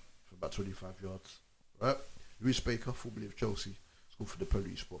bench for about 25 yards. Right? Lewis Baker, formerly of Chelsea, scored for the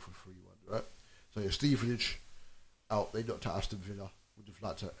penalty spot for 3-1. Right? So yeah, Stevenage out. They knocked out Aston Villa. Would have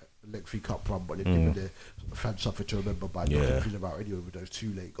liked a lengthy cup run, but they've given their fans something to remember by knocking Villa out anyway with those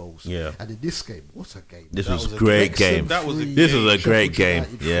 2 late goals. Yeah. And in this game, what a game. This That was was a a great Wrexham, game. that was a This was a Sheffield great game.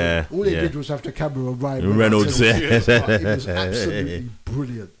 United Yeah. All they yeah. did was have to camera on Ryan Reynolds, It yeah. was absolutely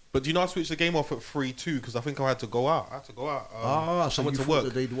brilliant. But do you know I switched the game off at 3-2 because I think I had to go out. So I went you to thought work.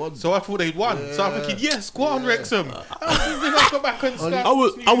 that they'd won. So I thought they'd won. So I'm thinking, yes, go on, Wrexham. Then I go back and start.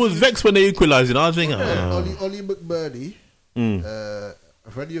 I was vexed when they equalised, and I was thinking, Ollie McBurney,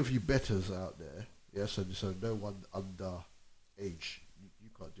 for any of you betters out there, yes, and so no one under age, you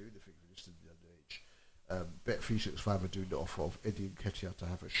can't do anything for this to the underage. Bet365 are doing it off of Eddie Nketiah to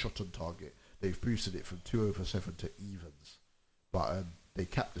have a shot on target. They've boosted it from 2/7 to evens, but they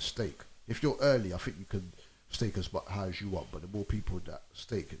cap the stake. If you're early, I think you can stake as much high as you want, but the more people that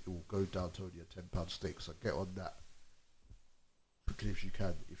stake, it will go down to only a £10 stake. So get on that quickly if you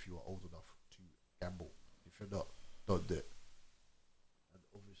can, if you are old enough to gamble. If you're not, don't do it. And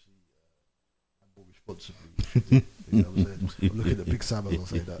obviously, gamble responsibly. You know what I'm saying? I'm looking at Big Sam as I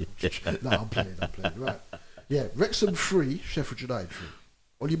say that. No, I'm playing. Right. Yeah, Wrexham 3, Sheffield United 3.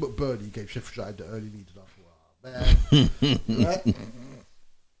 Ollie McBurney gave Sheffield United the early lead, and I thought, man. Right?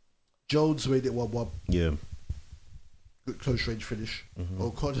 Jones made it 1-1. yeah. Good close range finish.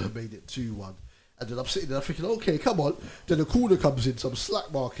 O'Connor made it 2-1. And then I'm sitting there thinking, okay, come on. Then the corner comes in, some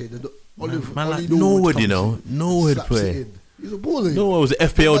slack marking, and Ollie like Norwood, you know, comes in, Norwood slaps play. it in. He's a baller. No, it was the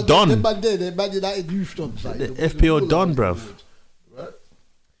FPL Don. The man there, the Man United youth dons. Like, The he's a FPL baller, Don, Ollie bruv. Norwood. Right?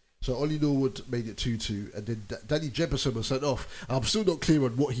 So Ollie Norwood made it 2-2, and then Danny Jefferson was sent off. I'm still not clear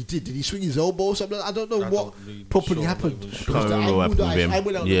on what he did. Did he swing his elbow or something? I don't know what properly happened. I can't remember what happened with him. I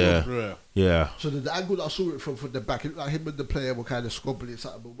went out the door. Yeah. So the angle that I saw it from the back, it looked like him and the player were kind of squabbling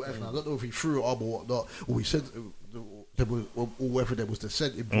something or whatever. I don't know if he threw it up or whatnot, or he said there was, or whether there was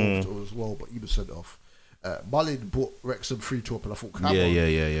dissent involved as well, but he was sent off. Mullin brought Wrexham 3-2 up, and I thought, come on.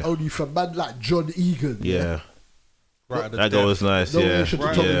 Yeah. Only for a man like John Egan. Yeah. Right at the That goal death. was nice, No yeah. relation to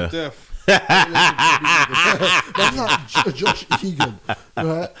Right Tommy. at the death. That's like Josh Egan,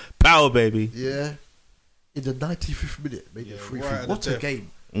 right? Power, baby. Yeah. In the 95th minute, made it 3-3. right at What the a death. game.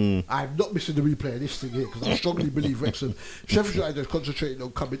 I'm not missing the replay of this thing here because I strongly believe Wrexham, Sheffield United is concentrating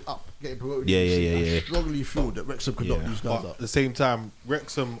on coming up, getting promoted. I strongly feel that Wrexham could knock these guys But up. at the same time,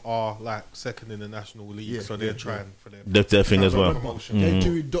 Wrexham are like second in the National League, so they're trying for their Their thing as well. promotion. They're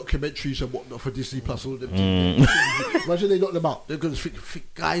doing documentaries and whatnot for Disney Plus. All them things. Imagine they knock them out. They're going to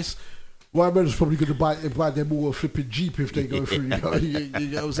think guys. Wyman's probably going to buy them all a flipping Jeep if they go through. You know what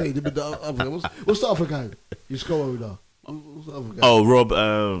I'm saying? What's the other guy? His co-owner. What's the other guy? Oh, Rob.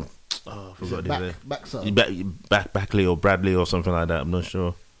 I forgot his name. Backley or Bradley or something like that. I'm not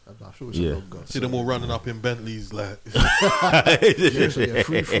sure. I'm sure it's a long guy. See them all running up in Bentleys like. So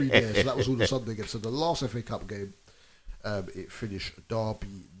 3-3 there. So that was all the Sunday games. So the last FA Cup game, it finished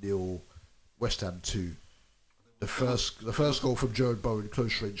Derby 0, West Ham 2. The first goal from Jared Bowen,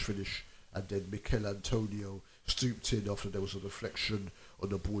 close range finish, and then Mikel Antonio stooped in after there was a deflection on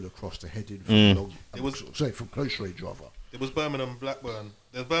the ball across the heading from from close range rather. It was Birmingham, Blackburn.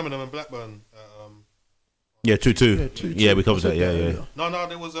 There's Birmingham and Blackburn. 2-2. Yeah, we covered that. Yeah. No,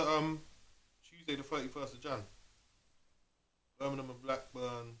 there was a Tuesday the 31st of Jan. Birmingham and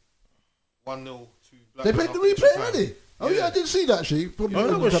Blackburn 1-0 to Blackburn. They played the replay already. Oh yeah, I didn't see that actually.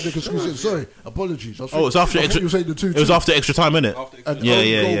 Probably Sorry, apologies. It's after I thought extra. you were saying the 2-2. It was after extra time, innit? An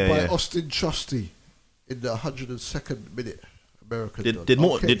own goal by Austin Trusty in the 102nd minute. American. Did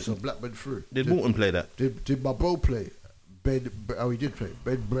Morton so Blackburn through? Did Morton play that? Did my bro play? He did play.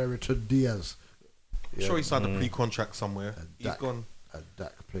 Ben Brereton Diaz. I'm sure he signed a pre-contract somewhere. He's gone. And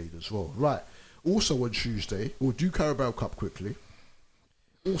Dak played as well. Right. Also on Tuesday, we'll do Carabao Cup quickly.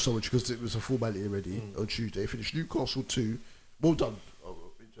 Also, because it was a formality already on Tuesday, finished Newcastle 2. Well done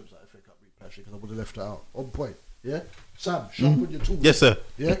in terms of that FA Cup replay, because I would have left it out. On point. Yeah? Sam, sharpen your tools. Yes, sir.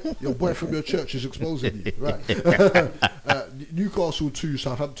 Yeah? Your boy from your church is exposing you. Right. Newcastle 2,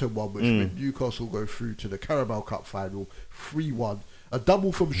 Southampton 1, which meant Newcastle go through to the Carabao Cup final 3-1. A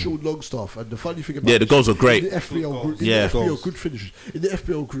double from Sean Longstaff, and the funny thing about the goals are great. In the FPL group, good finishes. In the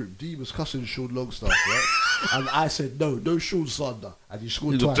FPL group, D was cussing Sean Longstaff, right? And I said no Sean slander, and he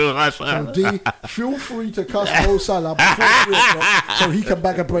scored twice. So D, feel free to cuss Mo Salah before 3 o'clock, so he can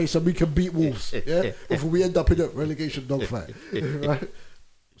bag a brace and we can beat Wolves. Yeah, before we end up in a relegation dogfight, right?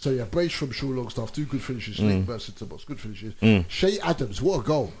 So yeah, brace from Sean Longstaff, 2 good finishes. Late burst into box, good finishes. Shea Adams, what a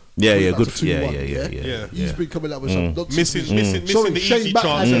goal! Yeah, good. Yeah. He's been coming up with some missing the easy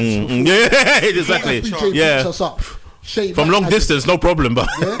chance. Exactly. Picks us up. From long distance, no problem, but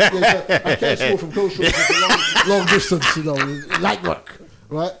I can't score from close range, long distance, light work,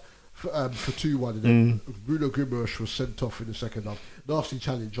 right? For 2-1, and then Bruno Guimaraes was sent off in the second half. Nasty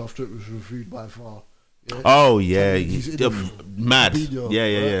challenge after it was reviewed by VAR. Yeah? Oh yeah, mad. Fabinho,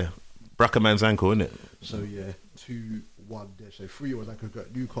 Yeah. Brackerman's ankle, isn't it? So yeah, 2-1 there. So 3-1 that could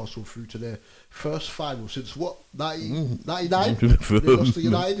get Newcastle through to their first final since what? 99? They lost to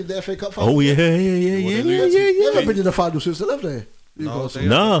United in the FA Cup final. Oh yeah. They haven't been in the final since then, have they? No.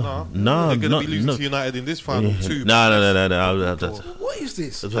 They're going to be losing to United in this final too. No. What is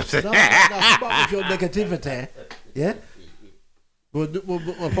this? No, with your negativity. Yeah? Well,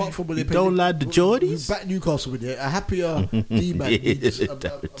 apart from when they don't like the Geordies? Back Newcastle with it. A happier D-man needs a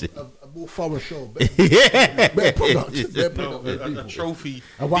more thorough show. Better product. A trophy.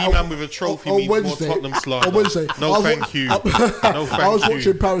 D-man with a trophy means Wednesday, more Tottenham slander. On Wednesday. No, thank you. I was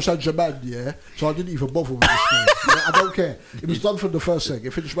watching Paris Saint-Germain, so I didn't even bother with this game. I don't care. It was done from the first leg.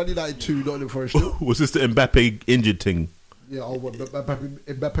 It finished Man United 2, Nottingham Forest 2. Was this the Mbappe injured thing? Yeah,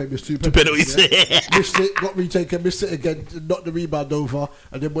 Mbappe missed 2 penalties. Yeah. Missed it, got retaken, missed it again, knocked the rebound over,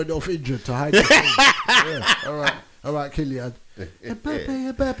 and then went off injured to hide the game. All right, Kylian.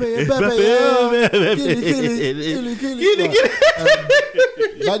 Mbappe. Kill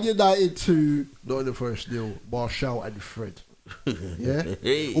it. Man United 2, Nottingham Forest 0, Martial and Fred. Yeah?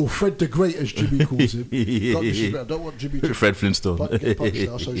 Or Fred the Great, as Jimmy calls him. I don't want Jimmy to Fred Flintstone. Get punched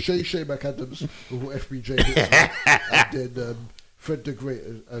now. So Shea McAdams with FBJ hits, and then Fred the Great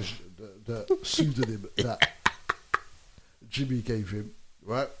as the pseudonym that Jimmy gave him,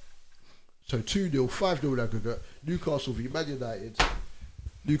 right? So 2-0, 5-0 aggregate. Newcastle v Man United.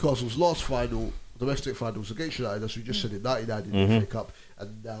 Newcastle's last final, domestic finals against United, as we just said, in 99 in the FA Cup,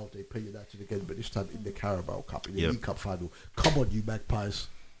 and now they play United again, but this time in the Carabao Cup, in the League Cup final. Come on, you Magpies.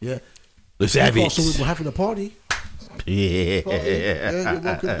 Yeah. Let's have it. Newcastle, we're having a party. Yeah. You're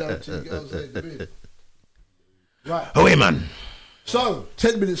welcome down to you girls in the mid. Right. Oh, man. So,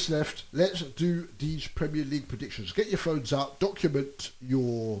 10 minutes left. Let's do these Premier League predictions. Get your phones out, document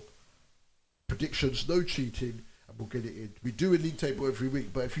your predictions, no cheating, and we'll get it in. We do a league table every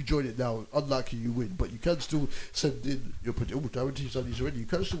week, but if you join it now, unlikely you win. But you can still send in your prediction. Oh, Darren T's done these already. You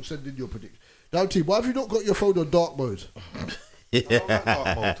can still send in your prediction. Darren T, why have you not got your phone on dark mode? I don't like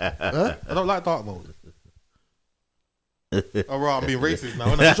dark mode. Huh? I don't like dark mode. Oh, right, I'm being racist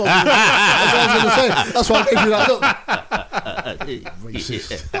now, innit? That's what I was going to say. That's why I gave you that look.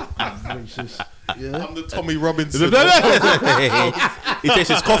 Racist. Racist. Yeah. I'm the Tommy Robinson. He takes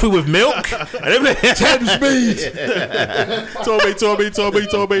his coffee with milk. Thames Mead.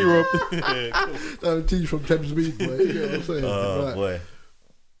 Tommy, Rob. Darren T's from Thames Mead, boy. You know what I'm saying? Oh, right. boy.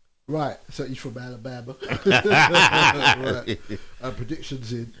 Right, so he's from Alabama. Right.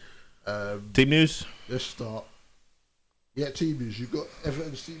 Predictions in. Team news? Let's start. Yeah, team news. You got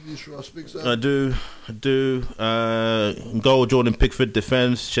Everton's team news for us, Big Sam? I do. Goal, Jordan Pickford.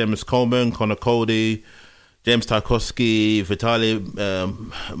 Defence, Seamus Coleman, Connor Cody, James Tarkowski, Vitaly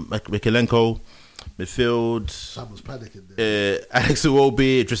Mikalenko. Midfield, Sam was panicking there. Alex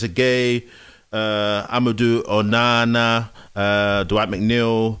Iwobi, Idrissa Gueye, Amadou Onana, Dwight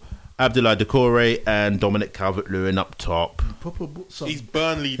McNeil, Abdullah Decore, and Dominic Calvert-Lewin up top. Proper book some. He's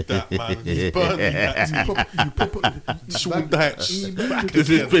Burnley that, man. He's Burnley that. Sean Dyche. This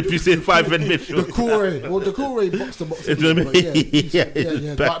is 5 in midfield. Decore box to box. Yeah,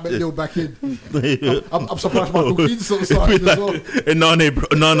 Dwight McNeil back in. I'm surprised Michael Keane's not starting as well.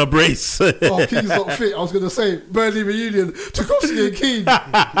 Nana Brace. Oh, Keane's not fit. I was going to say Burnley reunion. Tarkowski and Keane.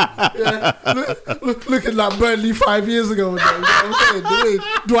 Yeah, looking like Burnley 5 years ago. You know what I'm saying? The way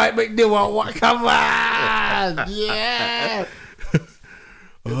Dwight McNeil, what? Come on, yeah.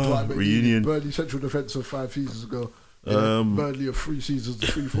 Dwight McNeil, reunion. Burnley central defence of 5 seasons ago. Burnley of 3 seasons,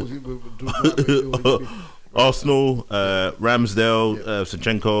 3-4 seasons. Arsenal, Ramsdale,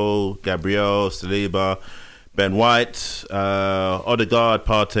 Zinchenko, Gabriel, Saliba, Ben White, Odegaard,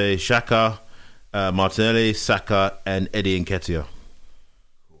 Partey, Xhaka, Martinelli, Saka, and Eddie Nketiah.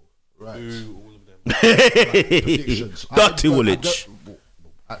 Right. All of them. Predictions. Dirty Woolwich.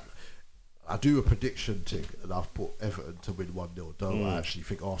 I do a prediction thing, and I've put Everton to win 1-0. Don't I actually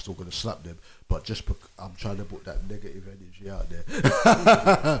think Arsenal going to slap them, but just I'm trying to put that negative energy out there.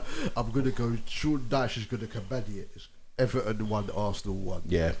 I'm going to go. Sean Dyche is going to command it. It's Everton 1, Arsenal 1.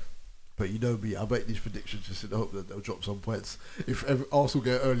 Yeah. But you know me, I make these predictions just in the hope that they'll drop some points. If Arsenal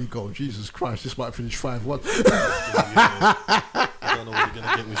get an early goal, Jesus Christ, this might finish 5-1. I don't know what you're going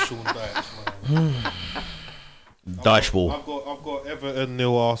to get with Sean Dyche, man. Dyche ball. I've got Everton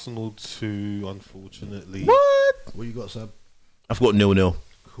 0, Arsenal 2, unfortunately. What? What you got, Sam? I've got 0-0.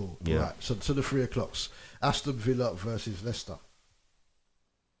 Cool. Yeah. Right. So to the 3 o'clocks. Aston Villa versus Leicester.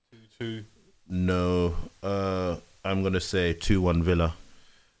 2-2. No. I'm going to say 2-1 Villa.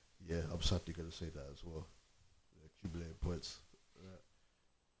 Yeah, I'm sadly going to say that as well. Accumulating points.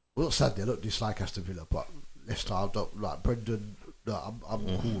 Well, not sadly, I don't dislike Aston Villa, but Leicester, I don't like Brendan. No, I'm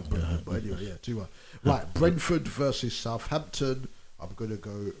cool with Brendan, but anyway, yeah, 2-1. Right, Brentford versus Southampton. I'm going to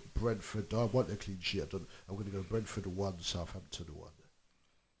go Brentford. I want a clean sheet. I'm going to go Brentford 1, Southampton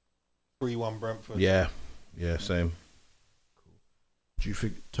 1. 3-1 Brentford. Yeah, same. Do you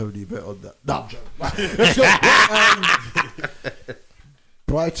think Tony bet on that? No, I'm joking. Right, let's go.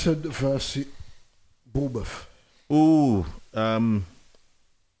 Brighton versus Bournemouth. Ooh,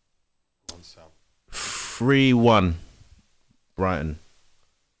 3-1 Brighton.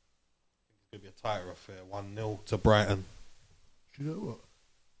 It's going to be a tighter affair. 1-0 to Brighton. Do you know what?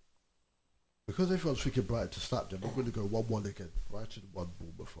 Because everyone's thinking Brighton to slap them, I'm going to go 1-1 again. Brighton 1,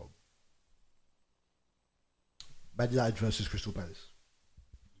 Bournemouth 1. Man United versus Crystal Palace.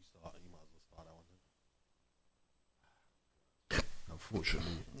 You might as well start that one.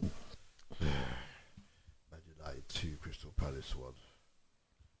 Unfortunately, Man United 2, Crystal Palace 1.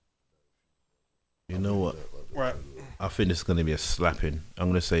 You know what? Right. I think this is going to be a slapping. I'm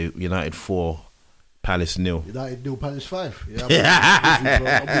going to say United 4, Palace 0. United 0, Palace 5. Yeah, I'm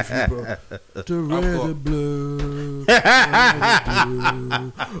with you, bro. The red and blue.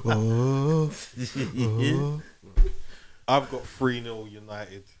 I've got 3-0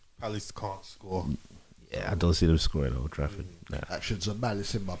 United. Palace can't score. Yeah, I don't see them scoring at Old Trafford. Nah. Actions of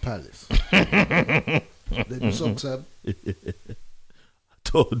malice in my palace. Name the song, Sam.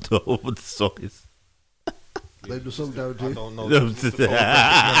 Don't know what the song is. Name the song, Darren T. I don't know.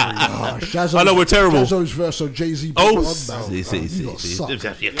 I know we're terrible. Jazzo's verse on Jay-Z.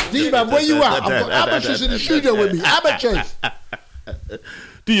 D-Man, where you at? I've got amateurs in the studio with me. Amateurs.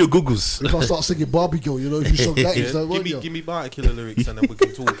 Do your Googles. If I start singing Barbie Girl, you know whose song that is. Give me Barty Killer lyrics and then we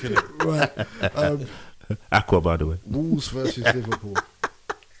can talk, innit? Right. Aqua, by the way. Wolves versus Liverpool.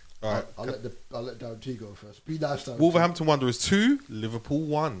 All right. I'll let Darren T go first. Be nice, Darren. Wolverhampton Wanderers 2, Liverpool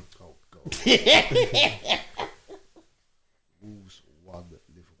 1. Oh, God.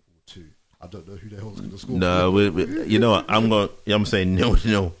 don't know who the hell's going to score. No, you know what? I'm saying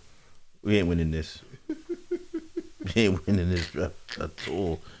no. We ain't winning this. We ain't winning this draft at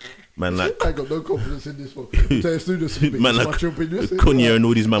all. Man, like I got no confidence in this one. Man, like Cunha and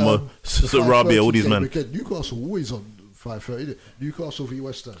all these man, Sarabia, all these man. Again, Newcastle always on 5:30. Newcastle v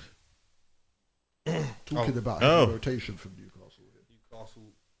West Ham. Talking about having rotation from Newcastle. Newcastle.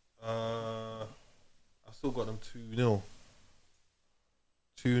 I still got them 2-0.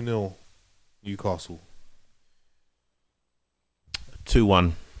 2-0. Newcastle.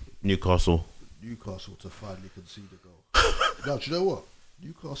 2-1. Newcastle. Newcastle to finally concede a goal. Now, do you know what?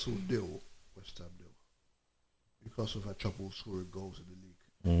 Newcastle 0, West Ham 0. Newcastle have had trouble scoring goals in the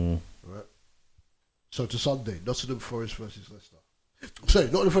league. Right. So to Sunday, Nottingham Forest versus Leicester. Sorry,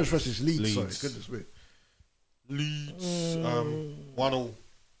 Nottingham Forest versus Leeds. Sorry, goodness me. Leeds 1-0.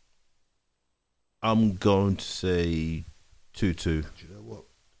 I'm going to say 2-2. Do you know what?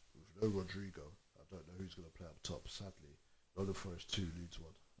 With no Rodrigo, I don't know who's going to play up top. Sadly, Nottingham Forest 2, Leeds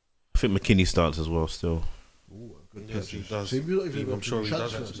 1. I think McKinney starts as well still. Ooh, good yes, he does. See, we're not even I'm sure he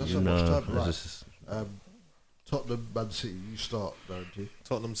does. That's not much time. Right. Tottenham, Man City, you start, Darren.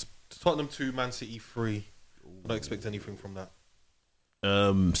 Tottenham 2, Man City 3. I don't expect anything from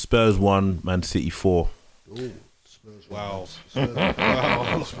Spurs that. 1, Man City 4. Ooh, Spurs 1. Wow.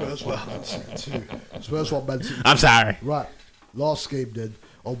 Spurs 1, Man City 2. Spurs 1, Man City 2. I'm sorry. Right. Last game then,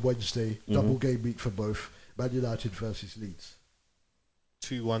 on Wednesday. Double game week for both. Man United versus Leeds.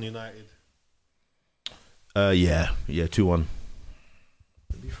 2-1 United. Yeah, 2-1.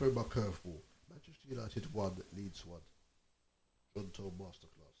 Let me throw my curveball. Manchester United 1, Leeds 1. John Toll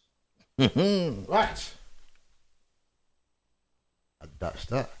masterclass. Right. And that's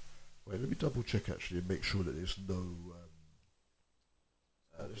that. Wait, let me double check actually and make sure that there's no.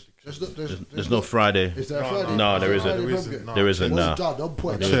 There's no Friday. Is there a Friday? No, there isn't. There isn't. Well done, on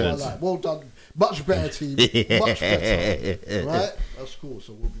point. That's what I like. Well done. Much better team. Much better. Right? That's cool.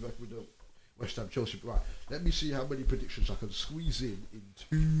 So we'll be back with the West Ham Chelsea. Right. Let me see how many predictions I can squeeze in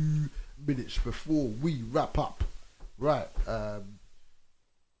 2 minutes before we wrap up. Right.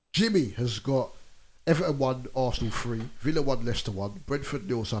 Jimmy has got Everton 1, Arsenal 3, Villa 1, Leicester 1, Brentford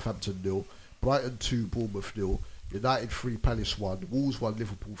 0, Southampton 0, Brighton 2, Bournemouth 0, United 3, Palace 1, Wolves 1,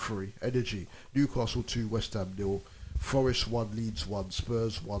 Liverpool 3, Energy, Newcastle 2, West Ham 0, Forest 1, Leeds 1,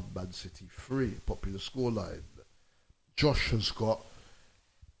 Spurs 1, Man City 3. Popular scoreline. Josh has got,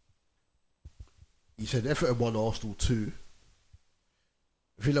 he said Everton 1, Arsenal 2,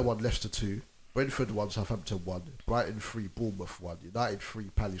 Villa 1, Leicester 2, Brentford 1, Southampton 1, Brighton 3, Bournemouth 1, United 3,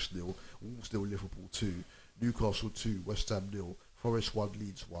 Palace 0, Wolves 0, Liverpool 2, Newcastle 2, West Ham 0, Forest 1,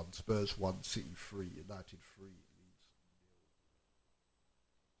 Leeds 1, Spurs 1, City 3, United 3, Leeds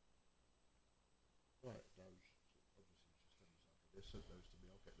 0. Right, now obviously just send those to me.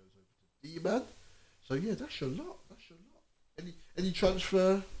 I'll get those over to D-Man. So yeah, that's your lot. Any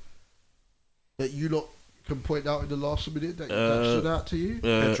transfer that you lot can point out in the last minute that stood out to you?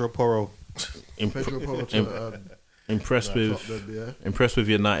 Pedro Porro. Impressed with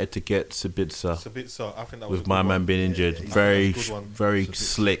United to get Sabitzer. I think that was with my man being injured. Very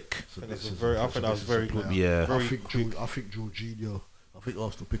slick. I think that was very good. Yeah. I think Jorginho. I think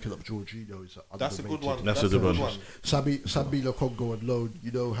Arsenal picking up Jorginho is that's a good one. That's a good one. Sambi Lokonga on loan.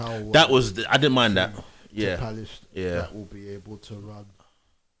 You know how that was. I didn't mind that. Yeah. Palace, yeah. That will be able to run.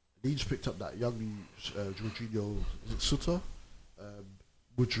 Leeds picked up that young Jorginho Sutter.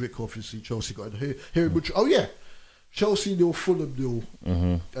 Mudryk, obviously, Chelsea got in here. Mudryk. Oh yeah, Chelsea 0, Fulham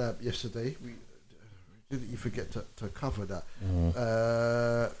 0 yesterday. We didn't even forget to cover that.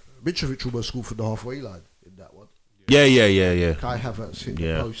 Mitrovic almost scored from the halfway line in that one. Yeah. Kai Havertz hit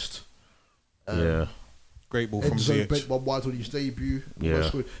the post. Great ball from Enzo bent one wide on his debut.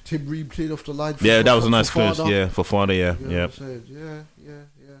 Yeah. Tim Ream cleared off the line. That was a nice close. Yeah, for Fana. Yeah. So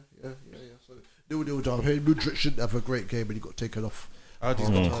 0-0 down here. Mudryk shouldn't have a great game, and he got taken off. He's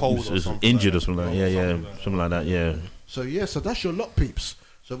got cold or something. Injured or something like that. Something like that. Yeah. So that's your lot, peeps.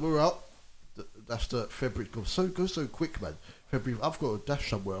 So we're out. That's the February. Goes so quick, man. February. I've got a dash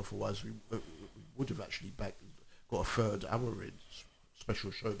somewhere. Otherwise, we would have actually got a third hour in special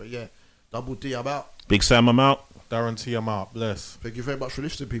show. But yeah, Double D, I'm out. Big Sam, I'm out. Darren T, I'm out. Bless. Thank you very much for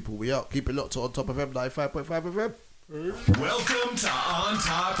listening, people. We out. Keep it locked on Top FM 95.5 FM. Welcome to On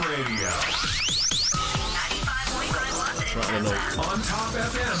Top Radio. 95.5 On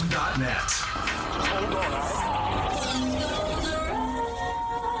TopFM.net.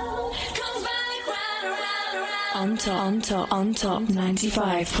 On top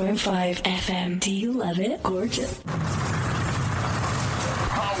 95.5 FM. Do you love it? Gorgeous. Power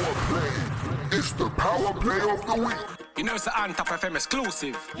play. It's the power play of the week. You know it's an On Top FM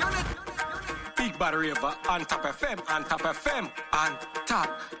exclusive. Big Bad Raver on Top FM, on Top FM, on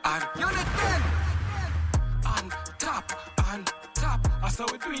top, on Unit 10. On top, on top. I saw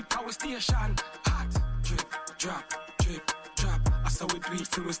we do it power station. Hot, drip, drop, drip, drop. I saw we do it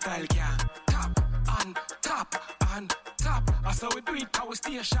through style, yeah. Top, on top, on top. I saw we do it power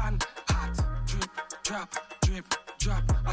station. Hot, drip, drop, drip, drop.